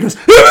think it goes.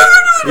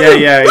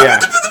 Yeah.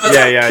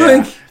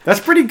 That's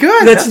pretty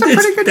good. That's a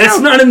pretty good That's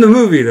joke. Not in the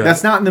movie, though.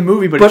 That's not in the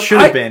movie, but it should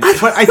have been.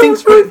 But I think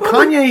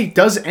Kanye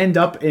does end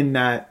up in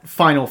that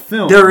final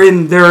film.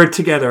 They're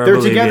together.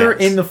 They're together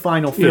in the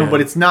final film,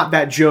 but it's not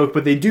that joke.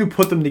 But they do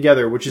put them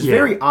together, which is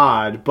very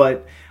odd.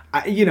 But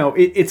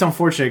it's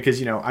unfortunate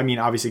because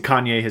obviously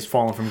Kanye has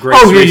fallen from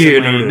grace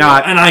recently.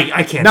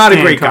 I can't. Not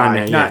a great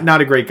guy. Not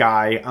a great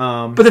guy.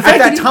 But at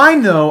that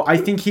time, though, I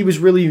think he was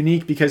really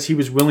unique because he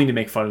was willing to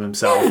make fun of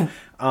himself.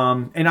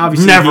 And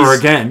obviously, never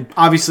again.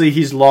 Obviously,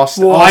 he's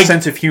lost all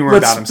sense of humor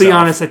about himself. Let's be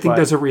honest. I think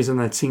there's a reason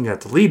that scene got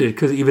deleted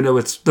because even though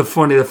it's the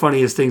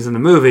funniest things in the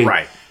movie,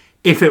 right?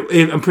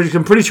 I'm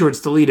pretty sure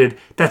it's deleted.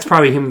 That's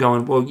probably him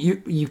going, well,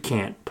 you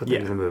can't put that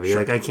in the movie. Sure.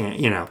 Like I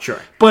can't, Sure.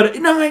 But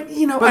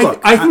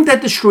I think that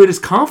destroyed his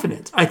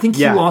confidence. I think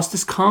he lost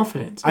his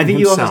confidence. I think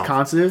he lost his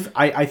confidence.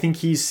 I think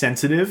he's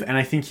sensitive, and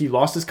I think he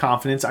lost his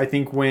confidence. I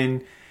think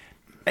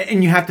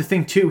and you have to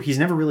think too, he's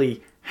never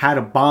really had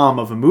a bomb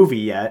of a movie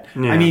yet.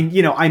 Yeah. I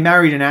mean, I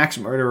Married an Axe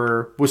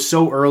Murderer was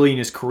so early in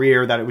his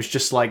career that it was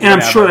just like, and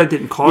whatever. I'm sure that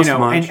didn't cost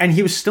much. And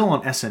he was still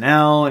on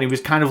SNL, and he was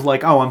kind of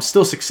like, oh, I'm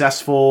still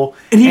successful.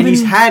 And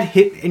he's had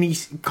hit, and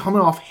he's coming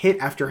off hit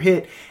after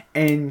hit,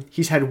 and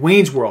he's had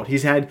Wayne's World.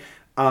 He's had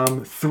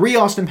 3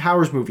 Austin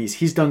Powers movies.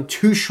 He's done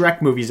 2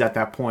 Shrek movies at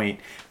that point.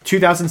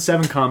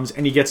 2007 comes,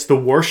 and he gets the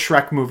worst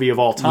Shrek movie of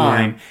all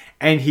time. Yeah.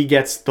 And he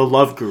gets The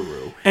Love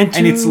Guru.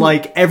 And it's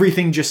like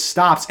everything just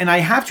stops. And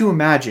you have to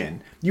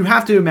imagine,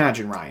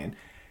 Ryan,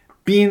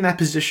 being in that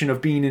position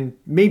of being in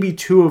maybe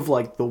 2 of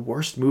like the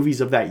worst movies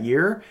of that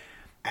year.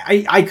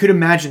 I could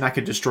imagine that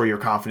could destroy your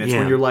confidence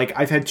when you're like,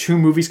 I've had 2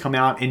 movies come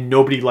out and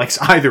nobody likes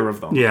either of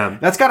them. Yeah.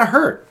 That's gotta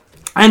hurt.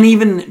 And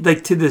even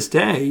like to this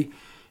day,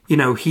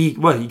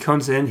 he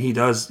comes in, he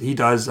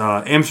does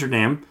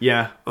Amsterdam.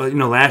 Yeah.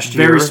 Last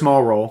year. Very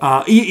small role.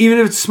 Even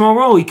if it's a small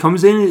role, he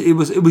comes in. He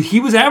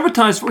was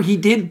advertised for. He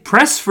did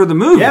press for the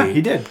movie. Yeah,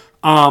 he did.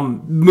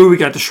 Movie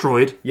got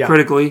destroyed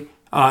critically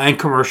and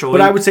commercially.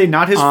 But I would say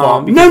not his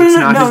fault.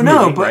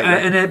 No.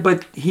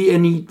 But he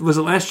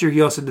last year.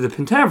 He also did the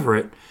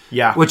Pentaveret.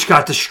 Yeah. Which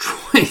got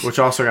destroyed. Which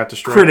also got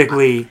destroyed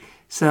critically.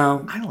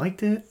 So I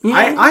liked it. Yeah.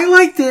 I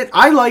liked it.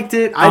 I liked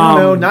it. I don't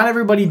know. Not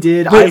everybody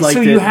did. I liked it. So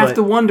you have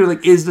to wonder,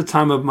 like, is the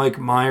time of Mike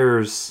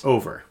Myers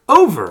over?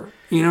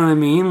 You know what I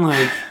mean?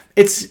 Like,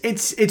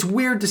 it's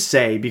weird to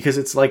say because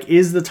it's like,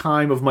 is the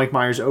time of Mike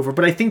Myers over?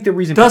 But I think the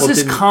reason does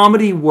his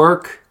comedy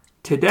work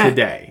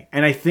today?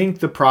 And I think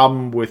the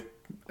problem with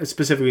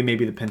specifically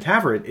maybe the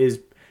Pentaverate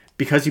is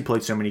because he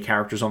played so many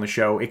characters on the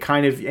show, it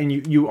kind of,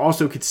 and you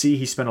also could see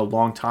he spent a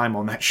long time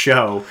on that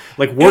show,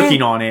 like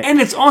working on it. And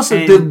it's also,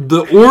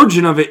 the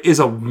origin of it is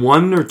a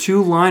 1 or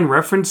 2 line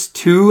reference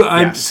to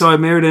So I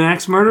Married an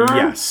Axe Murderer?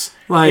 Yes.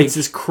 Like, it's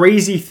this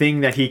crazy thing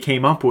that he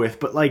came up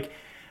with, but like,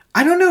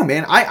 I don't know,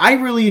 man. I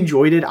really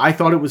enjoyed it. I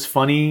thought it was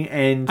funny,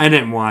 and I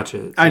didn't watch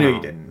it. I know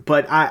you didn't,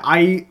 but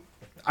I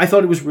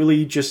thought it was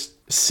really just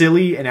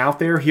silly and out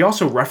there. He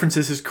also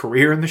references his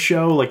career in the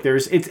show. Like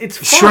it's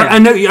fun. I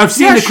know I've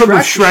seen the clip of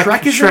Shrek.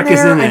 Shrek is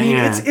in there. I mean,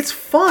 it's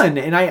fun,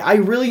 and I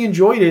really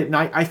enjoyed it. And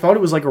I thought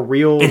it was like a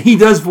real. And he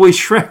does voice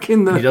Shrek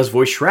in the. He does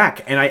voice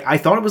Shrek, and I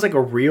thought it was like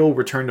a real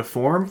return to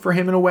form for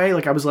him in a way.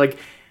 Like I was like,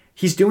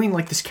 he's doing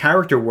like this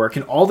character work,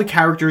 and all the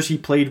characters he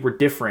played were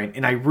different,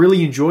 and I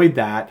really enjoyed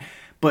that.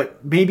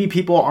 But maybe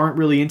people aren't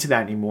really into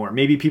that anymore.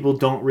 Maybe people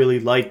don't really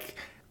like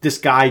this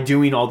guy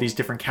doing all these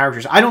different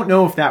characters. I don't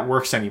know if that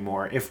works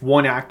anymore. If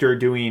one actor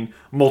doing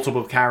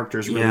multiple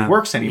characters really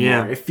works anymore.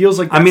 Yeah. It feels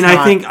like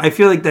that's I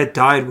feel like that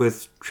died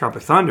with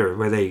Tropic Thunder,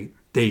 where they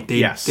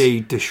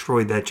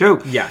destroyed that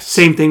joke. Yes.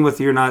 Same thing with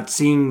you're not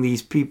seeing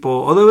these people,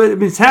 although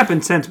it's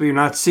happened since, but you're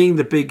not seeing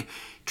the big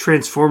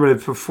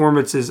transformative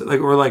performances,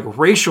 like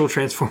racial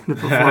transformative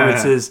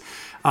performances.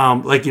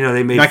 Like, you know,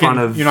 they made fun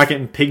of... You're not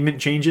getting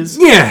pigment changes?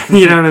 Yeah,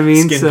 you know what I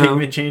mean? Skin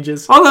pigment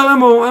changes?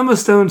 Although Emma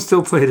Stone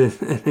still played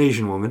an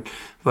Asian woman.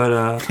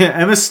 But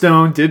Emma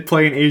Stone did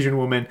play an Asian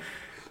woman.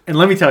 And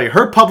let me tell you,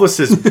 her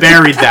publicist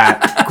buried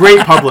that.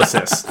 Great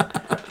publicist.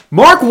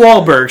 Mark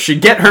Wahlberg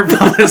should get her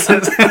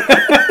publicist.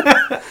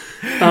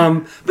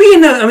 But you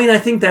know, I mean, I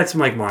think that's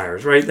Mike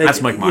Myers, right?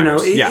 That's Mike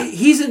Myers. You know,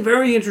 he's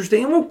very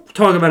interesting, and we'll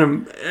talk about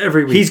him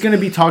every week. He's going to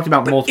be talked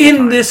about multiple times.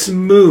 In this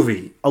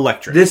movie,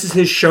 electric. This is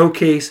his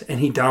showcase, and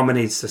he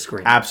dominates the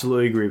screen.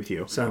 Absolutely agree with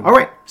you. So, all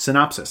right,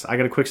 synopsis. I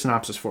got a quick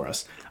synopsis for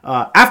us.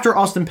 After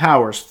Austin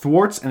Powers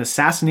thwarts an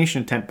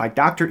assassination attempt by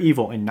Dr.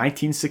 Evil in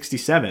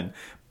 1967,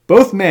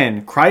 both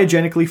men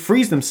cryogenically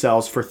freeze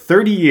themselves for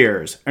 30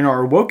 years and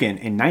are awoken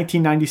in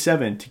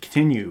 1997 to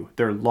continue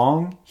their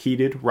long,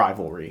 heated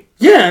rivalry.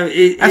 Yeah.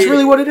 That's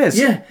really what it is.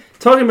 Yeah.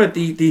 Talking about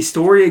the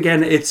story again,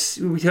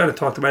 we kind of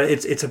talked about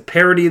it. It's a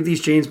parody of these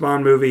James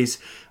Bond movies,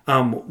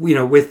 you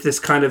know, with this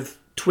kind of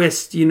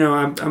twist. You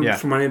know,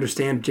 from what I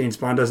understand, James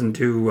Bond doesn't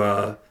do...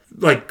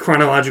 like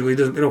chronologically,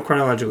 they don't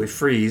chronologically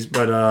freeze,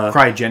 but...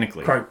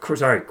 cryogenically.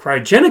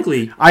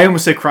 Cryogenically. I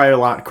almost say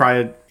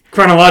chronologically.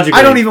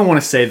 I don't even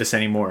want to say this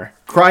anymore.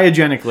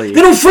 Cryogenically.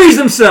 They don't freeze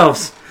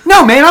themselves.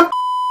 No, man, I'm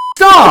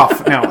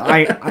off. No,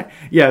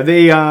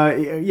 they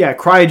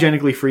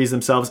cryogenically freeze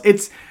themselves.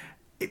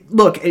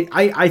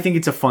 I think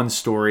it's a fun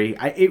story.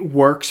 It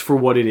works for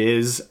what it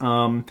is.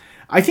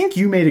 I think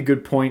you made a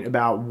good point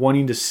about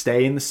wanting to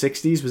stay in the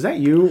 60s. Was that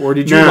you? Or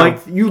did you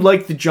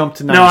like the jump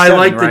to 97, No, I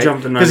like the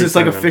jump to 97. Because it's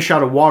like a fish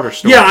out of water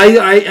story. Yeah,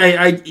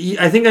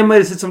 I think I might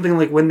have said something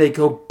like when they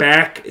go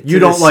back to You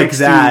don't the like 60s,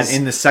 that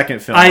in the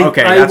second film.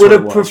 Okay, I that's would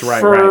what it have was.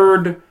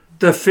 preferred Right.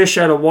 the fish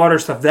out of water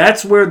stuff.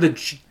 That's where the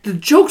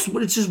jokes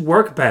would just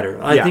work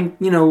better. I think,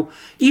 you know,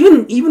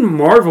 even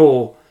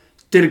Marvel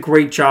did a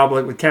great job,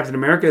 like with Captain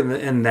America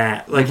and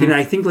that. Like, you know,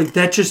 I think like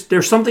that just,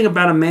 there's something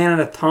about a man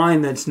at a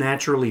time that's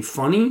naturally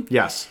funny.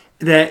 Yes.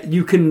 That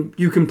you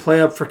can play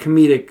up for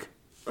comedic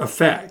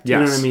effect. You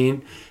know what I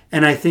mean?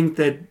 And I think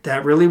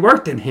that really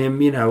worked in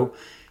him. You know,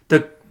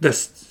 the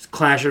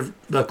clash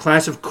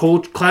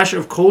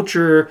of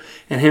culture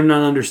and him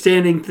not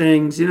understanding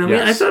things. You know what I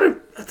mean? I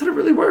thought it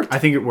really worked. I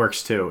think it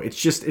works too.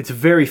 It's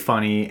very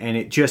funny, and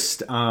it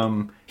just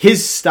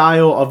his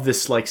style of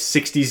this like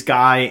 60s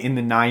guy in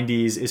the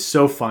 90s is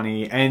so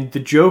funny, and the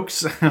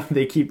jokes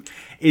they keep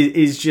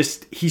is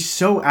just, he's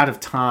so out of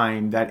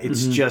time that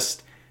it's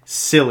just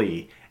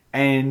silly.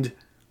 And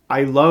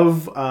I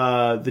love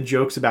the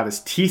jokes about his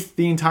teeth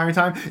the entire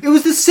time. It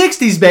was the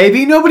 60s,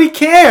 baby. Nobody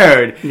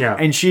cared. Yeah.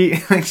 And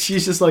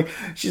she's like,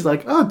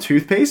 oh,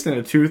 toothpaste and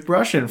a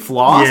toothbrush and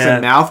floss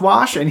and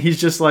mouthwash. And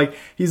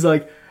he's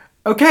like,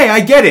 okay, I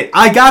get it.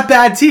 I got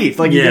bad teeth.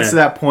 Like, he gets to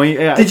that point.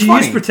 Yeah, Did you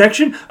use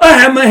protection? I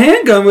had my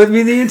handgun with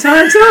me the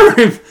entire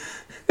time.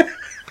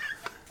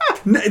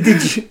 Are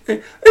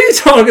you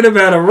talking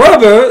about a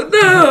rubber?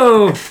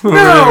 No.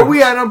 No, we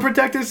had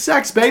unprotected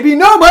sex, baby.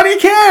 Nobody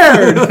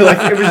cared.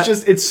 Like,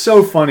 it's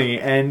so funny.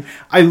 And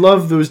I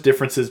love those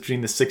differences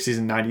between the 60s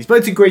and 90s. But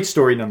it's a great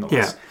story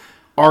nonetheless.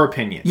 Yeah. Our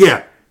opinions.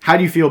 Yeah. How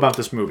do you feel about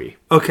this movie?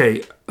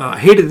 Okay.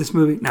 Hated this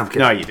movie. No, I'm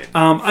kidding. No, you didn't.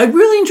 I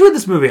really enjoyed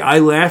this movie. I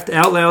laughed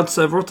out loud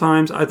several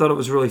times. I thought it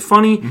was really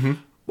funny. Mm-hmm.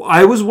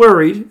 I was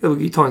worried,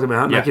 you talked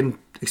about, and I can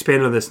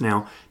expand on this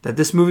now, that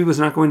this movie was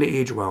not going to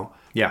age well.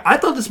 Yeah. I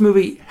thought this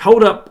movie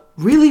held up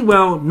really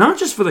well, not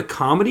just for the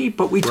comedy,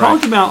 but we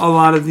talked about a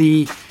lot of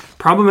the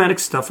problematic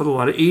stuff with a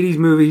lot of 80s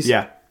movies.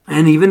 Yeah.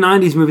 and even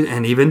 90s movies,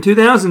 and even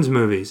 2000s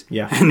movies,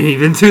 Yeah. and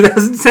even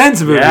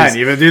 2010s movies. Yeah, and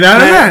even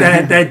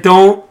 2010. that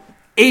don't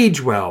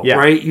age well, Yeah.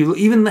 right?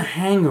 Even The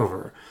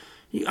Hangover.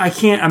 I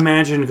can't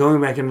imagine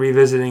going back and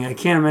revisiting. I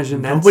can't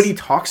imagine that. Nobody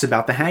talks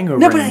about The Hangover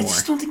No, but anymore. I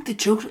just don't think the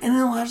jokes. And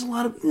then there's a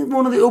lot of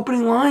one of the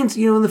opening lines.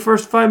 In the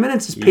first 5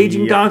 minutes is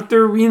paging Yep.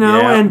 doctor. Yep,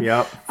 And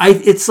yep.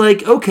 it's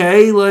like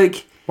okay,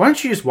 like Why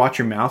don't you just watch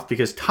your mouth?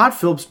 Because Todd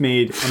Phillips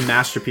made a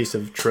masterpiece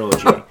of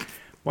trilogy.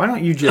 Why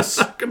don't you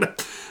just... I'm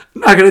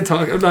not gonna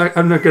talk.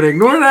 I'm not gonna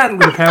ignore that. I'm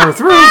gonna power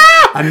through.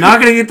 I'm not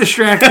gonna get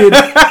distracted.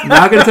 I'm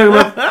not gonna talk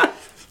about.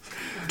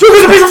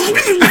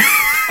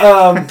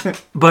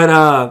 But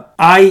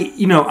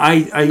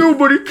I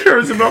Nobody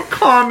cares about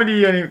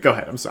comedy anymore. Go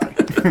ahead, I'm sorry.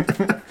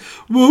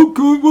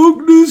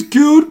 wokeness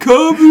killed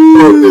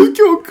comedy.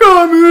 Kill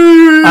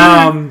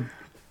comedy!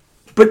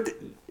 But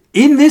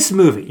in this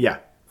movie, Yeah.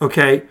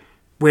 okay,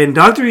 when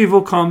Dr.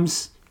 Evil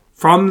comes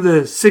from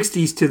the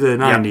 60s to the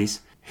 90s,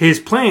 his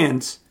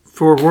plans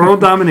for world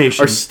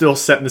domination Are still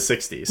set in the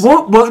 60s.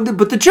 well,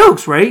 but the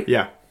jokes, right?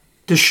 Yeah.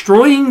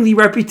 Destroying the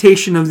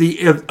reputation of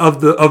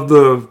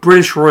the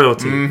British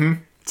royalty.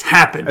 It's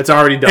happened. It's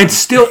already done. And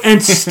still,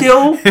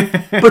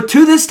 but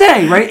to this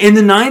day, right? In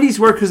the 90s,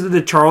 were because of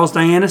the Charles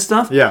Diana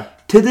stuff. Yeah.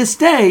 To this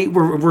day,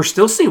 we're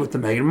still seeing with the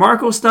Meghan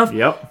Markle stuff.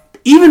 Yep.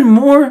 Even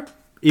more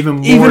Even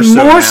more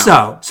now.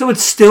 so. So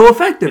it's still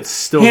effective. It's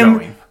still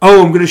going.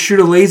 Oh, I'm going to shoot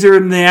a laser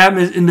in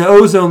the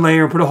ozone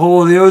layer and put a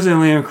hole in the ozone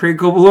layer and create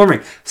global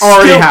warming.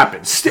 Already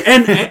happened.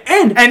 And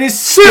it's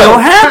still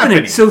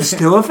happening. So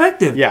still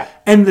effective. Yeah.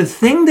 And the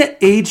thing that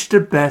aged the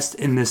best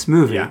in this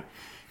movie, Yeah.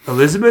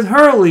 Elizabeth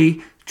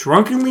Hurley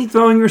drunkenly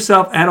throwing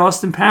herself at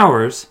Austin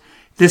Powers.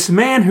 This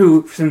man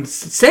who,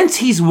 since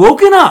he's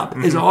woken up,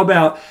 is all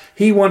about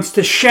he wants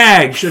to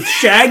shag. So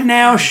shag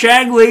now,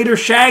 shag later,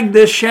 shag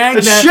this, shag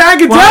It's that.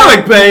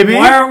 shagadelic, baby.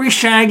 Why aren't we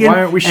shagging? Why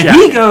aren't we And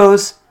he shagging?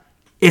 goes,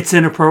 it's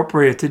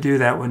inappropriate to do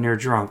that when you're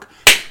drunk.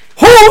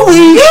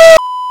 Holy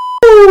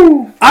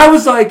I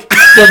was like,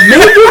 the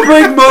make or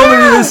break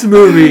moment of this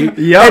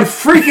movie, Yep. and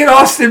freaking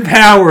Austin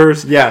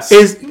Powers, Yes.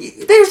 is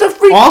there's a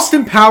freak.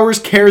 Austin Powers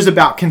cares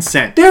about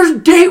consent. There's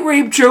date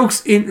rape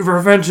jokes in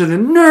Revenge of the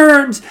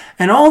Nerds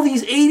and all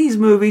these 80s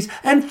movies,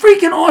 and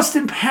freaking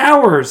Austin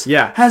Powers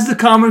Yeah. has the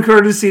common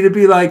courtesy to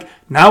be like,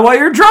 not while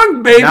you're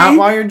drunk, baby. Not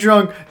while you're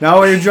drunk. Not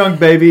while you're drunk,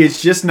 baby.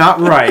 It's just not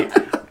right.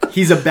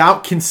 He's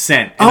about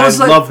consent, and I was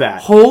like, love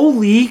that.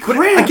 Holy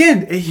crap.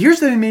 Again, here's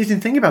the amazing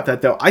thing about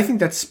that, though. I think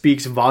that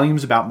speaks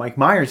volumes about Mike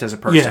Myers as a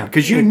person. Yeah.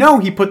 Because you know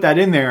he put that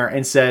in there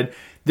and said,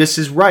 this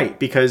is right.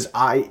 Because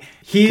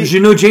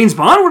Because James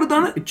Bond would have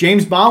done it.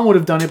 James Bond would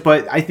have done it,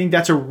 but I think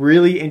that's a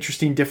really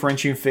interesting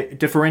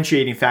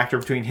differentiating factor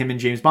between him and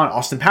James Bond.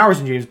 Austin Powers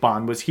and James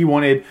Bond was he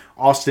wanted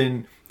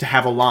Austin to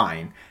have a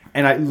line.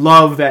 And I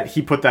love that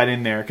he put that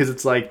in there because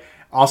it's like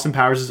Austin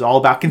Powers is all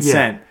about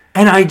consent. Yeah.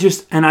 And I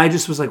just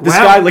was like, wow. This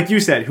guy, like you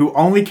said, who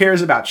only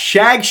cares about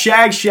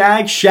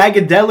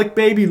shagadelic,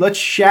 baby. Let's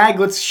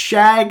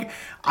shag.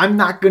 I'm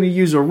not going to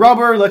use a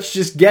rubber. Let's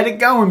just get it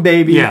going,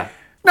 baby. Yeah.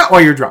 Not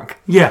while you're drunk.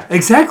 Yeah,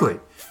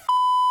 exactly.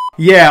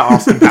 Yeah,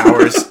 Austin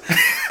Powers.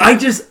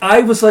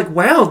 I was like,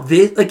 wow,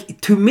 this, like,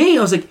 to me,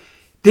 I was like,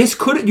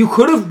 you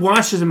could have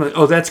watched this and been like,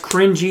 oh, that's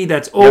cringy,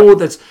 that's old,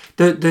 that's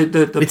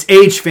the it's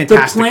aged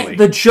fantastically.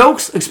 The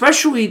jokes,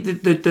 especially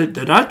the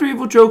Dr.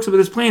 Evil jokes about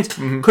his plans,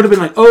 could have been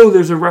like, oh,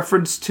 there's a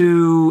reference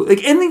to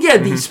like, and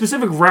then, the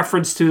specific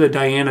reference to the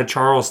Diana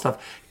Charles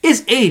stuff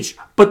is aged,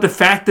 but the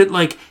fact that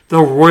like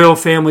the royal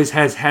families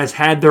has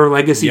had their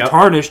legacy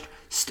tarnished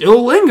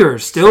still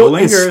lingers,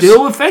 it's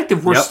still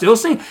effective. We're still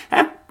seeing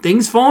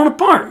things falling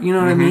apart. You know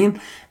what I mean?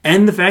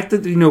 And the fact that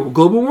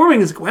global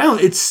warming is like, wow,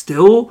 it's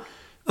still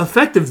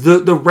effective.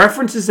 The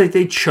references that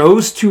they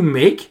chose to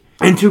make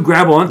and to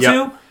grab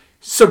onto,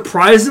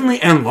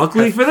 surprisingly and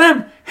luckily for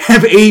them,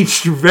 have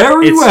aged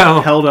very well.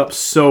 It's held up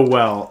so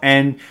well,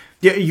 and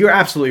you're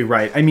absolutely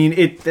right. I mean,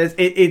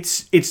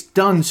 it's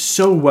done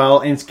so well,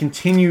 and it's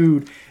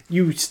continued.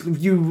 You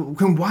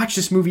can watch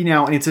this movie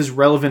now, and it's as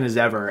relevant as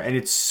ever, and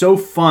it's so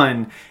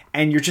fun.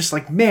 And you're just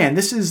like, man,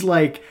 this is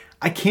like.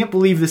 I can't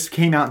believe this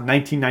came out in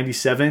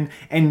 1997,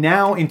 and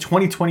now in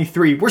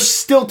 2023, we're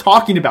still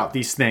talking about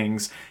these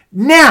things.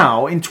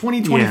 Now, in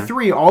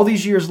 2023, all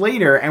these years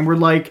later, and we're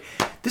like,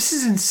 this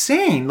is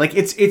insane. Like,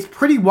 it's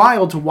pretty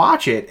wild to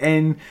watch it.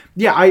 And,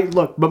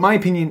 but my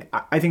opinion,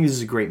 I think this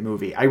is a great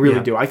movie. I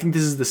really do. I think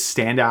this is the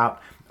standout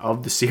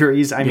of the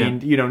series. I mean,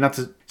 not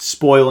to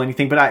spoil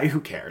anything, but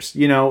who cares?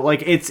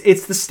 It's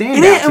the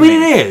standout.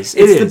 It is.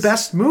 It's the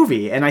best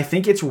movie, and I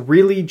think it's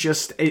really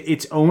just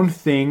its own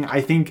thing.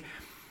 I think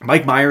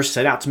Mike Myers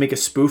set out to make a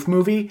spoof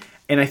movie,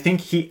 and I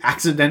think he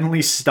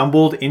accidentally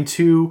stumbled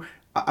into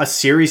a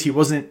series he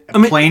wasn't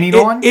planning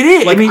on. It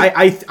is.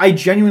 Like, I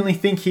genuinely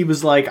think he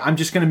was like, I'm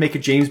just going to make a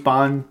James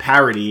Bond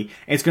parody,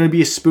 and it's going to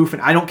be a spoof,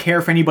 and I don't care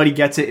if anybody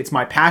gets it. It's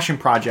my passion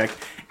project.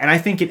 and I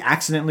think it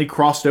accidentally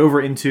crossed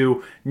over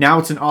into now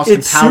it's an Austin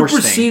It Powers thing.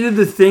 superseded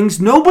the things.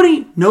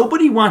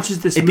 Nobody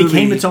watches this movie. It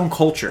became its own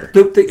culture.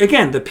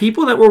 Again, the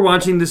people that were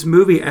watching this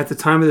movie at the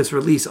time of this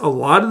release, a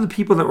lot of the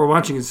people that were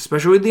watching it,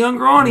 especially the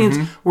younger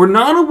audience, were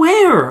not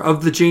aware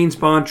of the James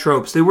Bond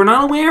tropes. They were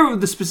not aware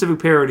of the specific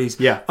parodies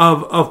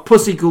of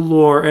Pussy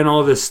Galore and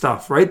all this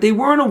stuff, right? They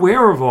weren't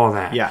aware of all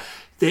that. Yeah.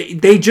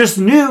 They just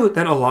knew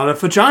that a lot of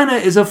vagina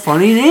is a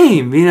funny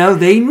name.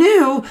 They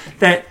knew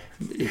that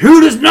who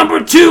does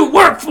number 2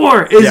 work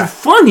for is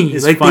funny.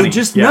 It's like funny. they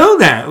just know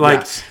that.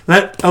 Like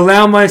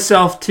allow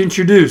myself to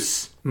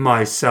introduce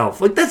myself.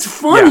 Like that's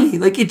funny.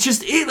 Like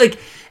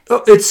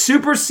it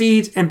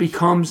supersedes and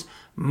becomes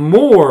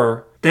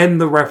more than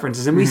the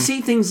references. And we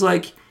see things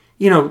like,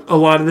 a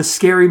lot of the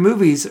scary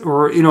movies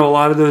or, a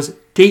lot of those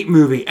date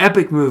movie,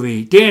 epic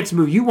movie, dance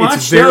movie. You watch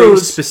it's very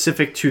those.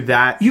 specific to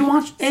that. You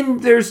watch,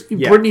 and there's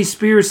Britney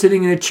Spears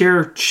sitting in a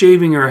chair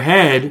shaving her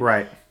head.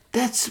 Right.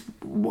 That's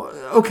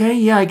okay.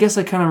 Yeah, I guess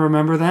I kind of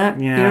remember that.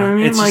 Yeah. You know what I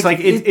mean? It's just like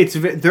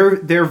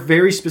they're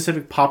very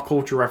specific pop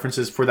culture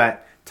references for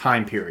that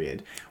time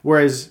period.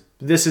 Whereas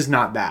this is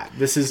not that.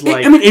 This is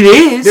like it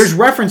is. There's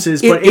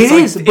references, but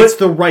it's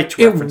the right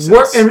references.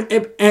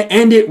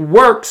 It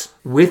works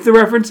with the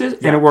references,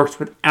 and it works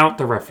without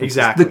the references.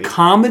 Exactly. The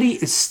comedy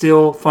is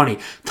still funny.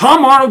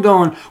 Tom Arnold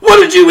going, "What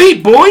did you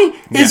eat, boy?"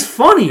 is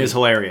funny. It's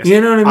hilarious. You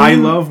know what I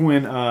mean? I love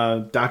when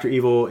Dr.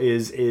 Evil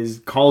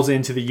is calls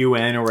into the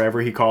UN or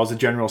wherever he calls the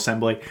General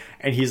Assembly,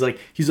 and he's like,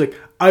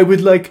 I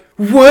would like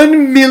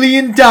 $1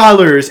 million,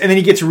 and then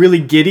he gets really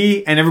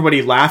giddy, and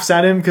everybody laughs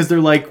at him because they're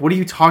like, "What are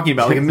you talking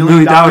about? Like $1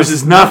 million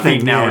is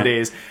nothing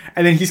nowadays."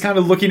 And then he's kind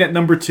of looking at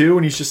number 2,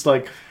 and he's just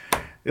like.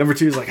 Number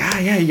 2 is like,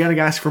 you gotta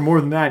ask for more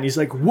than that. And he's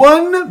like,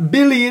 $1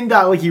 billion.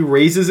 Like, he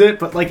raises it.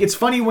 But, like, it's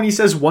funny when he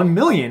says $1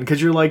 million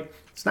because you're like,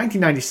 it's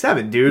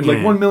 1997, dude. Like,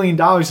 $1 million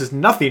is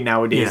nothing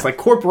nowadays. Yeah. Like,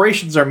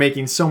 corporations are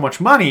making so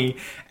much money.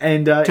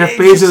 And Jeff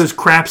Bezos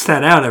craps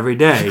that out every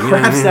day.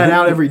 That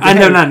out every day. I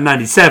know not in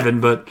 97,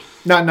 but...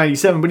 Not in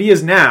 97, but he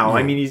is now. Yeah.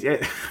 I mean,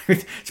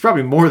 it's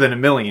probably more than $1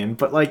 million,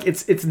 but like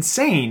it's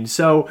insane.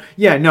 So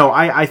yeah, no,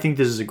 I think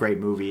this is a great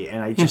movie,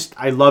 and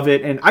I love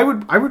it, and I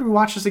would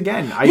rewatch this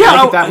again. I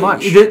like it that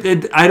much.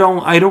 I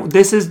don't.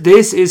 This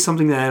is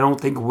something that I don't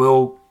think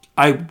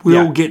I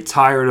will get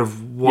tired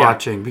of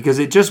watching because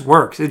it just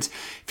works. It's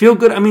feel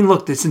good. I mean,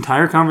 look, this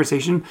entire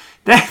conversation,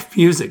 that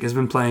music has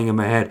been playing in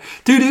my head.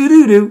 Do do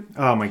do do.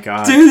 Oh my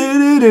god. Do do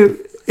do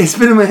do. It's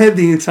been in my head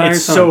the entire time.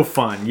 It's so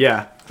fun.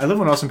 Yeah. I love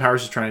when Austin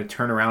Powers is trying to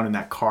turn around in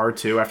that car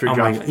too after he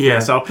drops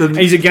and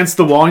he's against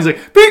the wall and he's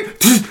like the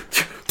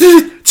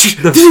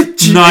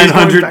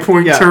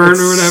 900-point turn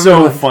or whatever.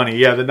 So funny.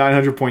 Yeah, the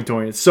 900-point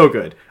turn. It's so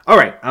good. All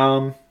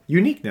right.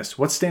 Uniqueness.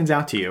 What stands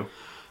out to you?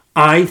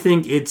 I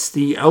think it's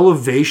the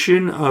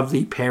elevation of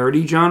the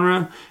parody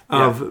genre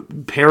of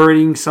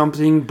parodying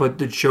something, but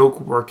the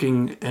joke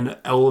working and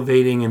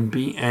elevating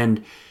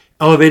and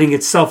elevating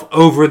itself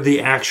over the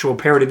actual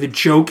parody. The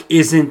joke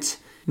isn't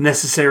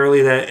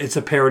necessarily that it's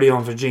a parody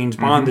of a James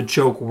Bond. The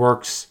joke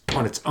works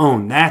on its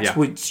own. That's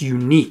what's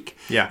unique.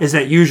 Yeah. Is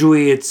that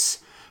usually it's,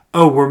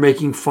 we're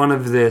making fun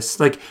of this.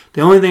 Like,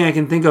 the only thing I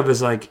can think of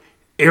is like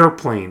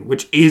Airplane,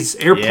 which is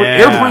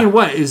Airplane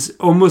is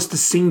almost the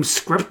same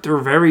script or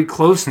very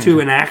close to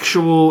an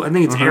actual, I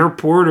think it's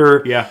Airport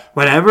or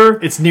whatever.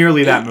 It's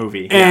nearly that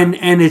movie.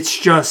 And it's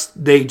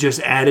just, they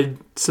just added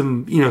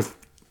some,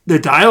 the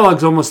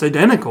dialogue's almost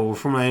identical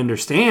from what I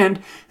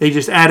understand. They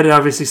just added,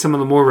 obviously, some of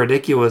the more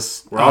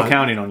ridiculous... We're all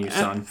counting on you,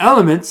 son.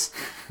 ...elements.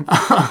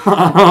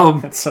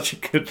 That's such a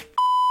good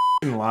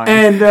line.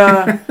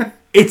 And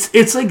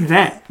it's like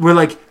that. Where,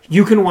 like,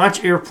 you can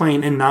watch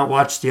Airplane and not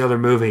watch the other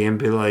movie and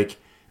be like,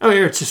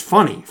 it's just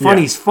funny.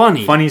 Funny's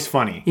funny. Funny's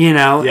funny.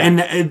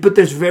 But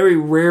there's very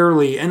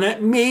rarely... And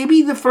that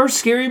maybe the first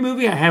Scary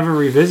Movie I haven't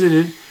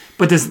revisited...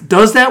 But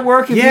does that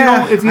work if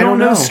you don't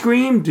know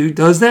Scream?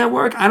 Does that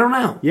work? I don't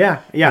know. Yeah.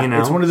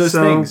 It's one of those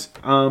things.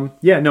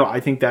 I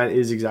think that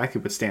is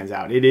exactly what stands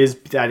out. It is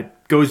that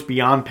it goes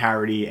beyond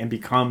parody and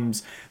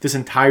becomes this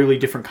entirely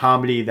different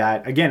comedy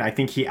that, again, I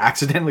think he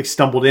accidentally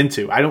stumbled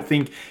into. I don't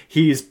think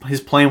his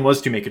plan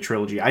was to make a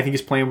trilogy. I think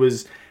his plan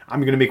was, I'm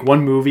going to make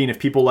one movie, and if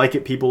people like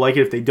it, people like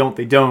it. If they don't,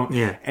 they don't.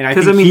 Yeah. And I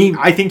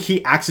think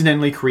he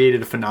accidentally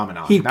created a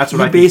phenomenon. That's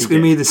what I think he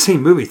basically made the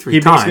same movie three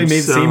times. He basically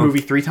made the same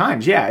movie 3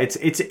 times. Yeah, it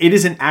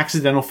is an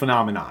accidental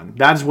phenomenon.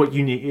 That is what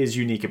is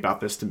unique about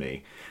this to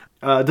me.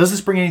 Does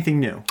this bring anything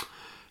new?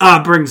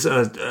 Brings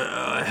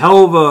a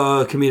hell of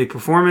a comedic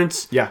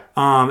performance. Yeah.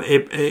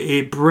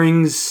 It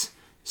brings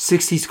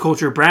 60s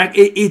culture back.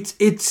 It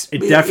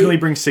definitely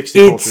brings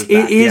 60s culture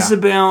back. It is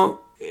about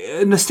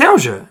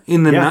nostalgia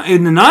in the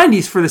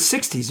 90s for the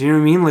 60s. You know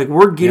what I mean? Like,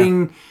 we're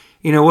getting,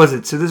 was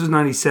it? So this was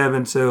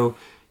 97. So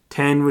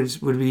 10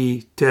 would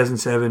be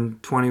 2007.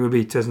 20 would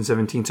be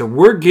 2017. So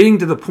we're getting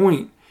to the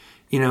point,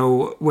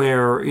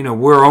 where,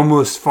 we're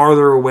almost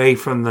farther away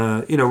from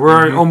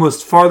we're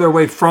almost farther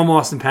away from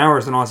Austin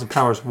Powers than Austin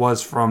Powers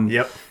was from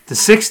the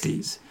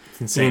 60s. It's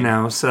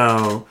insane.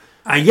 So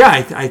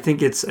I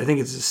think it's a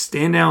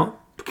standout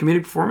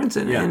comedic performance,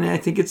 and I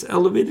think it's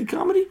elevated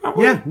comedy.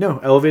 Probably. Yeah, no,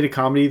 elevated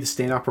comedy, the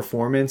standout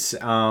performance,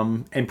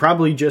 and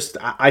probably just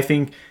I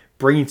think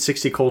bringing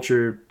 60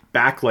 culture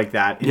back like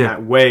that in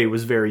that way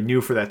was very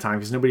new for that time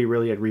because nobody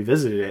really had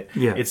revisited it.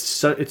 Yeah, it's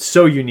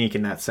so unique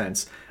in that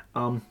sense.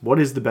 What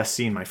is the best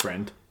scene, my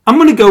friend? I'm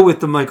going to go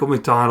with the Michael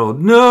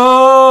McDonald.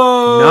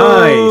 No!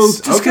 Nice.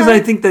 Just because I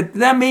think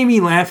that made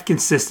me laugh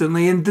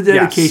consistently and the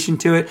dedication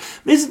to it.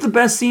 Is it the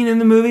best scene in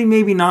the movie?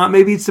 Maybe not.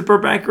 Maybe it's the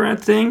Burt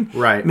Bacharach thing.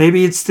 Right.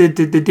 Maybe it's the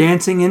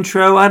dancing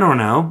intro. I don't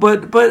know.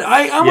 But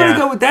I want to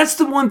go with... That's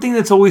the one thing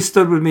that's always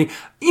stood with me.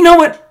 You know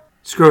what?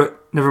 Screw it.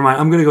 Never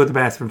mind. I'm going to go with the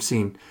bathroom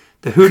scene.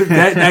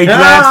 I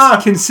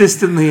laughed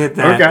consistently at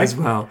that as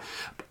well.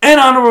 And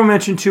honorable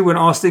mention, too, when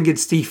Austin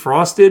gets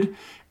defrosted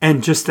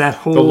and just that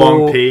whole... The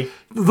long pee.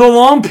 The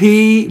long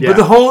pee, but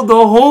the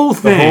whole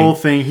thing. The whole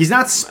thing. He's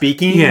not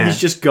speaking. Yeah. He's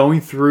just going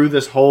through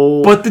this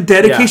whole... But the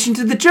dedication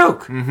to the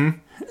joke. Mm-hmm.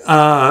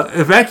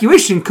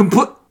 Evacuation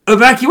complete.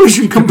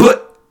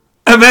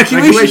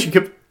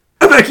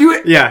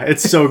 Evacuate. Yeah,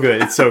 it's so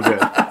good. It's so good.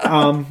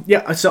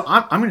 So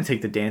I'm going to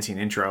take the dancing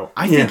intro.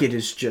 I think it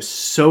is just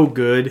so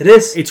good. It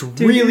is. It's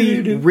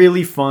really,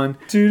 really fun.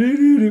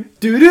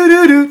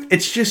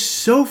 It's just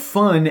so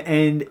fun,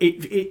 and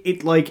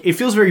it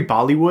feels very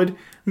Bollywood.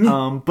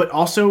 But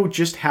also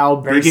just how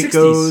big it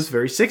goes.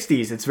 Very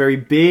 60s. It's very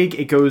big.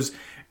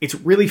 It's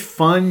really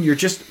fun.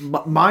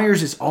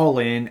 Myers is all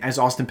in as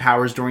Austin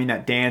Powers during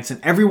that dance, and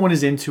everyone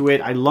is into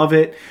it. I love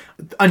it.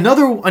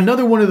 Another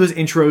one of those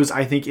intros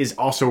I think is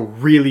also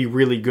really,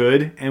 really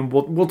good, and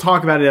we'll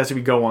talk about it as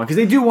we go on because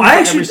they do one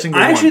every single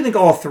one. I actually think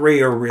all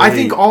three are really. I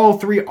think all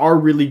three are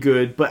really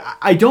good, but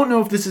I don't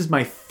know if this is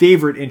my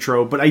favorite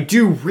intro, but I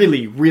do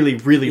really, really,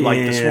 really like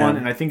this one,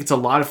 and I think it's a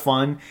lot of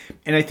fun.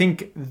 And I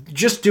think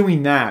just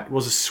doing that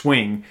was a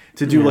swing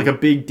to do like a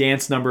big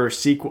dance number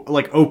sequel,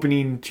 like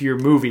opening to your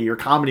movie, your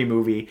comedy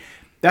movie.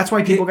 That's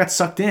why people got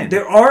sucked in.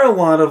 There are a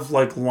lot of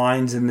like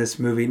lines in this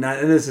movie.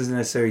 Not this isn't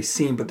necessarily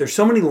seen, but there's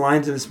so many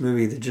lines in this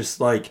movie that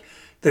just like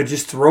they're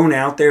just thrown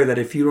out there that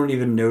if you don't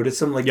even notice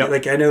them, like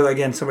I know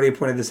again somebody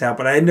pointed this out,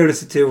 but I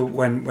noticed it too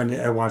when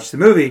I watched the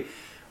movie.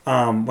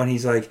 When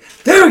he's like,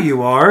 "There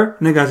you are,"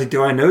 and the guy's like,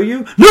 "Do I know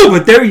you?" No,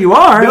 but there you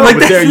are. No, like,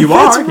 but there you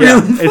are.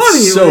 Really funny.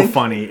 It's so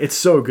funny. It's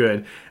so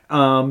good.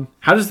 How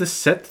does this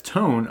set the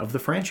tone of the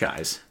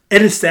franchise?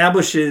 It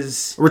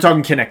establishes... We're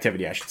talking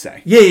connectivity, I should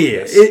say. Yeah.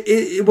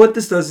 Yes. What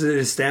this does is it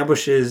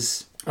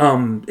establishes...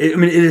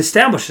 it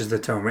establishes the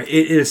tone, right?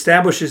 It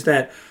establishes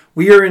that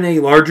we are in a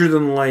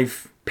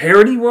larger-than-life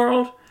parody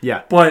world.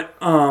 Yeah. But,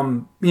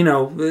 the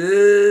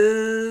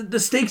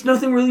stakes,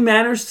 nothing really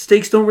matters.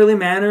 Stakes don't really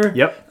matter.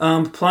 Yep.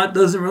 Plot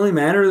doesn't really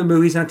matter. The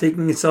movie's not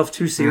taking itself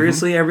too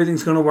seriously.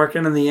 Everything's going to work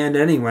out in the end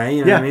anyway.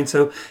 You know what I mean?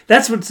 So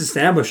that's what it's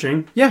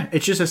establishing. Yeah,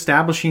 it's just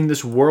establishing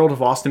this world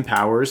of Austin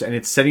Powers, and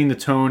it's setting the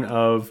tone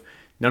of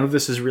none of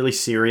this is really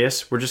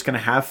serious. We're just going to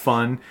have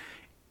fun.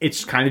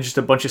 It's kind of just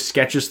a bunch of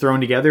sketches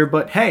thrown together,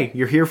 but hey,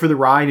 you're here for the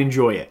ride.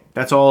 Enjoy it.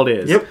 That's all it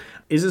is. Yep.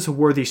 Is this a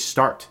worthy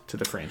start to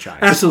the franchise?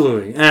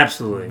 Absolutely.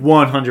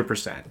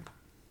 100%.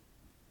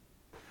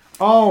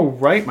 All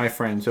right, my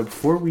friend. So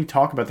before we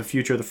talk about the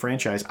future of the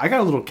franchise, I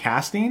got a little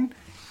casting.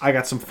 I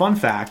got some fun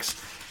facts.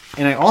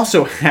 And I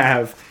also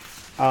have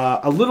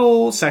a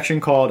little section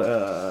called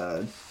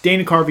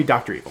Dana Carvey,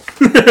 Dr. Evil.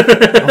 We'll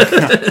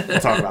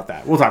talk about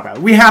that.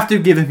 We have to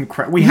give him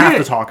credit. We have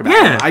to talk about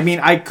it. I mean,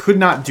 I could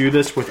not do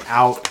this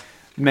without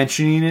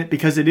mentioning it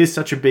because it is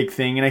such a big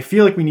thing. And I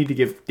feel like we need to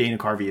give Dana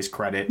Carvey his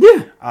credit.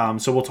 Yeah.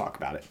 So we'll talk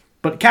about it.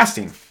 But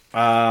casting.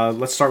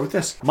 Let's start with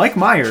this. Mike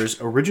Myers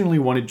originally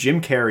wanted Jim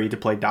Carrey to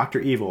play Dr.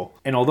 Evil,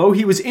 and although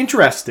he was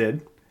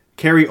interested,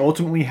 Carrey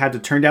ultimately had to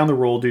turn down the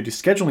role due to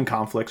scheduling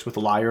conflicts with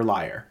Liar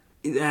Liar.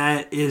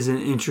 That is an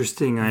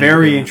interesting idea.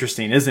 Very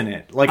interesting, isn't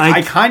it? Like,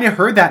 I kind of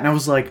heard that, and I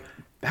was like,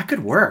 that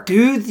could work.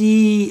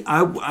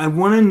 I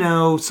want to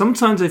know,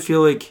 sometimes I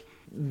feel like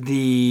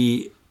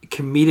the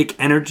comedic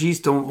energies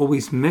don't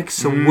always mix,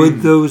 so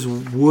would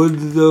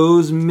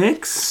those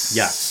mix?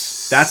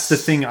 Yes. That's the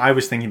thing I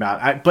was thinking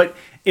about. But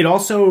it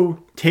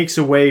also takes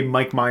away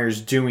Mike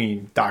Myers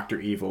doing Dr.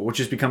 Evil, which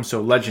has become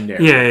so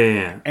legendary.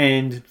 Yeah.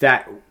 And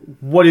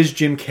what does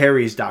Jim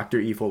Carrey's Dr.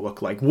 Evil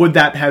look like? Would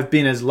that have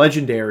been as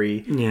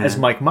legendary as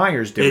Mike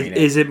Myers doing it?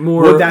 Is it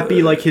more... Would that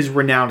be like his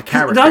renowned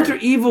character? Dr.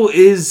 Evil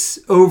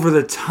is over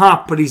the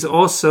top, but he's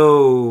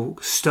also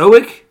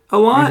stoic a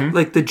lot. Mm-hmm.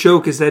 Like, the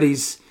joke is that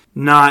he's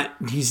not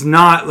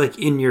like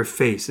in your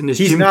face. And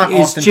Jim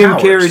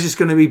Carrey just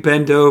going to be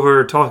bent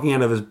over talking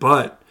out of his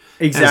butt.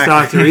 Exactly.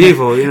 As Dr.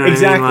 Evil, you know what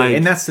exactly. I mean? Like,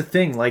 and that's the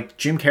thing. Like,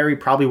 Jim Carrey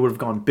probably would have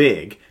gone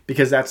big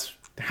because that's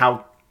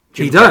how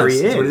Jim Carrey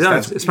is. That's what he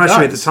does.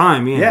 Especially at the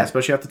time, Yeah,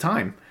 especially at the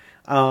time.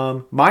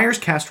 Myers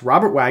cast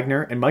Robert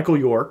Wagner and Michael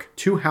York,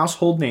 two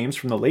household names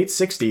from the late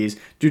 60s,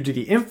 due to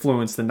the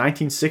influence the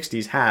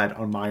 1960s had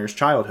on Myers'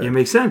 childhood. It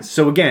makes sense.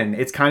 So again,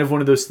 it's kind of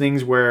one of those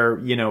things where,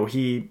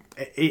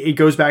 it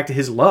goes back to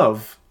his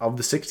love of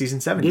the 60s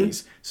and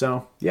 70s.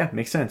 So, yeah,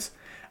 makes sense.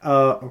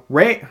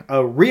 Rhea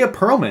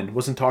Perlman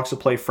was in talks to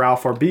play Frau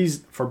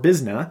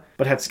Farbizna,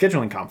 but had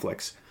scheduling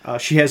conflicts.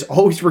 She has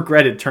always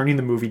regretted turning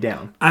the movie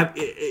down.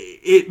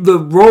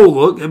 The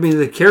role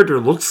the character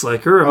looks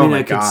like her. Oh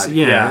my God.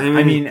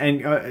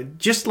 Yeah.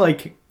 Just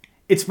like,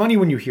 it's funny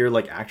when you hear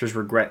like actors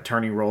regret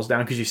turning roles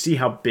down because you see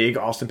how big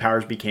Austin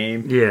Powers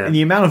became. Yeah. And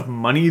the amount of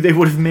money they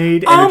would have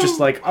made. And it's just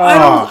like, oh.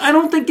 I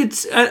don't think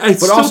it's...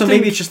 But also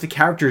maybe it's just the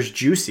character's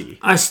juicy.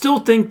 I still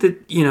think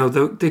that,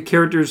 the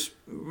character's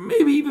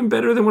maybe even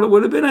better than what it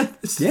would have been. I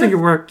think it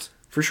worked.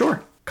 For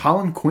sure.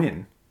 Colin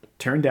Quinn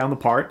turned down the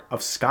part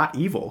of Scott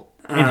Evil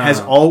and has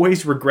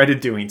always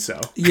regretted doing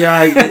so.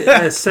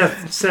 Yeah,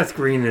 Seth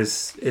Green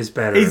is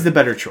better. He's the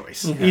better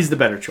choice. Yeah. He's the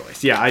better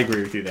choice. Yeah, I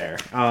agree with you there.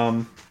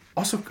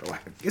 Also,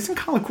 isn't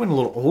Colin Quinn a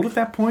little old at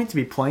that point to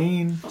be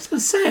playing? I was going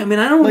to say, I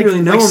don't really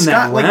know him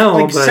that well.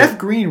 But Seth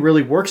Green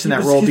really works in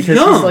that role because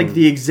he's like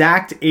the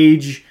exact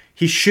age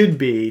he should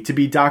be to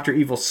be Dr.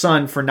 Evil's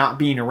son for not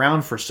being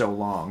around for so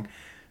long.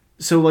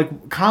 So,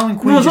 like, Colin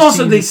Quinn... Well,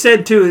 also, they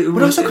said, too...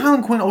 But also,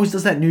 Colin Quinn always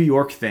does that New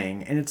York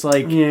thing. And it's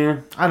like...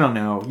 Yeah. I don't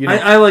know.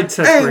 I like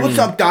Seth Green. Hey, what's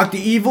up, Dr.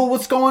 Evil?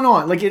 What's going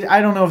on? Like,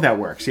 I don't know if that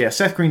works. Yeah,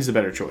 Seth Green's the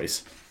better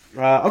choice.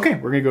 Okay,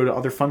 we're going to go to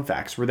other fun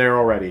facts. We're there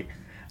already.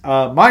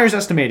 Myers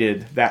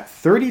estimated that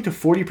 30 to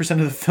 40% of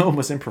the film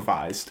was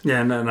improvised.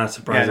 Yeah, not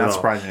surprising. Yeah, not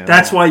surprising.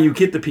 That's why you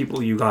get the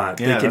people you got.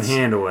 Yeah, they can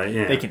handle it.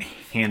 Yeah, they can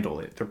handle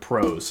it. They're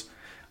pros.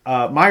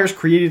 Myers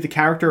created the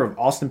character of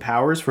Austin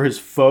Powers for his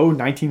faux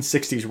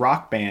 1960s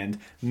rock band,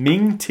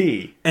 Ming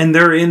T. And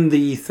they're in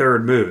the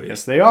third movie.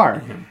 Yes, they are.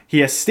 Mm-hmm. He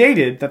has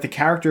stated that the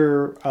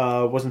character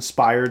was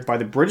inspired by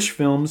the British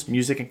films,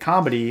 music, and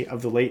comedy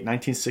of the late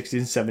 1960s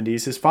and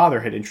 70s his father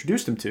had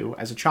introduced him to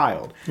as a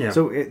child. Yeah.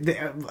 So,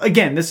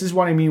 again, this is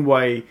what I mean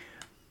why...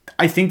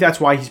 I think that's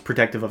why he's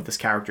protective of this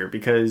character,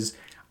 because...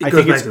 It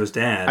goes back to his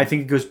dad. I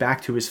think it goes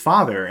back to his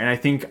father. And I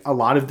think a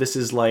lot of this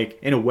is like,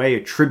 in a way,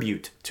 a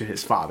tribute to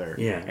his father.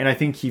 Yeah. And I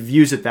think he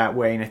views it that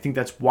way. And I think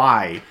that's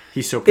why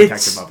he's so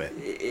protective of it.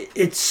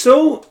 It's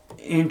so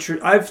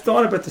interesting. I've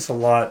thought about this a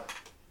lot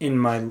in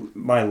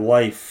my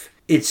life.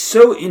 It's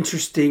so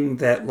interesting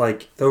that,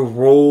 like, the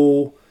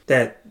role,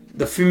 that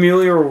the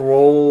familiar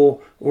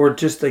role, or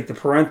just, like, the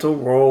parental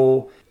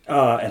role,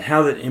 and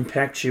how that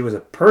impacts you as a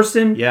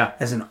person,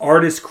 as an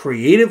artist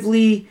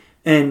creatively,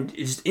 and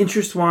just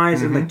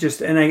interest-wise, and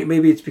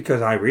maybe it's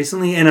because I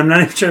recently, and I'm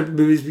not even sure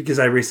maybe it's because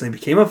I recently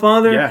became a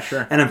father. Yeah,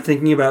 sure. And I'm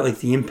thinking about like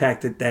the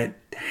impact that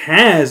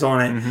has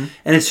on it,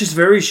 and it's just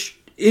very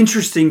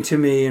interesting to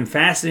me and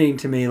fascinating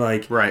to me,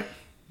 like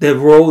the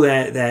role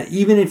that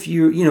even if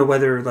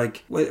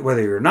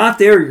whether you're not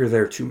there, you're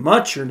there too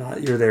much, or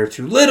not, you're there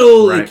too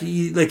little,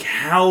 like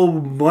how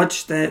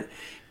much that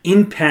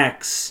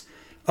impacts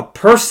a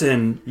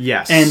person,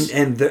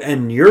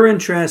 and your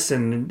interests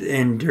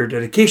and your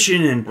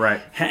dedication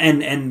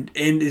and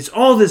it's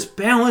all this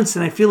balance.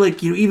 And I feel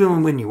like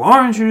even when you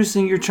are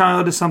introducing your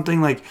child to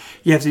something, like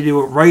you have to do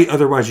it right,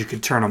 otherwise you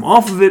could turn them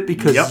off of it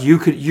because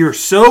you're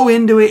so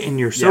into it and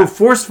you're so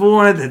forceful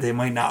on it that they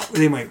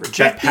might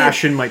reject that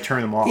passion might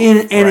turn them off.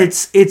 And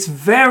it's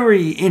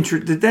very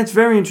that's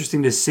very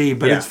interesting to see,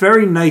 but it's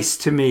very nice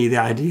to me, the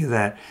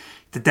idea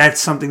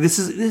that's something. This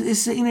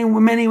is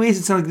in many ways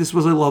it sounds like this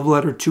was a love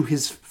letter to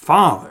his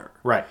father.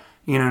 Right.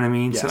 You know what I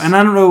mean? Yes. So, and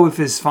I don't know if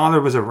his father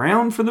was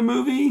around for the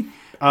movie. He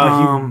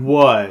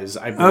was,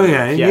 I believe.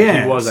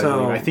 Yeah, he was, I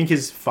believe. I think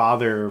his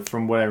father,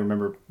 from what I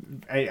remember,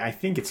 I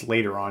think it's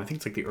later on. I think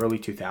it's like the early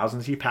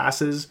 2000s he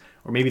passes,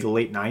 or maybe the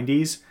late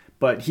 90s.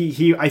 But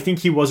I think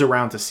he was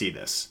around to see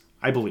this,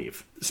 I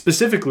believe.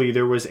 Specifically,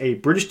 there was a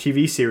British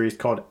TV series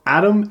called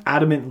Adam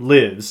Adamant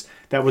Lives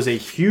that was a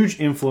huge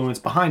influence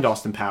behind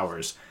Austin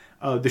Powers.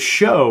 The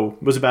show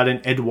was about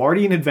an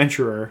Edwardian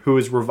adventurer who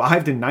was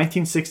revived in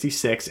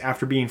 1966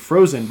 after being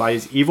frozen by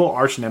his evil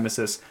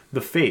arch-nemesis,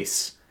 the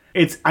Face.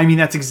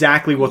 That's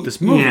exactly what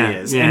this movie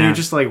is. Yeah. And you're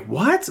just like,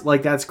 what?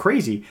 Like, that's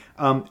crazy.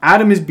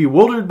 Adam is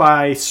bewildered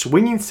by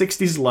swinging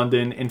 60s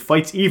London and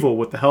fights evil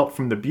with the help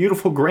from the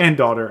beautiful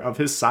granddaughter of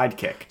his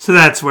sidekick. So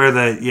that's where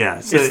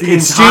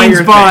it's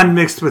James Bond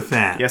mixed with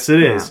that. Yes,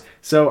 it is.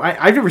 So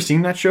I've never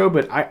seen that show,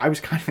 but I was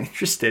kind of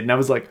interested, and I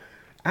was like,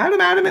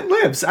 Adam Adamant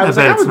Lives. I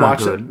would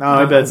watch it. No,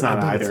 I bet it's not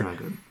either. It's not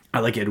good.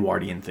 I like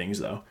Edwardian things,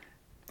 though.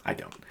 I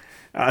don't.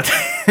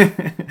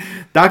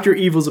 Dr.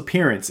 Evil's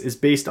appearance is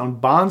based on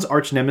Bond's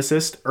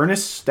arch-nemesis,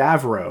 Ernst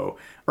Stavro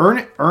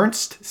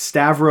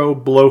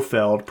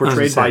Blofeld,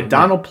 portrayed by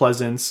Donald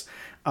Pleasance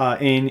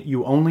in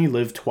You Only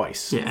Live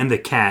Twice. Yeah, and the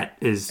cat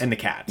is... And the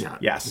cat,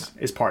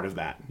 is part of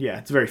that. Yeah,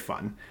 it's very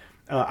fun.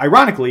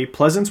 Ironically,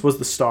 Pleasance was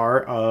the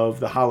star of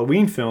the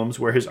Halloween films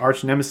where his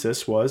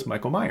arch-nemesis was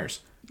Michael Myers.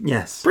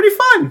 Yes. Pretty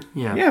fun.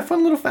 Yeah,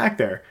 fun little fact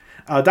there.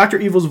 Dr.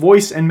 Evil's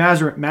voice and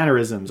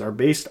mannerisms are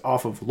based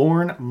off of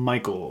Lorne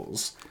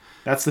Michaels.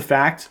 That's the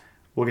fact.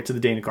 We'll get to the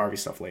Dana Carvey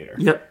stuff later.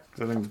 Yep.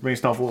 So I think it's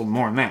based off a little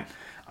more than that.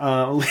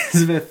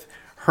 Elizabeth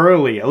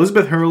Hurley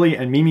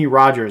and Mimi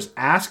Rogers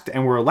asked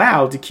and were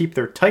allowed to keep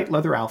their tight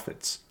leather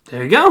outfits.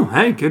 There you go.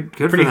 Hey, good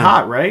Pretty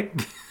hot, right?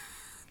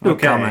 No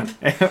comment.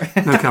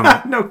 No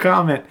comment. No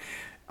comment.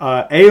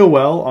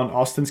 AOL on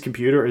Austin's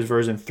computer is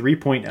version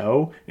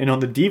 3.0, and on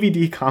the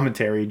DVD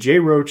commentary, Jay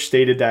Roach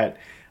stated that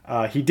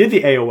he did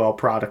the AOL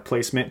product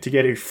placement to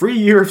get a free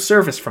year of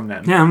service from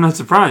them. Yeah, I'm not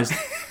surprised.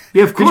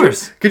 Yeah, of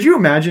course. Could you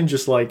imagine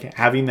just like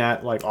having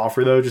that like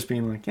offer though, just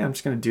being like, yeah, I'm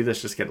just gonna do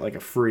this, just get like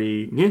a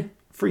free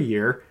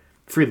year,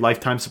 free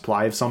lifetime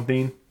supply of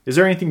something. Is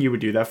there anything you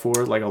would do that for,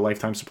 like a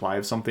lifetime supply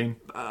of something?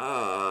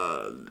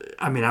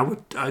 I mean,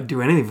 I'd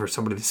do anything for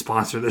somebody to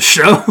sponsor this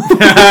show.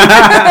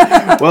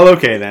 Well,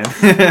 okay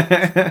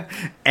then.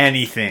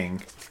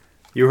 Anything.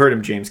 You heard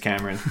him, James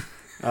Cameron.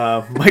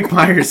 Mike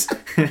Myers.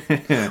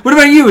 What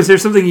about you? Is there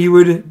something you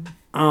would...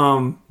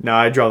 No,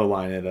 I draw the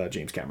line at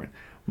James Cameron.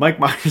 Mike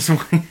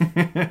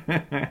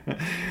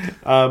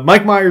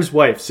Myers'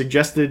 wife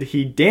suggested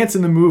he dance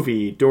in the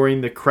movie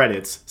during the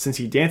credits since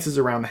he dances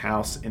around the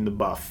house in The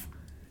Buff.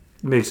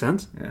 Makes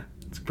sense. Yeah,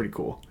 it's pretty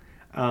cool.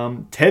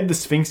 Ted the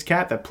Sphinx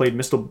cat that played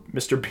Mr.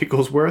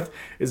 Bigglesworth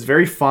was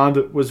very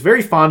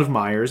fond of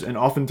Myers and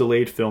often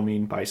delayed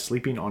filming by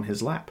sleeping on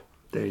his lap.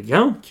 There you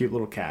go. Cute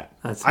little cat.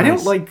 That's I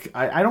nice.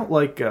 don't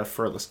like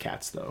furless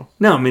cats though.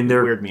 No, I mean they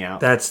weird me out.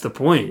 That's the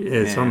point.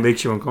 Someone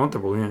makes you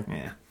uncomfortable.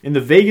 Yeah. In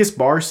the Vegas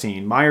bar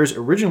scene, Myers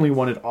originally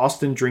wanted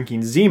Austin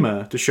drinking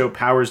Zima to show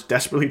Powers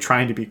desperately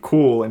trying to be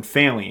cool and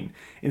failing.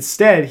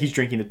 Instead, he's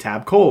drinking a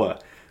Tab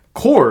Cola.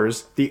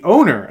 Coors, the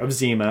owner of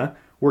Zima,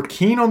 were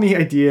keen on the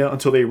idea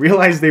until they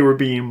realized they were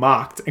being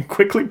mocked and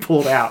quickly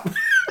pulled out.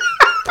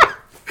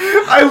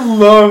 I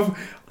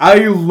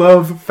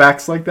love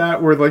facts like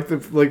that where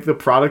the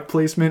product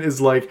placement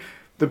is like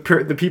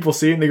the people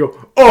see it and they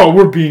go, "Oh,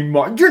 we're being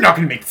mocked. You're not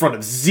going to make fun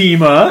of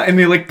Zima," and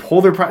they like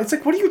pull their product. It's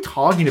like, what are you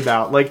talking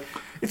about? Like,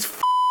 it's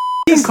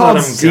called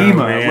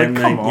Zima. Man.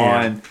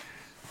 Like,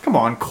 come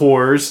on,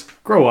 Coors,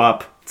 grow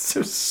up. It's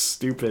so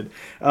stupid.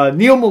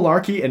 Neil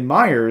Malarkey and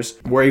Myers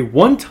were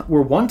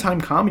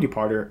one-time comedy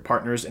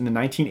partners in the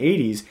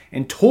 1980s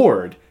and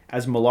toured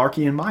as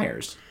Malarkey and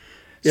Myers.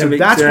 So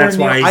that's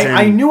why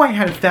I knew I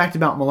had a fact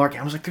about Malarkey.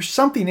 I was like, there's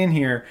something in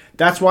here.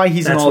 That's why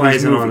he's in all these movies. That's why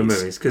he's in all the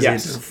movies,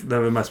 because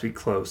it must be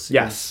close.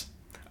 Yes.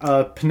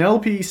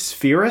 Penelope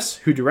Spheris,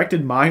 who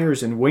directed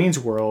Myers in Wayne's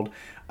World,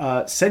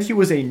 said he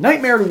was a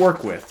nightmare to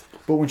work with.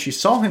 But when she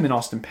saw him in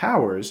Austin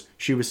Powers,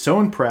 she was so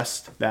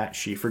impressed that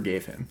she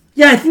forgave him.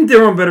 Yeah, I think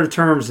they're on better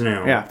terms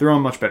now. Yeah, they're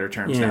on much better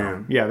terms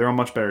now. Yeah, they're on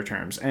much better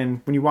terms.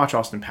 And when you watch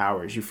Austin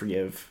Powers, you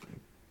forgive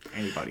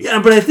anybody.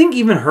 Yeah, but I think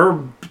even her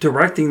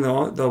directing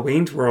the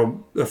Wayne's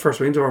World, the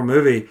first Wayne's World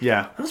movie,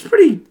 that was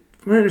pretty,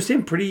 from what I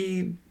understand,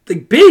 pretty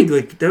like big.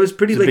 Like that was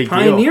pretty like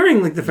pioneering.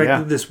 Deal. Like the fact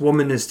that this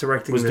woman is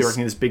directing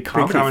this big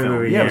comedy film.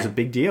 Movie. Yeah, it was a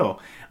big deal.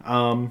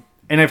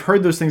 And I've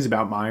heard those things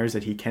about Myers,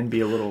 that he can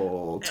be a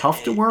little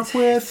tough to work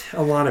with.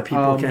 A lot of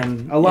people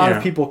can. A lot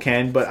of people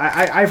can, but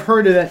I've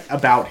heard that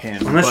about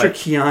him. Unless you're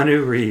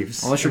Keanu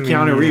Reeves.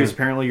 Keanu Reeves,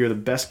 apparently you're the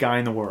best guy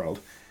in the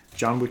world.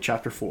 John Wick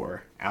Chapter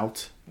 4,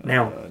 out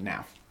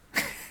now.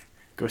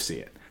 Go see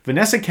it.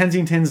 Vanessa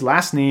Kensington's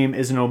last name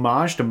is an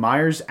homage to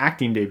Myers'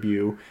 acting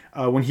debut.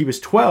 When he was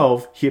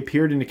 12, he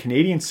appeared in a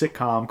Canadian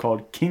sitcom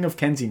called King of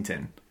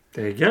Kensington.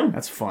 There you go.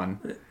 That's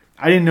fun.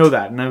 I didn't know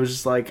that, and I was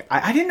just like,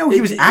 I didn't know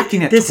he was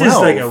acting at 12. This is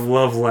like a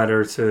love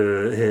letter to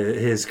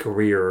his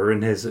career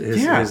and his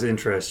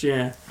interest.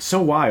 Yeah,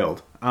 so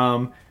wild.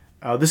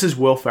 This is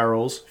Will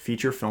Ferrell's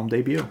feature film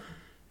debut.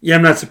 Yeah,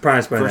 I'm not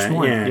surprised by first that.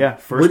 One. Yeah,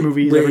 first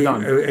movie he's ever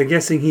done. I'm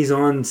guessing he's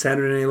on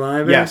Saturday Night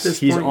Live. Yes, at this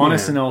he's point? on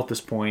SNL at this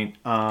point.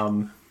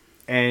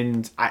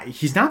 And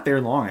he's not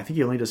there long. I think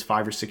he only does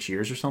 5 or 6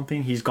 years or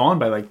something. He's gone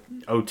by like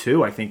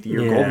 2002. I think the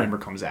year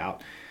Goldmember comes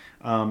out.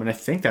 And I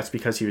think that's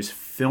because he was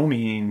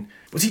filming...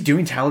 Was he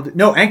doing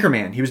No,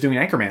 Anchorman. He was doing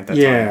Anchorman at that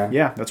time.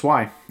 Yeah, that's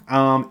why.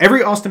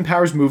 Every Austin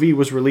Powers movie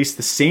was released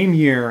the same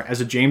year as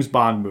a James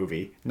Bond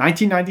movie.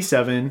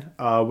 1997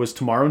 was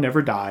Tomorrow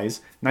Never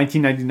Dies.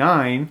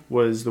 1999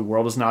 was The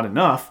World Is Not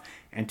Enough.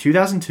 And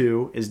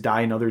 2002 is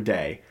Die Another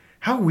Day.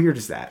 How weird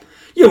is that?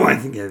 Yeah, well, I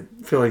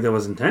feel like that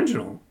was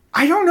intentional.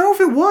 I don't know if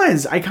it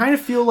was. I kind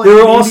of feel like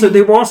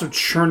they were also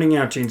churning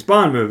out James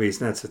Bond movies,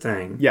 and that's the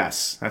thing.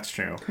 Yes, that's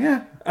true.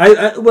 Yeah.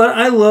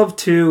 I love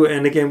to,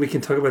 and again, we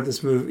can talk about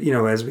this movie,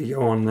 as we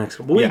go on the next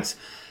couple weeks.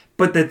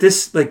 But that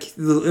this,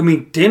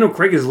 Daniel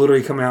Craig has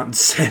literally come out and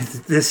said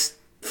that this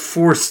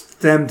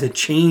forced them to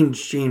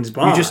change James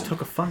Bond. You just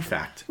took a fun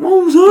fact.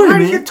 Oh, I'm sorry,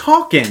 man. Why are you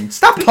talking?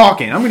 Stop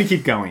talking. I'm going to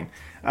keep going.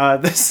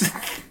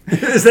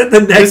 Is that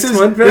the next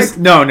one?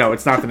 No,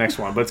 it's not the next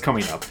one, but it's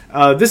coming up.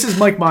 This is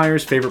Mike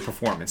Myers' favorite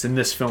performance in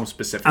this film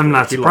specifically. I'm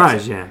not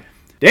surprised,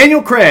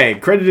 Daniel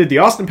Craig credited the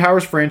Austin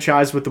Powers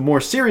franchise with the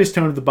more serious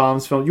tone of the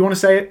Bonds film. You want to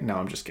say it? No,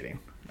 I'm just kidding.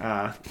 Why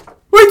are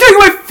you taking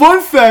my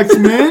fun facts,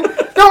 man?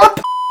 No, I'm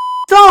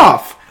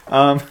off.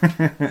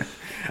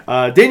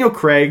 Daniel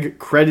Craig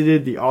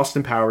credited the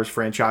Austin Powers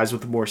franchise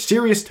with the more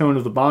serious tone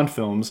of the Bond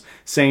films,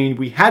 saying,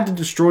 "We had to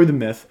destroy the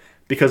myth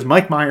because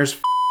Mike Myers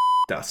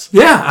us."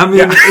 Yeah, I mean,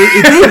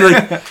 it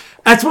did.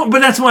 That's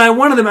why I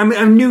wanted them. I mean,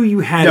 I knew you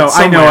had it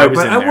somewhere. I know I was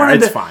in there.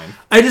 It's fine.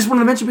 I just wanted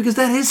to mention because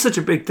that is such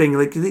a big thing.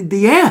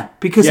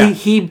 Because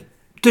he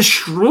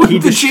destroyed the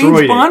destroyed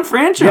James Bond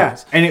franchise.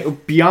 Yes,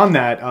 and beyond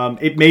that,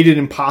 it made it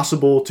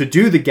impossible to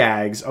do the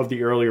gags of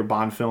the earlier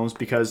Bond films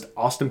because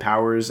Austin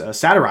Powers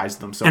satirized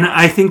them so and much.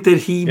 I think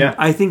that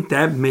I think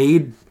that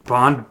made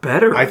Bond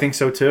better. I think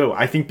so too.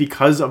 I think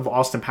because of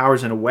Austin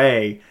Powers, in a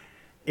way,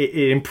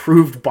 it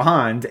improved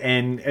Bond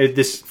and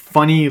this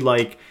funny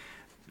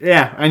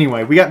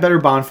anyway, we got better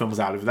Bond films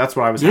out of it. That's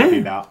what I was happy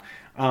about.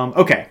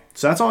 Okay,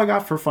 so that's all I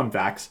got for fun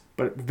facts.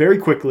 But very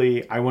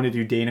quickly, I want to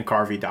do Dana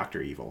Carvey,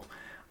 Dr. Evil.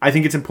 I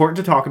think it's important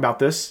to talk about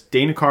this.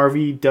 Dana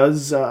Carvey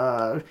does...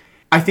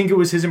 I think it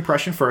was his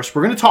impression first.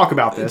 We're going to talk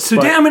about this. So,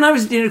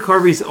 obviously Dana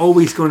Carvey's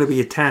always going to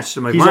be attached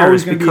to Mike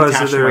Myers because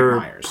of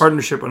their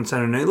partnership on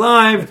Saturday Night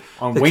Live,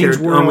 on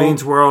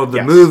Wayne's World,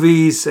 the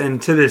movies,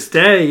 and to this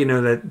day,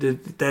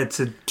 that's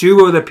a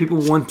duo that people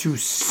want to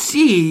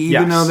see,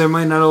 even though there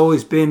might not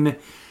always been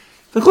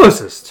the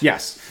closest.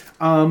 Yes.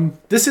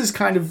 This is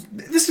kind of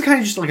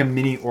just like a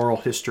mini oral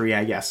history,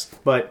 I guess.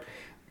 But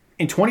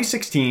in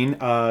 2016,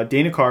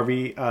 Dana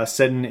Carvey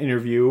said in an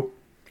interview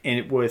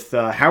with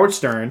Howard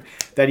Stern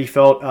that he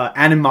felt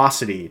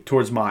animosity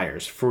towards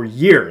Myers for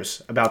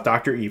years about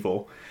Dr.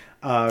 Evil.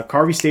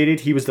 Carvey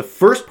stated he was the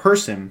first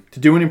person to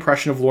do an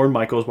impression of Lorne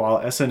Michaels while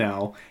at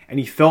SNL, and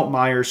he felt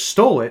Myers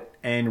stole it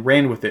and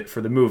ran with it for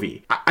the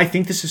movie. I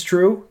think this is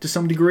true to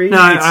some degree. No,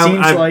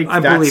 I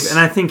believe, and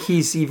I think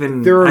he's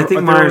even.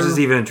 Myers is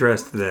even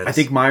addressed this. I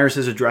think Myers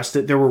has addressed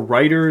it. There were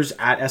writers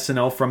at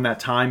SNL from that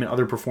time and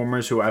other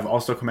performers who have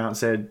also come out and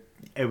said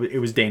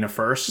it was Dana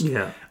first.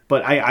 Yeah,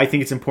 but I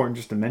think it's important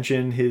just to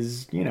mention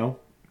his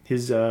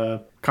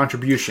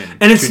contribution.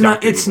 And it's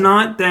not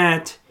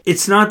that.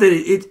 It's not that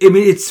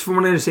it's from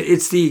what I understand.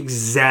 It's the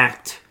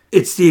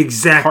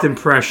exact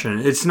impression.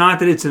 It's not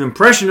that it's an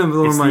impression of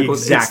Lorne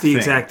Michaels. It's the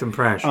exact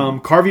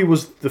impression. Carvey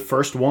was the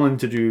first one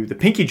to do the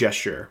pinky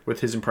gesture with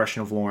his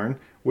impression of Lorne,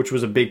 which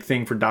was a big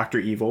thing for Dr.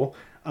 Evil.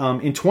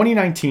 In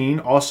 2019,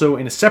 also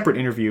in a separate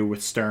interview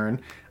with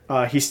Stern,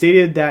 he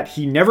stated that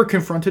he never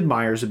confronted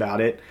Myers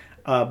about it,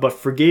 but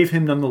forgave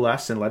him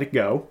nonetheless and let it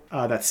go.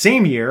 That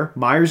same year,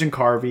 Myers and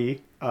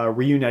Carvey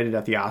reunited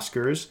at the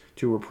Oscars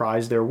to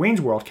reprise their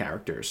Wayne's World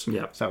characters.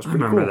 Yep, so that was pretty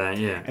cool. I remember that,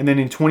 yeah. And then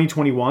in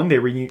 2021, they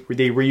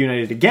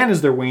reunited again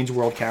as their Wayne's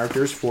World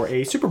characters for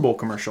a Super Bowl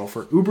commercial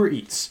for Uber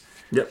Eats,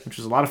 which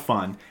was a lot of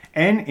fun.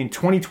 And in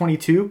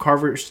 2022,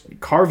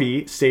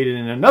 Carvey stated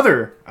in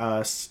another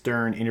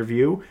Stern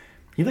interview,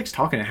 he likes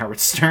talking to Howard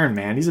Stern,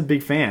 man. He's a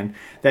big fan,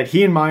 that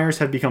he and Myers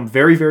have become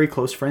very, very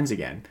close friends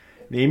again,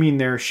 naming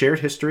their shared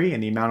history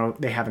and the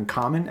amount they have in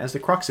common as the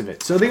crux of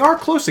it. So they are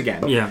close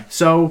again. Yeah.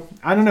 So,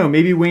 I don't know,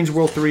 maybe Wayne's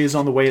World 3 is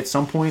on the way at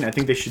some point. I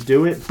think they should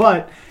do it.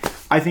 But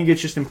I think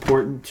it's just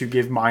important to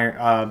give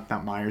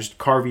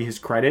Carvey his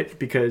credit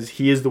because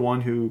he is the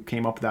one who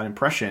came up with that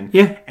impression.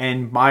 Yeah.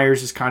 And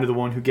Myers is kind of the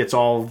one who gets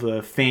all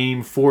the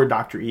fame for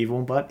Dr.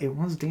 Evil, but it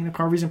was Dana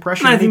Carvey's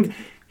impression. I think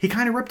he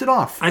kind of ripped it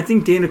off. I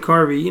think Dana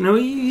Carvey,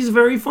 he's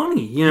very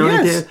funny.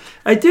 Yes.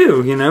 I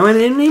do,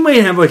 and he might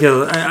have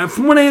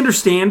from what I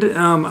understand,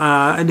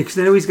 because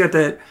I know he's got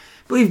that.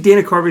 I believe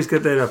Dana Carvey's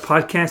got that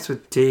podcast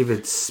with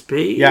David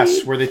Spade.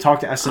 Yes, where they talk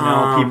to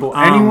SNL people.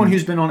 Anyone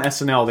who's been on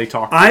SNL, they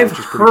talk to. I've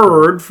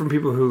heard from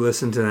people who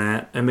listen to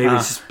that, and maybe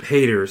it's just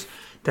haters,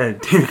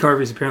 that Dana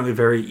Carvey is apparently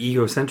very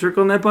egocentric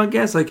on that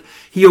podcast. Like,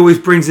 he always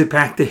brings it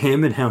back to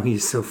him and how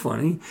he's so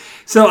funny.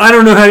 So, I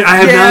don't know. I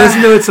have not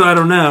listened to it, so I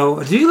don't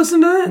know. Do you listen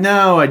to that?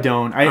 No, I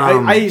don't. I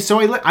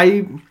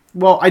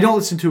don't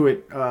listen to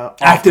it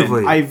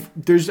actively. Often.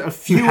 There's a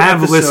few you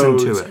have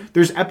episodes. Listened to it.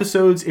 There's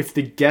episodes, if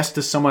the guest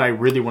is someone I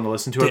really want to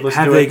listen to, I've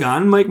listened to it. Have they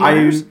gotten Mike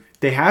Myers?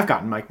 They have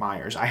gotten Mike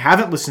Myers. I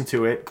haven't listened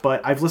to it,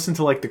 but I've listened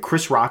to the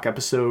Chris Rock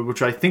episode,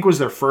 which I think was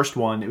their first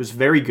one. It was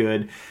very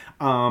good.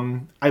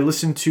 I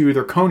listened to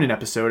their Conan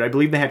episode. I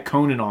believe they had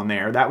Conan on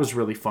there. That was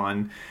really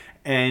fun.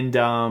 And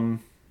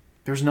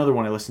there's another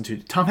one I listened to.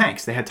 Tom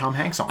Hanks. They had Tom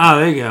Hanks on. Oh,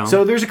 there you go.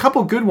 So there's a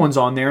couple good ones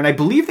on there, and I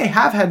believe they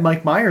have had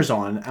Mike Myers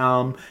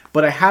on.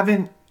 But I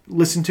haven't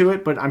listened to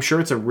it, but I'm sure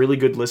it's a really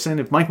good listen.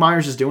 If Mike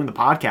Myers is doing the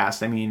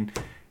podcast, I mean,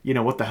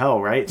 what the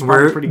hell, right? It's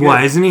probably pretty good.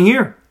 Why isn't he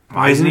here?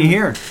 Why isn't he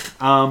here?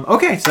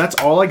 Okay, so that's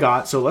all I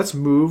got. So let's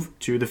move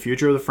to the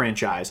future of the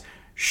franchise.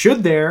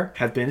 Should there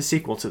have been a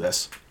sequel to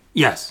this?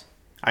 Yes.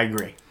 I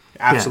agree.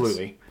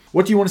 Absolutely. Yes.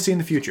 What do you want to see in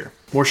the future?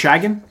 More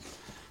shagging?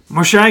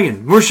 More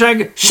shagging. More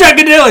shagging.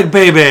 Shagadelic,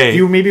 baby! Do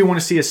you maybe want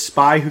to see a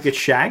spy who gets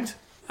shagged?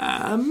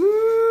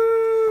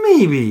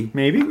 Maybe.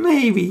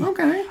 Maybe?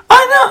 Okay.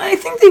 I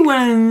think they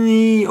went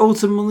in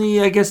ultimately,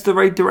 I guess, the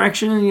right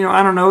direction.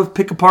 I don't know,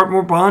 pick apart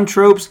more Bond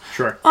tropes.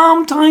 Sure.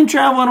 Time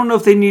travel, I don't know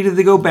if they needed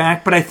to go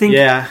back, but I think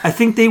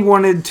they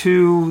wanted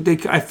to.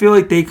 I feel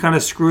like they kind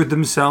of screwed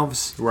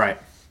themselves. Right.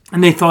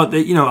 And they thought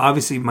that,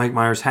 obviously Mike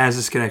Myers has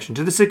this connection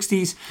to the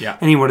 60s,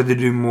 and he wanted to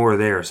do more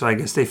there. So I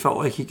guess they felt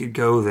like he could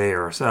go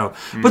there. So,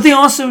 But they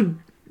also...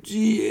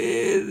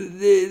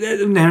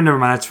 never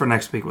mind, that's for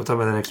next week. We'll talk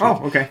about that next week.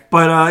 Oh, okay.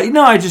 But,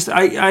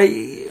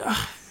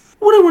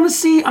 what I want to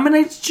see,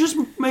 it's just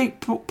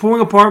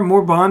pulling apart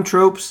more Bond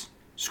tropes,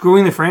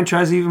 screwing the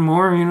franchise even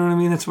more, you know what I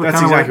mean? That's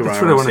exactly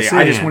what I want to see.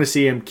 I just want to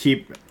see him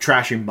keep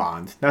trashing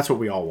Bond. That's what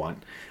we all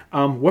want.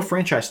 What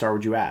franchise star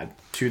would you add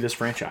to this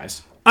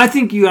franchise? I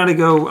think you got to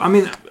go. I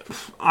mean,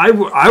 I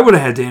would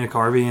have had Dana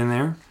Carvey in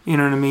there. You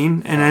know what I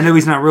mean? And I know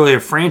he's not really a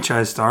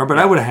franchise star, but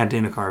I would have had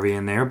Dana Carvey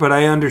in there. But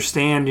I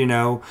understand,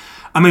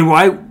 I mean,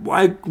 why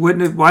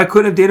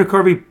couldn't have Dana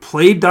Carvey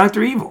played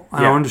Dr. Evil?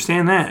 I don't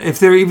understand that. If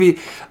they're even,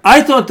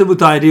 I thought that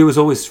the idea was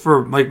always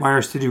for Mike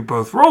Myers to do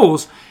both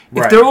roles.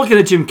 If they're looking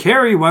at Jim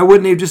Carrey, why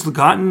wouldn't they have just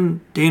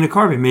gotten Dana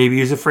Carvey? Maybe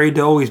he's afraid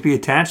to always be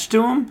attached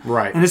to him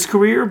in his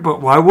career, but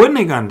why wouldn't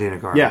they have gotten Dana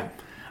Carvey? Yeah.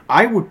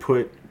 I would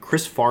put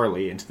Chris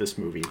Farley into this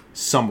movie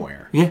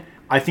somewhere. Yeah.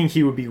 I think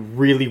he would be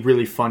really,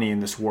 really funny in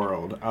this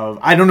world.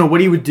 I don't know what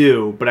he would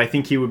do, but I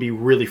think he would be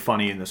really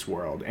funny in this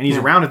world. And he's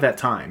around at that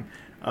time.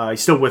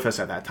 He's still with us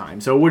at that time.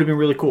 So it would have been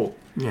really cool.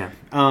 Yeah.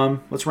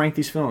 Let's rank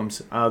these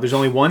films. There's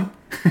only one.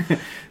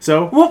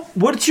 So. Well,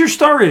 what's your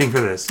star rating for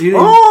this?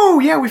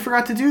 Oh, yeah, we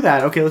forgot to do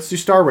that. Okay, let's do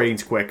star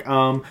ratings quick.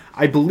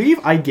 I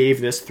believe I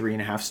gave this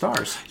 3.5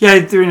 stars. Yeah,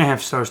 3.5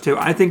 stars too.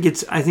 I think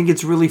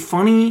it's really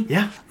funny.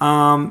 Yeah.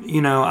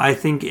 I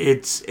think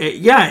it's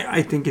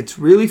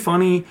really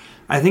funny.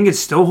 I think it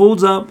still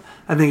holds up.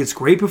 I think it's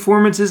great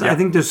performances. Yeah. I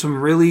think there's some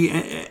really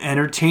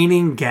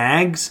entertaining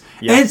gags.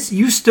 Yeah. And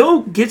you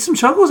still get some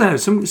chuckles out of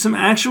it, some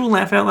actual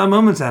laugh out loud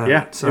moments out of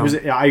it. So.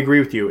 I agree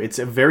with you. It's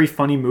a very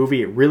funny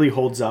movie. It really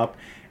holds up.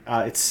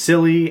 It's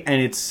silly,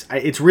 and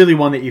it's really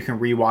one that you can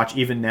rewatch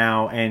even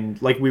now,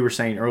 and like we were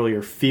saying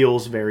earlier,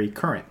 feels very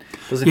current.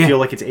 Doesn't feel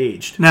like it's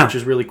aged, which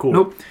is really cool.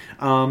 Nope.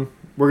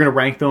 We're going to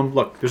rank them.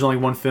 Look, there's only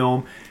one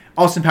film.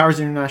 Austin Powers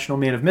International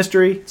Man of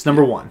Mystery. It's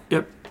number 1.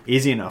 Yep.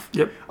 Easy enough.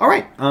 Yep. All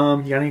right.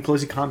 You got any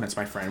closing comments,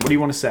 my friend? What do you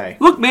want to say?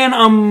 Look,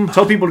 man.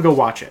 Tell people to go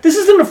watch it. This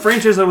isn't a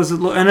franchise I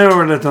know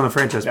we're not on the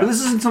franchise, but this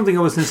isn't something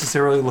I was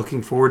necessarily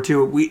looking forward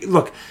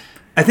to.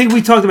 I think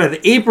we talked about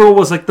it. April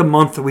was like the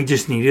month that we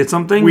just needed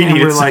something.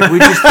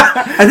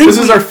 I think this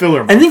is our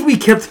filler month. I think we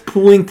kept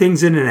pulling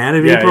things in and out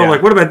of April.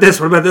 Like, what about this?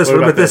 What about this? What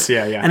about this?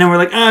 Yeah. And then we're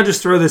like,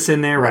 just throw this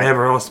in there.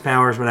 Whatever. Austin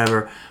Powers.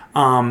 Whatever.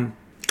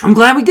 I'm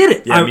glad we did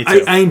it. Yeah, me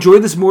too. I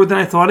enjoyed this more than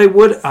I thought I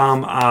would.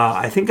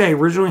 I think I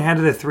originally had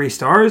it at 3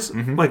 stars.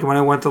 Mm-hmm. Like when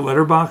I went to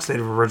Letterboxd, they'd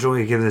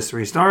originally given this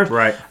 3 stars.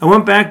 Right. I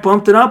went back,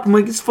 bumped it up. I'm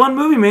like, it's a fun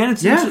movie, man.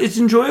 It's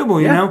enjoyable,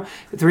 you know?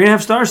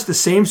 3.5 stars, the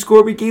same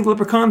score we gave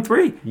Leprechaun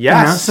 3.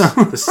 Yes.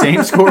 The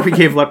same score we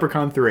gave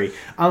Leprechaun 3.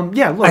 Look.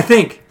 I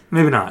think.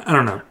 Maybe not. I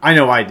don't know. I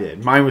know I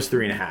did. Mine was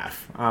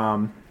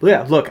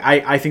 3.5. Look,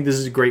 I think this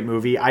is a great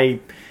movie. I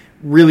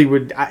really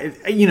would,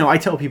 I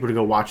tell people to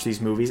go watch these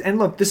movies, and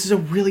look, this is a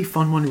really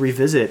fun one to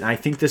revisit, and I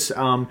think this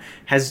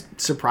has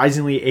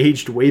surprisingly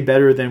aged way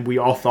better than we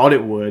all thought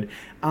it would,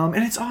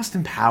 and it's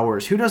Austin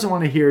Powers. Who doesn't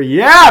want to hear,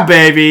 yeah,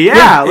 baby,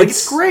 yeah,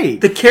 it's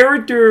great. The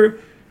character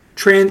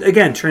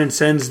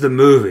transcends the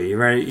movie,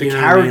 right? The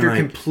character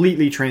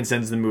completely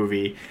transcends the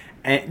movie,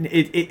 and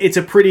it's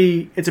a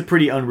pretty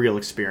unreal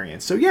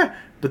experience. So yeah.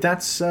 But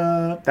that's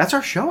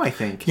our show, I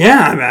think.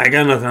 Yeah, I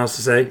got nothing else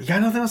to say. You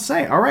got nothing else to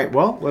say? All right,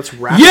 well, let's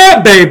wrap. Yeah,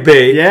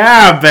 baby!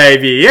 Yeah,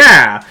 baby,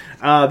 yeah!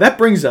 That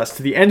brings us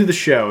to the end of the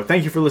show.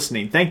 Thank you for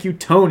listening. Thank you,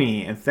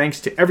 Tony, and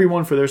thanks to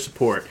everyone for their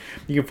support.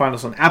 You can find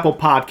us on Apple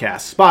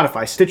Podcasts,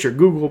 Spotify, Stitcher,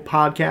 Google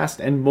Podcast,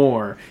 and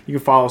more. You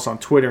can follow us on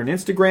Twitter and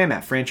Instagram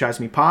at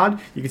FranchiseMePod.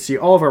 You can see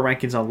all of our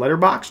rankings on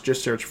Letterboxd.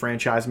 Just search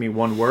Franchise Me,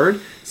 one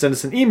word. Send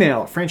us an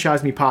email at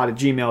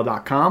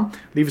franchisemepod@gmail.com.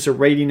 Leave us a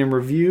rating and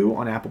review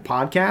on Apple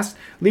Podcasts.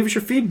 Leave us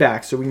your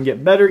feedback so we can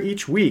get better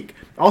each week.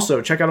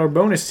 Also, check out our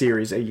bonus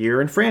series, A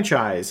Year in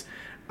Franchises,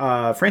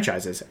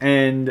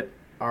 and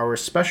our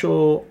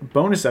special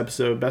bonus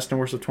episode, Best and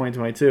Worst of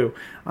 2022.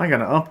 I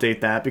gotta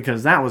update that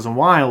because that was a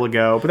while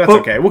ago, but that's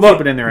okay. We'll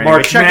keep it in there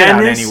anyway. Check it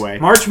out anyway.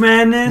 March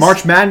Madness.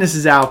 March Madness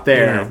is out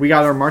there. Yeah. We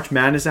got our March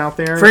Madness out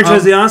there.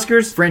 Franchise the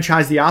Oscars.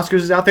 Franchise the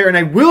Oscars is out there, and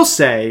I will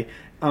say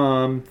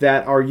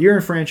that our Year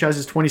in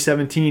Franchises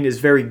 2017 is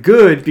very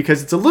good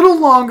because it's a little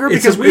longer I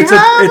think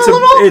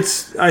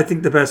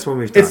the best one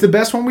we've done. It's the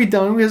best one we've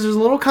done because there's a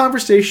little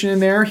conversation in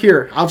there.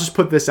 Here, I'll just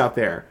put this out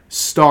there.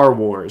 Star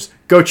Wars.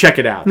 Go check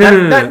it out. No.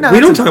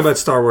 We don't talk about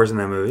Star Wars in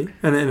that movie.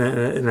 In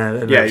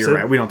that yeah, episode. You're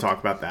right. We don't talk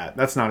about that.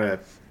 That's not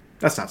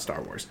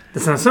Star Wars.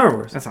 That's not Star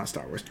Wars. That's not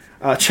Star Wars.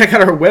 Check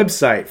out our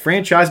website,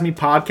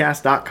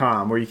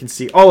 franchisemepodcast.com, where you can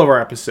see all of our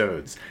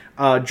episodes.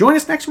 Join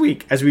us next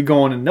week as we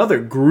go on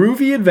another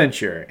groovy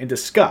adventure and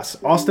discuss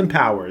Austin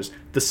Powers,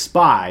 the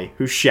spy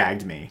who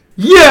shagged me.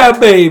 Yeah,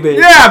 baby!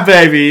 Yeah,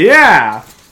 baby! Yeah!